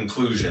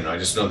conclusion. I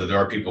just know that there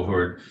are people who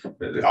are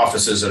the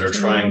offices that are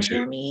trying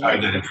to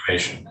hide that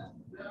information.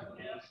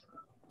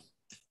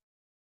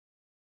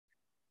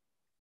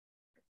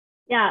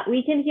 Yeah,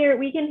 we can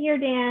hear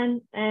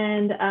Dan,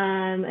 and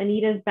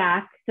Anita's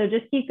back. So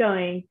just keep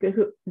going.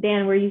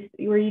 Dan, were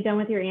you done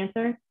with your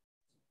answer?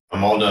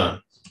 I'm all done.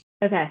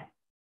 Okay.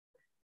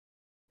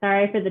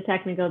 Sorry for the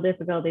technical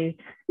difficulties.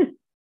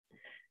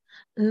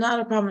 Not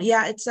a problem.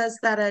 Yeah, it says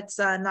that it's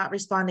not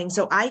responding.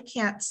 So I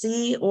can't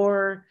see,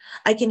 or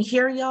I can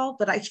hear y'all,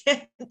 but I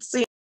can't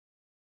see.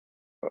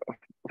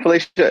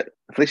 Felicia,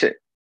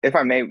 if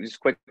I may,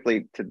 just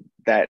quickly to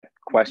that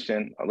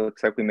question, it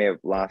looks like we may have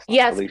lost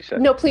Felicia.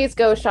 No, please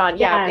go, Sean.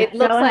 Yeah, it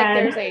looks like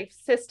there's a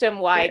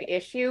system-wide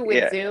issue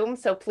with Zoom,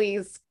 so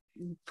please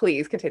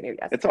continue.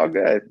 Yes, it's all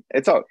good.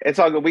 It's all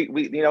good.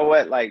 We you know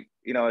what, like,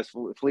 you know, as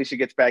Felicia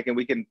gets back and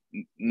we can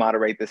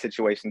moderate the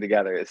situation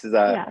together. This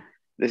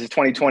This is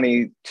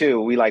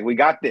 2022. We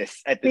got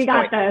this at this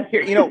point. This.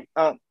 Here,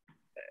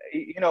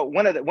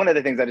 one of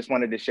the things I just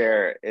wanted to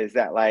share is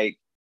that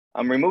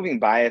removing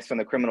bias from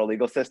the criminal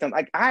legal system.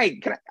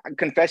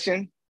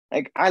 Confession,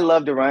 I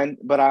love to run,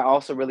 but I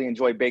also really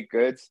enjoy baked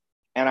goods,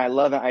 and I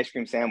love an ice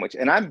cream sandwich.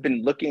 And I've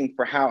been looking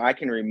for how I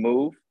can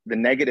remove the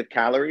negative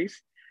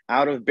calories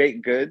out of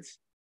baked goods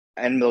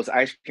and those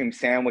ice cream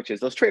sandwiches,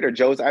 those Trader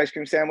Joe's ice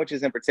cream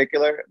sandwiches in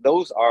particular.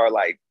 Those are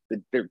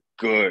they're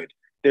good.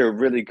 They're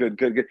really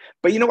good.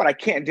 But you know what I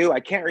can't do?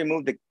 I can't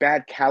remove the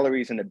bad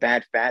calories and the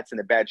bad fats and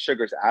the bad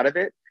sugars out of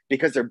it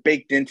because they're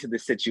baked into the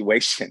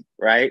situation,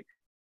 right?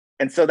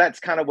 And so that's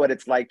kind of what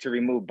it's like to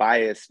remove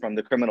bias from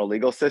the criminal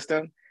legal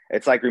system.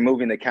 It's like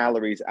removing the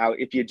calories out.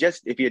 If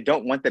you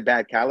don't want the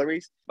bad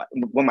calories,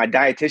 what my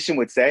dietitian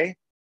would say,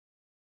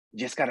 you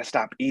just got to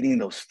stop eating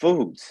those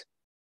foods,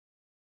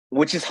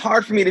 which is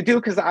hard for me to do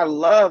because I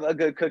love a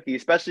good cookie,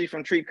 especially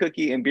from Treat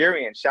Cookie and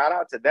Burien. Shout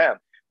out to them.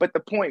 But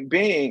the point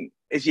being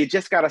is you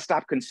just got to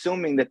stop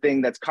consuming the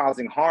thing that's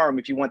causing harm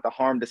if you want the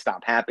harm to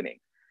stop happening.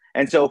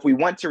 And so if we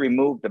want to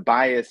remove the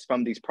bias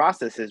from these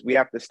processes, we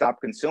have to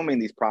stop consuming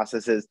these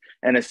processes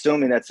and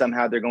assuming that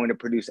somehow they're going to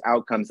produce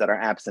outcomes that are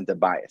absent of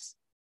bias.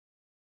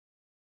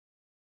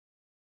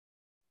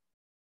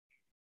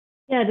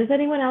 Yeah, does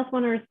anyone else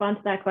want to respond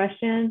to that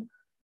question?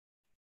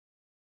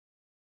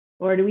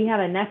 Or do we have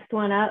a next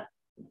one up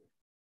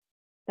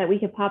that we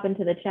could pop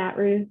into the chat,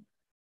 Ruth?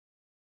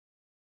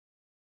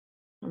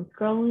 I'm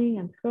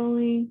scrolling.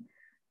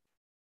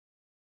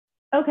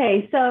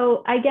 Okay,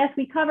 so I guess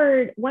we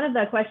covered one of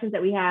the questions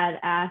that we had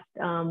asked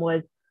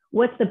was,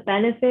 what's the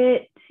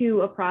benefit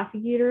to a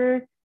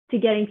prosecutor to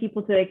getting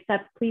people to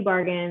accept plea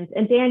bargains?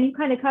 And Dan, you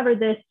kind of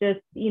covered this, just,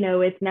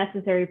 it's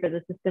necessary for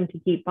the system to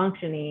keep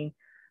functioning.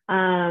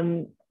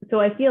 So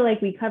I feel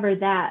like we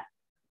covered that.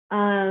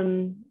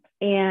 And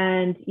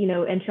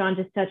Sean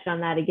just touched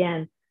on that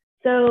again.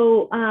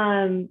 So,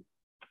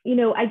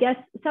 I guess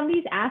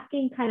somebody's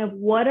asking kind of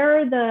what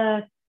are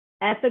the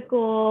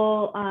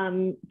ethical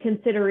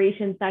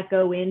considerations that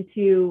go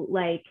into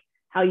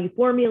how you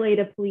formulate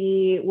a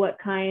plea, what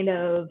kind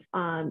of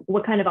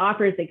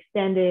offer is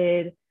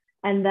extended,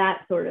 and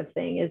that sort of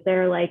thing. Is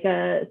there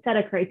a set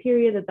of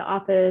criteria that the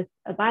office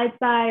abides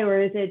by,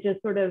 or is it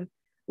just sort of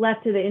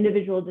left to the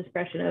individual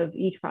discretion of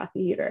each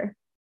prosecutor?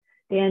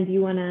 Dan, do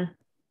you want to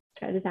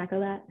try to tackle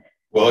that?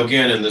 Well,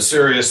 again, in the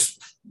serious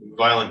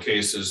violent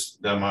cases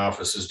that my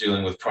office is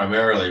dealing with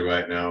primarily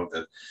right now,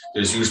 that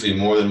there's usually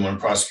more than one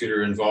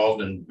prosecutor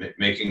involved in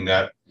making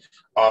that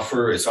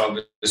offer. It's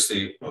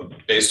obviously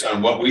based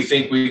on what we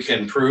think we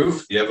can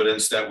prove, the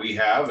evidence that we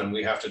have, and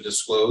we have to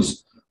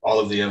disclose all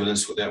of the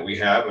evidence that we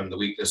have and the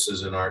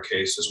weaknesses in our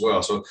case as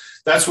well. So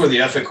that's where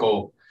the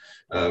ethical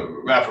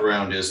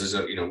wraparound is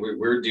that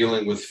we're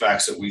dealing with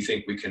facts that we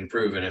think we can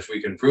prove, and if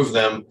we can prove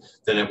them,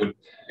 then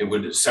it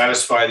would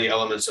satisfy the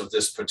elements of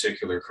this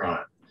particular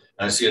crime.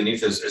 And I see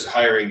Anita is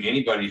hiring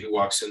anybody who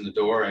walks in the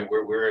door, and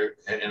we're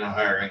in a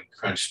hiring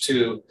crunch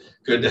too.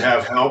 Good to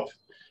have help,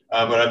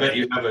 but I bet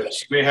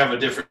she may have a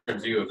different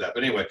view of that.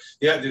 But anyway,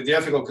 the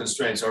ethical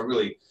constraints are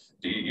really,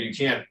 you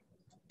can't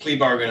plea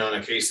bargain on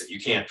a case that you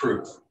can't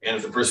prove, and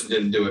if the person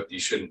didn't do it, you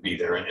shouldn't be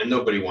there, and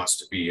nobody wants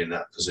to be in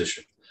that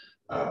position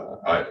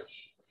either.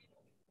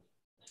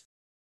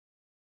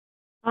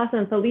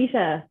 Awesome.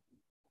 Felicia,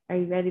 are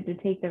you ready to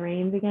take the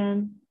reins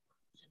again?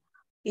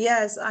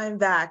 Yes, I'm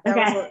back.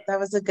 That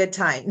was a good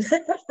time.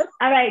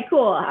 All right,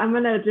 cool. I'm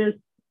going to just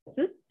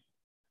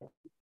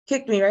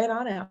kick me right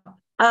on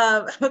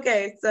out.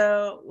 Okay,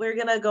 so we're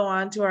going to go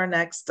on to our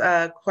next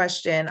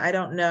question. I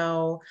don't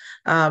know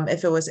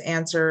if it was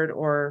answered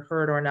or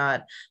heard or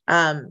not.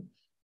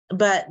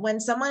 But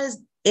when someone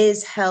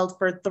is held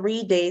for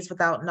 3 days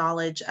without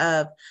knowledge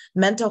of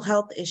mental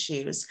health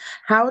issues,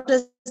 how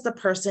does the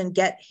person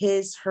get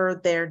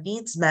their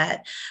needs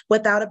met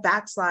without a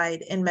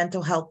backslide in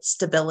mental health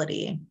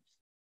stability?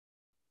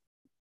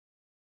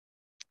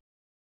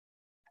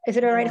 Is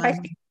it all right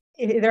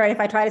if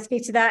I try to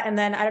speak to that? And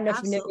then I don't know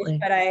if you know,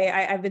 but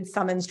I've been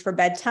summoned for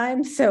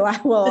bedtime, so I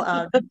will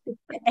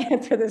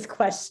answer this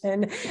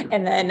question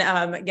and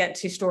then get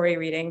to story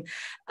reading.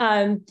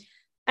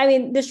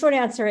 The short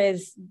answer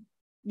is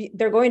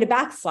they're going to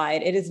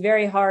backslide. It is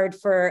very hard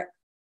it's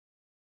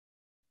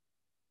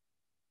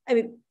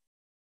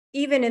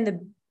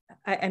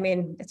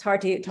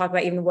hard to talk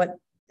about even what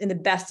in the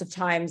best of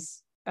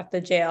times at the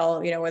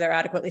jail, where they're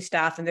adequately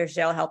staffed and there's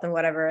jail health and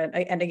whatever.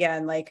 And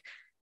again,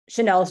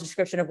 Chanel's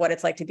description of what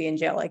it's like to be in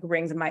jail,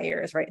 rings in my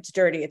ears, right? It's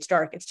dirty, it's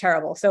dark, it's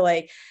terrible. So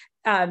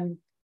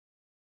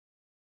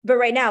but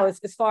right now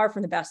it's far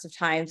from the best of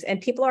times, and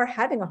people are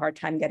having a hard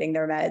time getting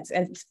their meds.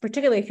 And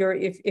particularly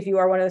if you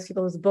are one of those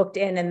people who's booked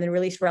in and then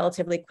released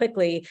relatively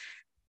quickly,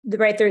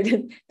 right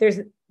there's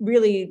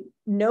really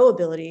no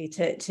ability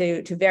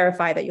to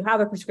verify that you have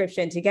a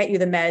prescription to get you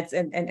the meds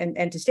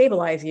and to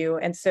stabilize you.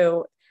 And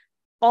so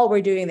all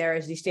we're doing there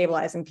is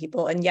destabilizing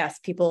people. And yes,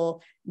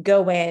 people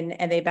go in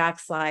and they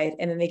backslide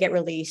and then they get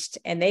released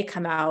and they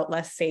come out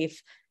less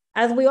safe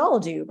as we all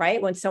do,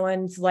 right? When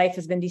someone's life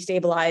has been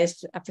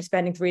destabilized after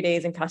spending 3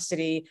 days in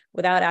custody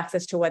without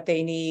access to what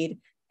they need,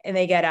 and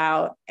they get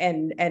out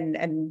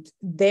and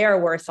they are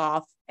worse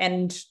off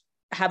and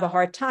have a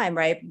hard time,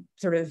 right?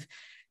 Sort of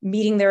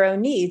meeting their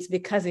own needs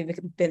because they've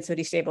been so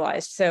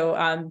destabilized.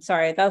 So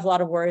sorry, that was a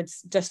lot of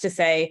words just to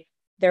say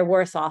they're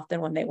worse off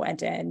than when they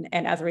went in.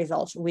 And as a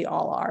result, we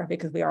all are,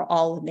 because we are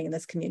all living in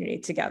this community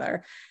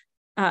together.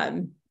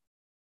 I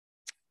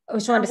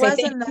just wanted to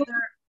say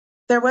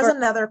there was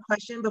another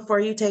question before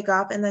you take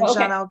off, and then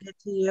Sean, I'll get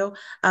to you,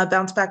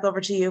 bounce back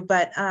over to you.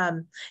 But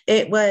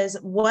it was,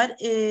 what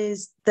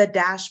is the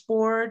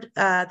dashboard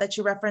that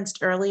you referenced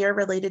earlier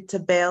related to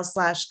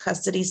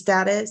bail/custody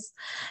status,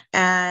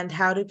 and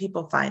how do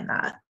people find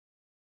that?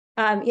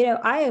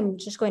 I am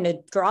just going to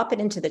drop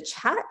it into the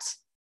chat.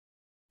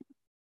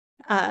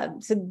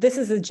 So this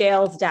is the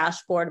jail's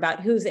dashboard about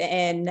who's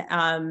in,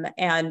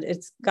 and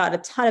it's got a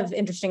ton of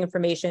interesting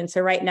information. So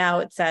right now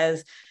it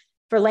says,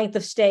 for length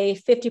of stay,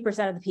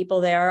 50% of the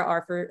people there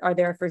are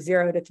there for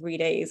 0 to 3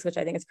 days, which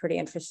I think is pretty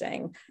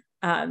interesting.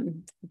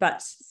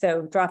 But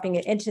so dropping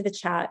it into the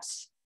chat,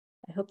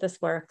 I hope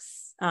this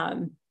works.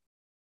 But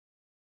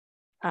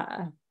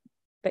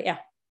yeah.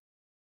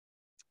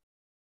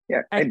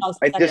 Yeah, I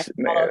just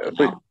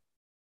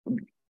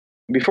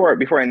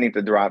before I need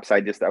the drops,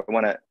 there's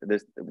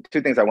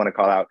 2 things I want to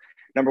call out.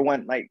 Number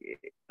one, like,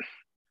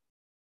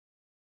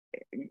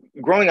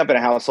 growing up in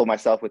a household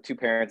myself with 2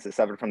 parents that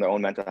suffered from their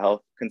own mental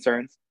health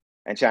concerns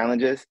and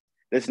challenges,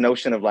 this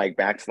notion of like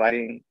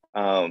backsliding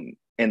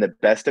in the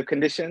best of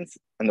conditions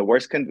and the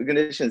worst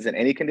conditions in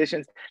any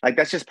conditions, like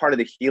that's just part of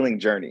the healing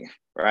journey,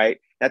 right?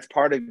 That's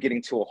part of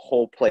getting to a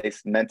whole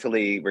place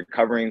mentally,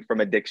 recovering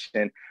from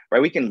addiction,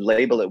 right? We can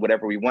label it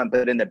whatever we want,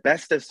 but in the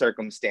best of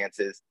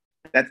circumstances,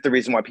 that's the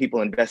reason why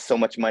people invest so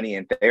much money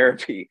in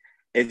therapy.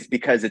 It's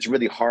because it's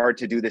really hard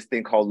to do this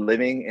thing called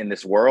living in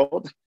this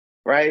world,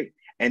 right?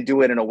 And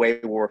do it in a way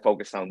where we're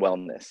focused on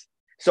wellness.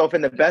 So if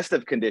in the best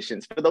of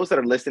conditions, for those that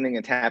are listening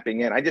and tapping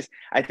in, I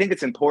think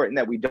it's important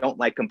that we don't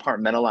like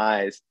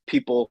compartmentalize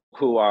people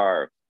who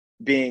are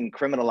being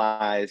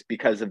criminalized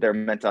because of their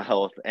mental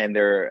health and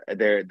their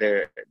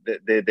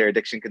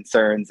addiction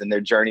concerns and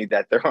their journey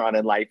that they're on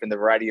in life and the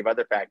variety of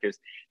other factors,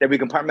 that we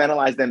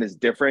compartmentalize them as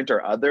different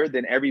or other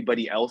than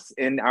everybody else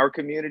in our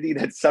community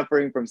that's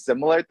suffering from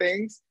similar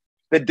things.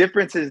 The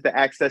difference is the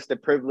access to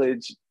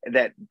privilege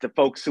that the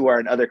folks who are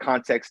in other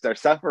contexts are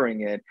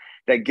suffering in,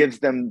 that gives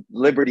them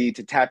liberty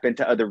to tap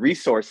into other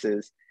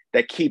resources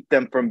that keep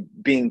them from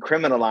being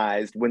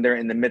criminalized when they're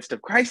in the midst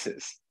of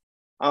crisis.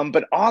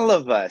 But all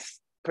of us,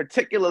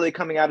 particularly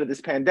coming out of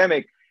this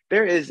pandemic,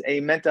 there is a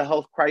mental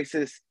health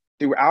crisis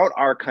throughout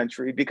our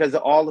country because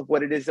of all of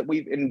what it is that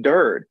we've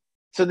endured.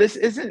 So this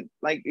isn't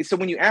like, so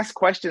when you ask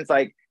questions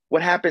like,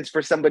 what happens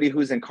for somebody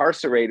who's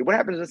incarcerated? What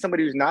happens to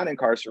somebody who's not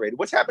incarcerated?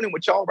 What's happening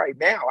with y'all right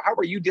now? How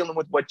are you dealing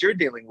with what you're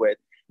dealing with?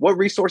 What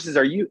resources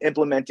are you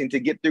implementing to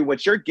get through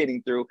what you're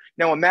getting through?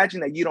 Now imagine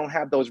that you don't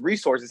have those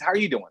resources. How are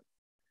you doing?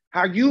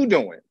 How are you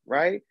doing,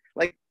 right?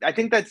 Like, I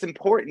think that's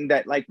important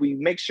that like we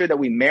make sure that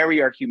we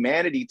marry our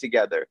humanity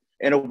together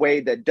in a way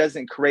that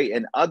doesn't create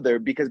an other,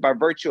 because by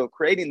virtue of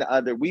creating the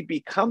other, we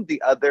become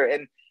the other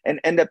and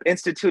end up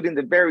instituting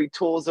the very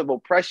tools of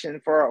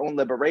oppression for our own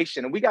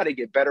liberation. And we got to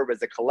get better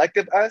as a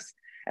collective us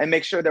and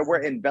make sure that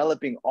we're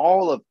enveloping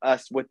all of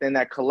us within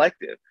that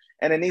collective.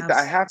 And Anita,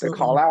 absolutely. I have to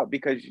call out,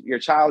 because your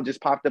child just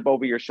popped up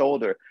over your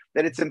shoulder,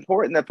 that it's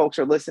important that folks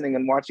are listening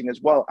and watching as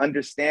well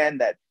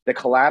understand that the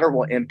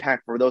collateral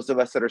impact for those of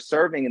us that are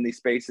serving in these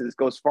spaces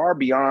goes far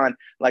beyond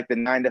like the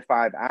 9 to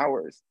 5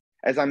 hours.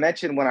 As I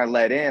mentioned when I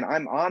led in,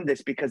 I'm on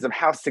this because of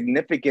how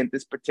significant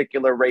this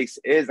particular race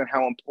is and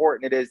how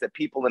important it is that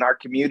people in our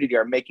community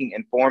are making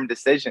informed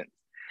decisions.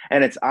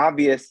 And it's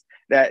obvious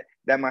that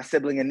my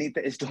sibling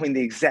Anita is doing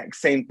the exact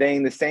same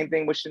thing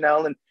with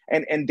Chanel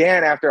and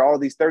Dan, after all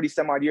these 30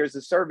 some odd years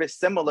of service,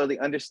 similarly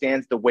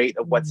understands the weight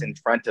of what's in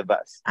front of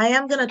us. I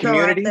am going to throw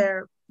out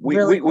there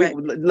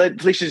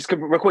Felicia, just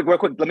real quick.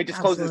 Let me just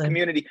close this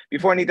community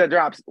before Anita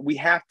drops. We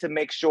have to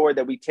make sure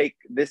that we take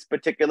this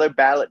particular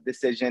ballot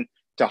decision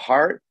to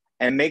heart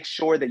and make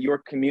sure that your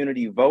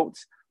community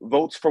votes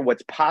for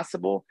what's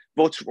possible,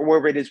 votes for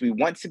wherever it is we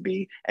want to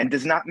be, and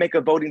does not make a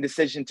voting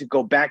decision to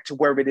go back to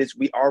where it is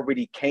we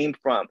already came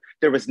from.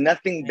 There was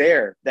nothing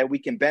there that we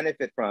can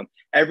benefit from.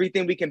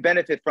 Everything we can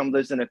benefit from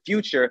lives in a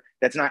future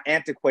that's not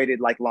antiquated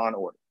like Law and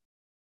Order.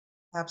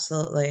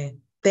 Absolutely.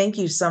 Thank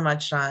you so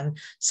much, Sean.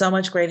 So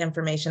much great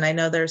information. I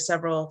know there's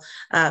several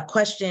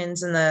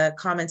questions in the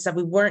comments that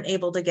we weren't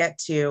able to get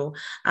to,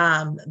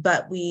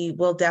 but we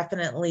will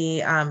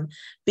definitely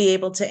be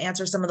able to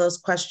answer some of those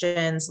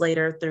questions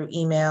later through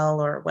email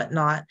or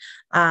whatnot.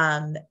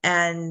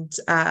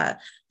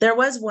 There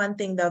was one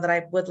thing, though, that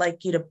I would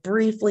like you to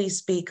briefly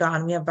speak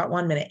on. We have about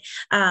 1 minute,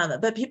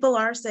 but people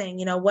are saying,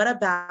 what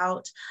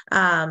about,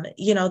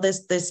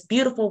 this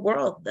beautiful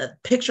world, the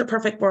picture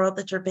perfect world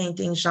that you're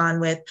painting, Sean,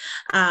 with,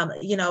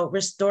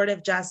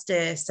 restorative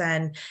justice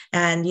and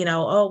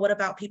what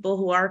about people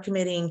who are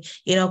committing,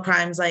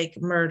 crimes like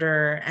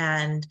murder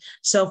and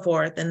so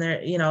forth, and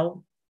they're,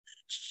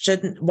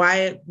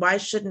 why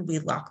shouldn't we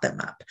lock them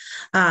up?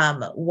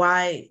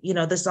 Why,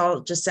 this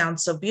all just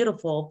sounds so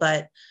beautiful,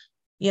 but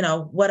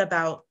what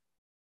about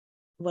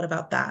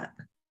that?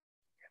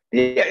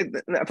 Yeah,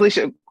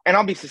 Felicia, and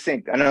I'll be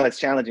succinct. I know that's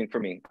challenging for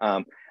me,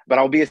 but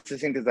I'll be as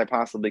succinct as I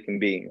possibly can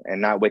be and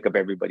not wake up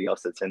everybody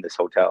else that's in this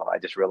hotel. I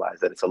just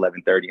realized that it's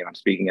 11:30 and I'm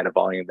speaking at a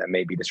volume that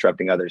may be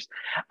disrupting others.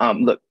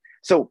 Look,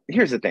 so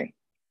here's the thing.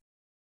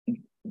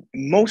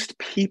 Most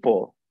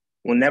people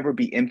will never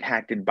be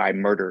impacted by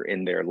murder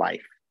in their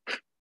life.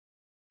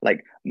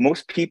 Like,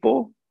 most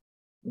people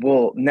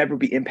will never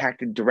be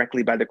impacted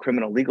directly by the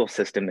criminal legal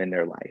system in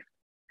their life.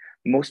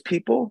 Most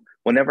people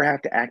will never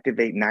have to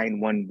activate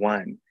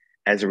 911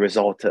 as a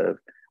result of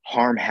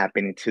harm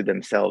happening to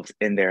themselves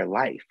in their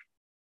life.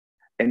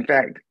 In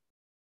fact,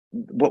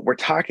 what we're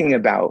talking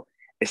about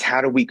is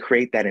how do we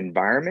create that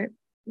environment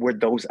where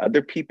those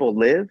other people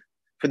live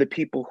for the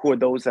people who are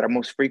those that are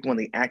most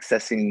frequently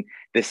accessing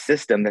this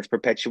system that's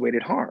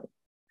perpetuated harm.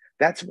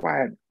 That's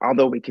why,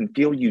 although we can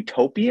feel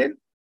utopian,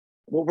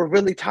 what we're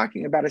really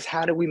talking about is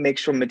how do we make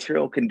sure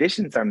material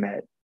conditions are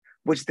met,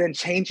 which then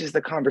changes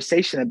the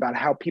conversation about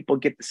how people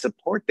get the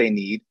support they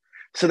need,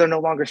 so they're no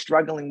longer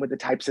struggling with the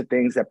types of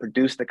things that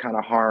produce the kind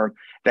of harm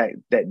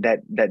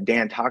that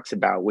Dan talks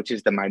about, which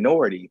is the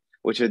minority,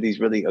 which are these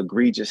really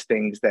egregious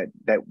things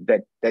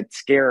that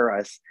scare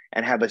us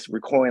and have us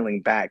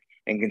recoiling back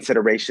in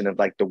consideration of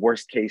like the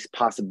worst case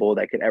possible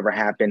that could ever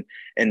happen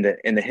in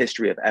the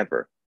history of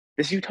ever.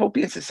 This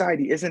utopian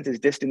society isn't as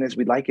distant as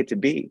we'd like it to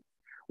be.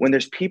 When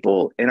there's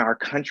people in our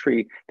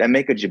country that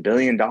make $1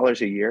 billion a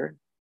year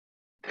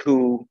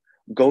who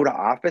go to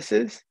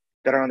offices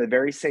that are on the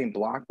very same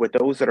block with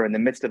those that are in the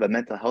midst of a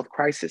mental health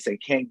crisis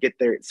and can't get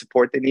their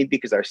support they need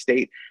because our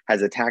state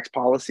has a tax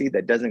policy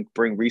that doesn't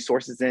bring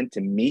resources in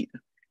to meet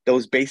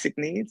those basic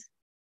needs.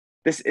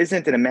 This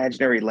isn't an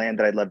imaginary land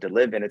that I'd love to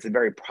live in. It's a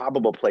very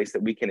probable place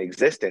that we can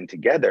exist in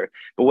together.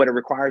 But what it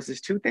requires is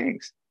two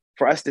things: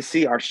 for us to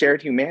see our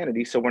shared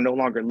humanity, so we're no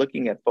longer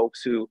looking at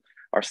folks who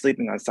are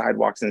sleeping on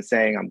sidewalks and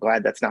saying, I'm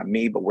glad that's not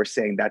me, but we're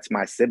saying that's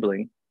my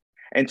sibling.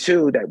 And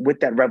two, that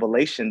with that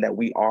revelation that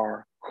we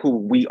are who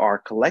we are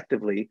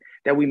collectively,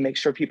 that we make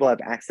sure people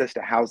have access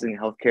to housing,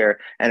 healthcare,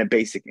 and a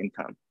basic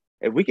income.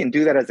 If we can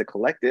do that as a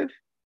collective,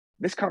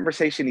 this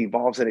conversation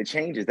evolves and it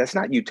changes. That's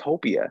not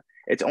utopia.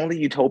 It's only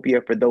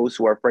utopia for those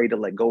who are afraid to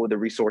let go of the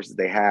resources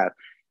they have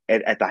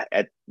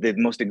at the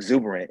most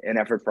exuberant in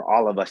effort for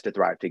all of us to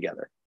thrive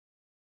together.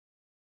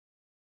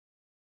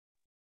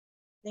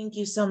 Thank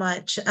you so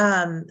much.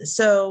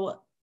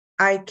 So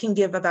I can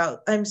give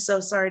about, I'm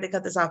so sorry to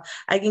cut this off.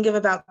 I can give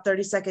about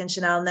 30 seconds,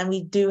 Chanel, and then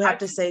we do have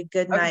to say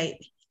good night.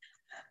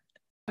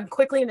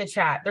 Quickly in the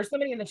chat, there's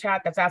somebody in the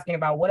chat that's asking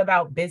about what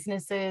about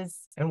businesses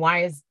and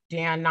why is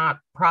Dan not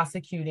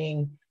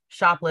prosecuting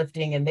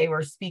shoplifting? And they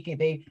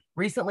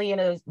recently in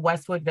a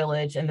Westwood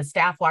Village, and the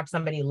staff watched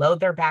somebody load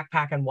their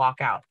backpack and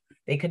walk out.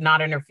 They could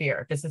not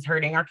interfere. This is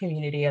hurting our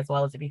community as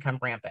well as it become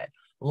rampant.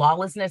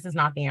 Lawlessness is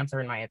not the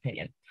answer, in my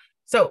opinion.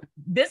 So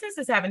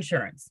businesses have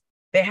insurance.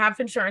 They have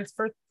insurance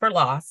for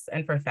loss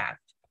and for theft.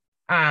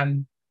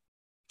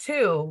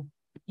 Two,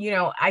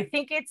 I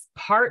think it's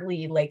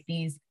partly like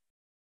these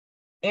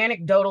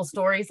anecdotal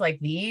stories like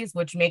these,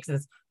 which makes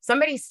us,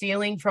 somebody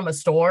stealing from a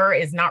store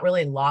is not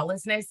really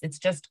lawlessness. It's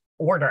just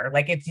order.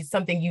 Like, it's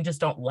something you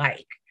just don't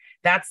like.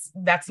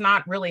 That's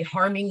not really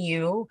harming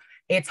you.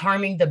 It's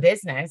harming the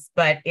business,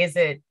 but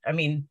they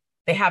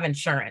have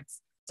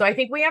insurance. So I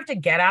think we have to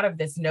get out of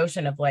this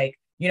notion of like,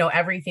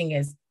 everything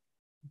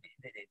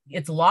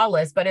it's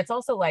lawless, but it's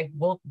also like,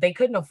 well, they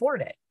couldn't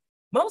afford it.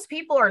 Most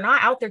people are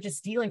not out there just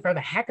stealing for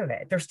the heck of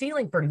it. They're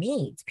stealing for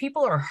needs.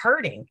 People are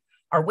hurting.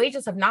 Our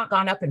wages have not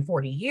gone up in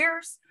 40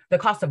 years. The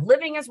cost of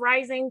living is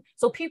rising.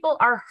 So people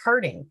are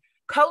hurting.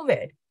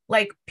 COVID,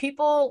 like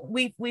people,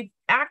 we've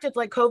acted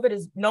like COVID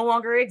is no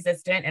longer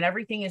existent and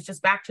everything is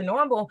just back to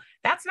normal.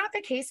 That's not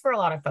the case for a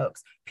lot of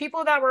folks.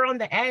 People that were on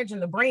the edge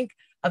and the brink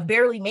of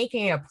barely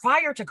making it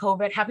prior to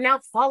COVID have now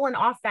fallen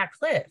off that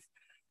cliff.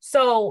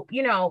 So,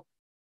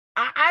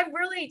 I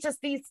really just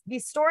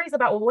these stories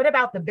about, well, what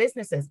about the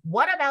businesses?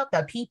 What about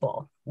the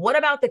people? What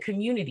about the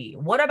community?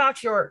 What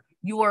about your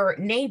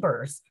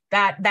neighbors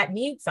that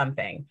need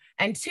something?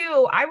 And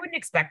two, I wouldn't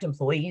expect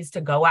employees to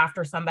go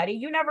after somebody.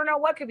 You never know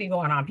what could be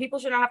going on. People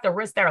should not have to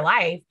risk their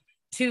life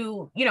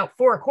to,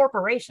 for a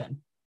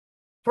corporation,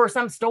 for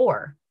some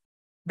store.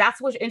 That's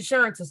what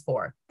insurance is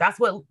for. That's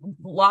what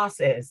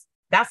loss is.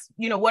 That's,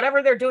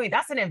 whatever they're doing,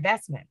 that's an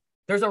investment.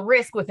 There's a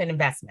risk with an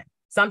investment.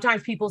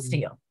 Sometimes people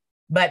steal.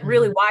 But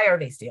really, why are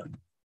they stealing?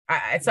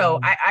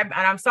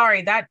 I'm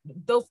sorry that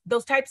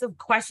those types of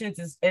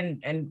questions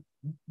and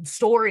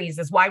stories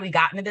is why we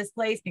got into this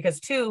place, because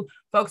two,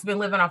 folks have been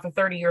living off of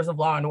 30 years of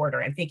law and order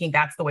and thinking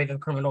that's the way the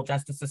criminal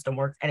justice system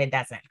works, and it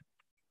doesn't.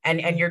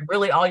 And you're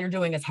really, all you're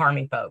doing is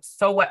harming folks.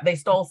 So what? They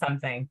stole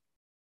something.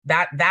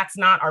 That's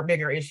not our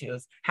bigger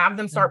issues. Have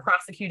them start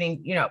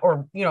prosecuting,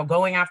 or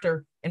going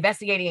after,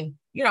 investigating,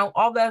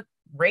 all the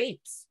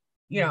rapes,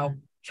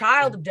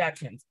 child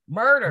abductions,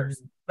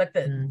 murders. But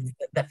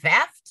the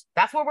theft,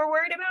 that's what we're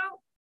worried about.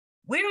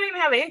 We don't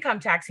even have an income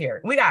tax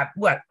here. We got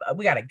what?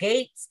 We got a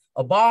Gates,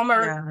 a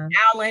Balmer,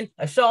 Allen,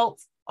 a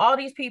Schultz, all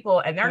these people,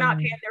 and they're not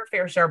paying their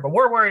fair share, but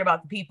we're worried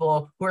about the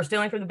people who are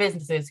stealing from the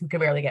businesses who can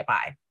barely get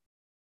by.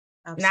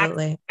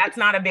 Absolutely. That's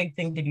not a big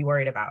thing to be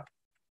worried about.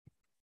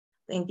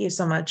 Thank you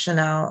so much,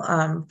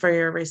 Chanel, for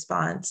your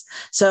response.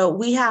 So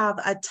we have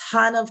a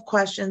ton of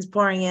questions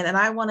pouring in, and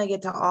I want to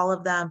get to all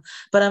of them,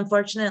 but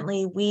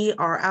unfortunately, we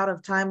are out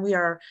of time. We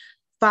are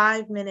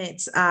 5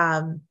 minutes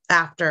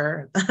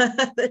after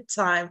the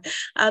time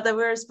that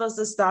we were supposed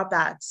to stop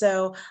at.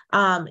 So,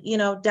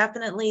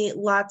 definitely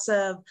lots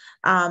of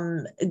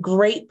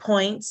great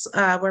points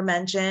were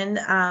mentioned.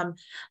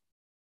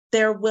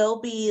 There will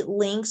be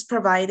links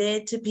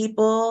provided to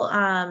people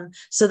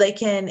so they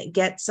can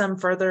get some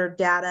further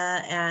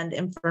data and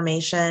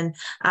information.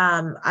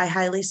 I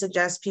highly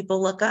suggest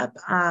people look up,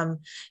 some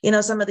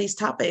of these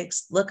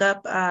topics. Look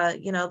up,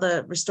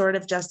 the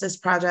restorative justice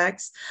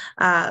projects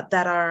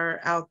that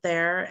are out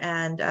there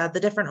and the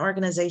different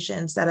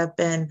organizations that have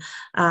been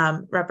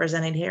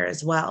represented here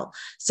as well.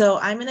 So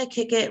I'm going to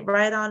kick it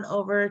right on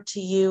over to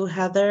you,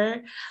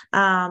 Heather,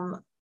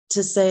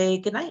 to say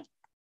goodnight.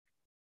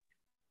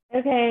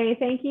 Okay,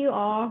 thank you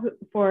all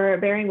for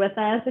bearing with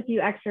us a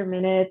few extra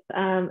minutes.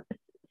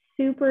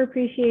 Super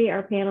appreciate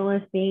our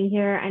panelists being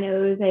here. I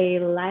know it was a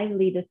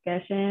lively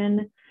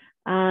discussion,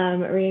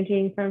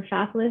 ranging from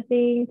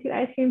shoplifting to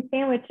ice cream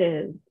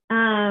sandwiches.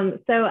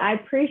 So I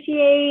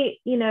appreciate,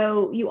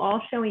 you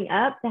all showing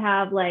up to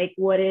have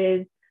what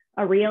is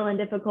a real and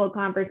difficult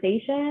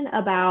conversation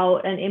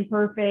about an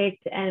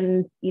imperfect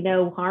and,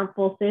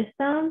 harmful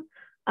system.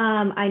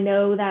 I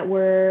know that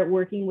we're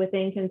working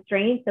within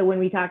constraints. So when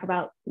we talk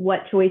about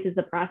what choices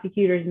the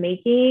prosecutor is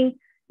making,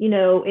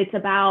 it's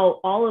about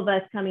all of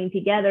us coming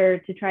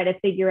together to try to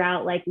figure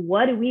out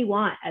what do we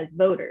want as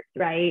voters,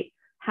 right?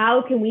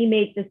 How can we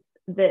make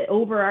the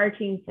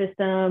overarching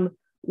system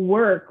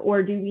work,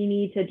 or do we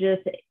need to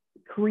just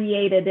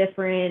create a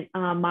different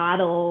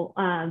model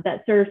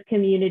that serves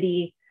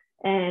community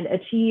and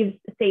achieves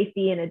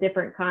safety in a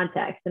different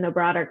context, in a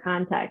broader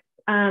context?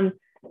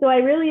 So I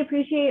really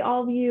appreciate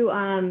all of you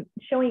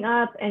showing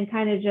up and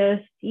kind of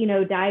just,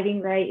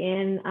 diving right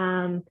in.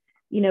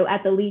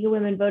 At the League of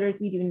Women Voters,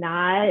 we do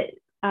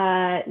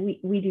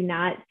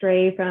not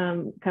stray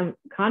from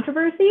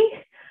controversy.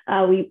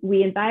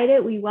 We invite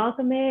it, we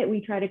welcome it, we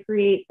try to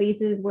create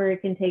spaces where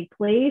it can take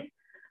place.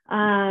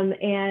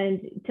 And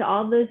to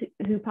all those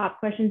who pop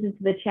questions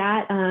into the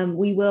chat,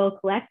 we will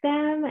collect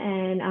them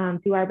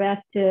and do our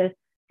best to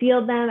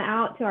field them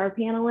out to our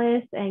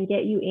panelists and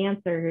get you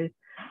answers.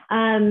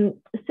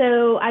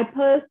 So I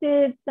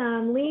posted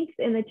some links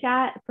in the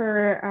chat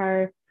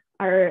for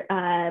our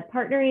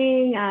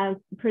partnering,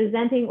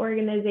 presenting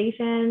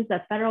organizations,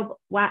 the Federal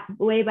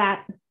Way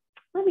Back.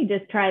 Let me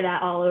just try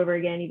that all over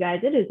again, you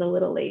guys. It is a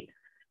little late.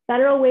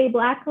 Federal Way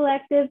Black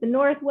Collective, the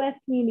Northwest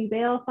Community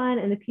Bail Fund,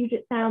 and the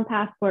Puget Sound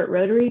Passport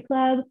Rotary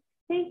Club.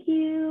 Thank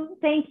you.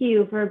 Thank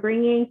you for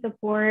bringing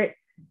support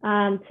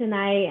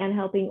tonight and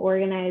helping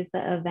organize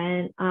the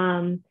event.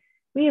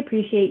 We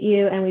appreciate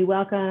you and we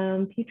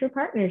welcome future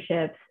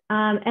partnerships.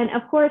 And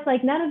of course,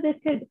 none of this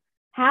could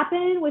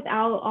happen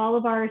without all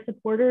of our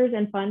supporters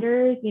and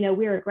funders.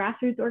 We are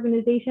grassroots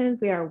organizations.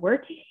 We are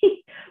working,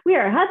 we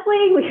are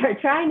hustling, we are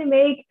trying to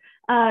make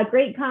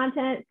great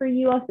content for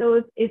you.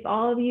 Also, if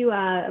all of you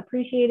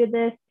appreciated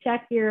this,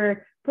 check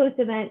your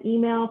post-event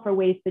email for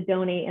ways to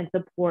donate and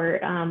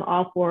support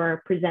all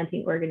four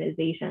presenting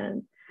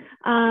organizations.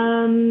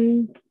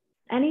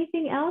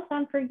 Anything else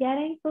I'm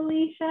forgetting,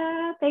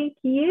 Felicia? Thank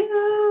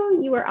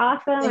you. You were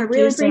awesome. I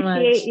really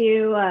appreciate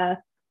you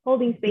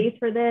holding space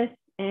for this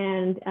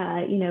and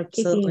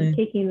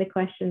kicking the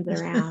questions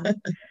around.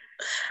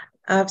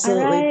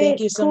 Absolutely. Right,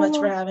 thank you so much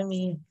for having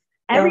me.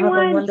 Everyone,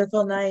 have a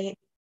wonderful night.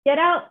 Get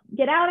out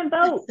and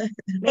vote.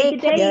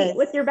 Make a date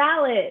with your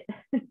ballot.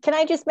 Can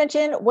I just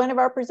mention one of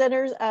our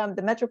presenters,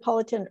 the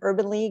Metropolitan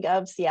Urban League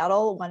of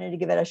Seattle, wanted to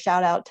give it a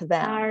shout out to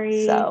them.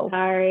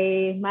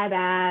 Sorry, my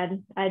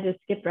bad. I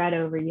just skipped right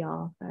over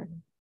y'all.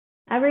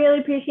 I really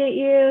appreciate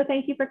you.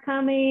 Thank you for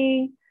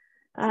coming.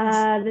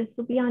 This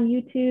will be on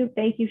YouTube.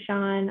 Thank you,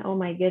 Sean. Oh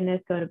my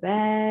goodness, go to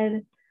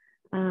bed.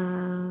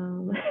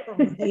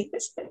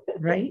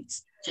 Right.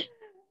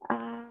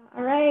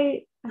 All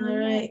right.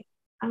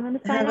 I'm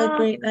gonna sign off. Have a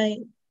great night.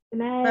 Good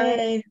night.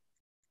 Bye.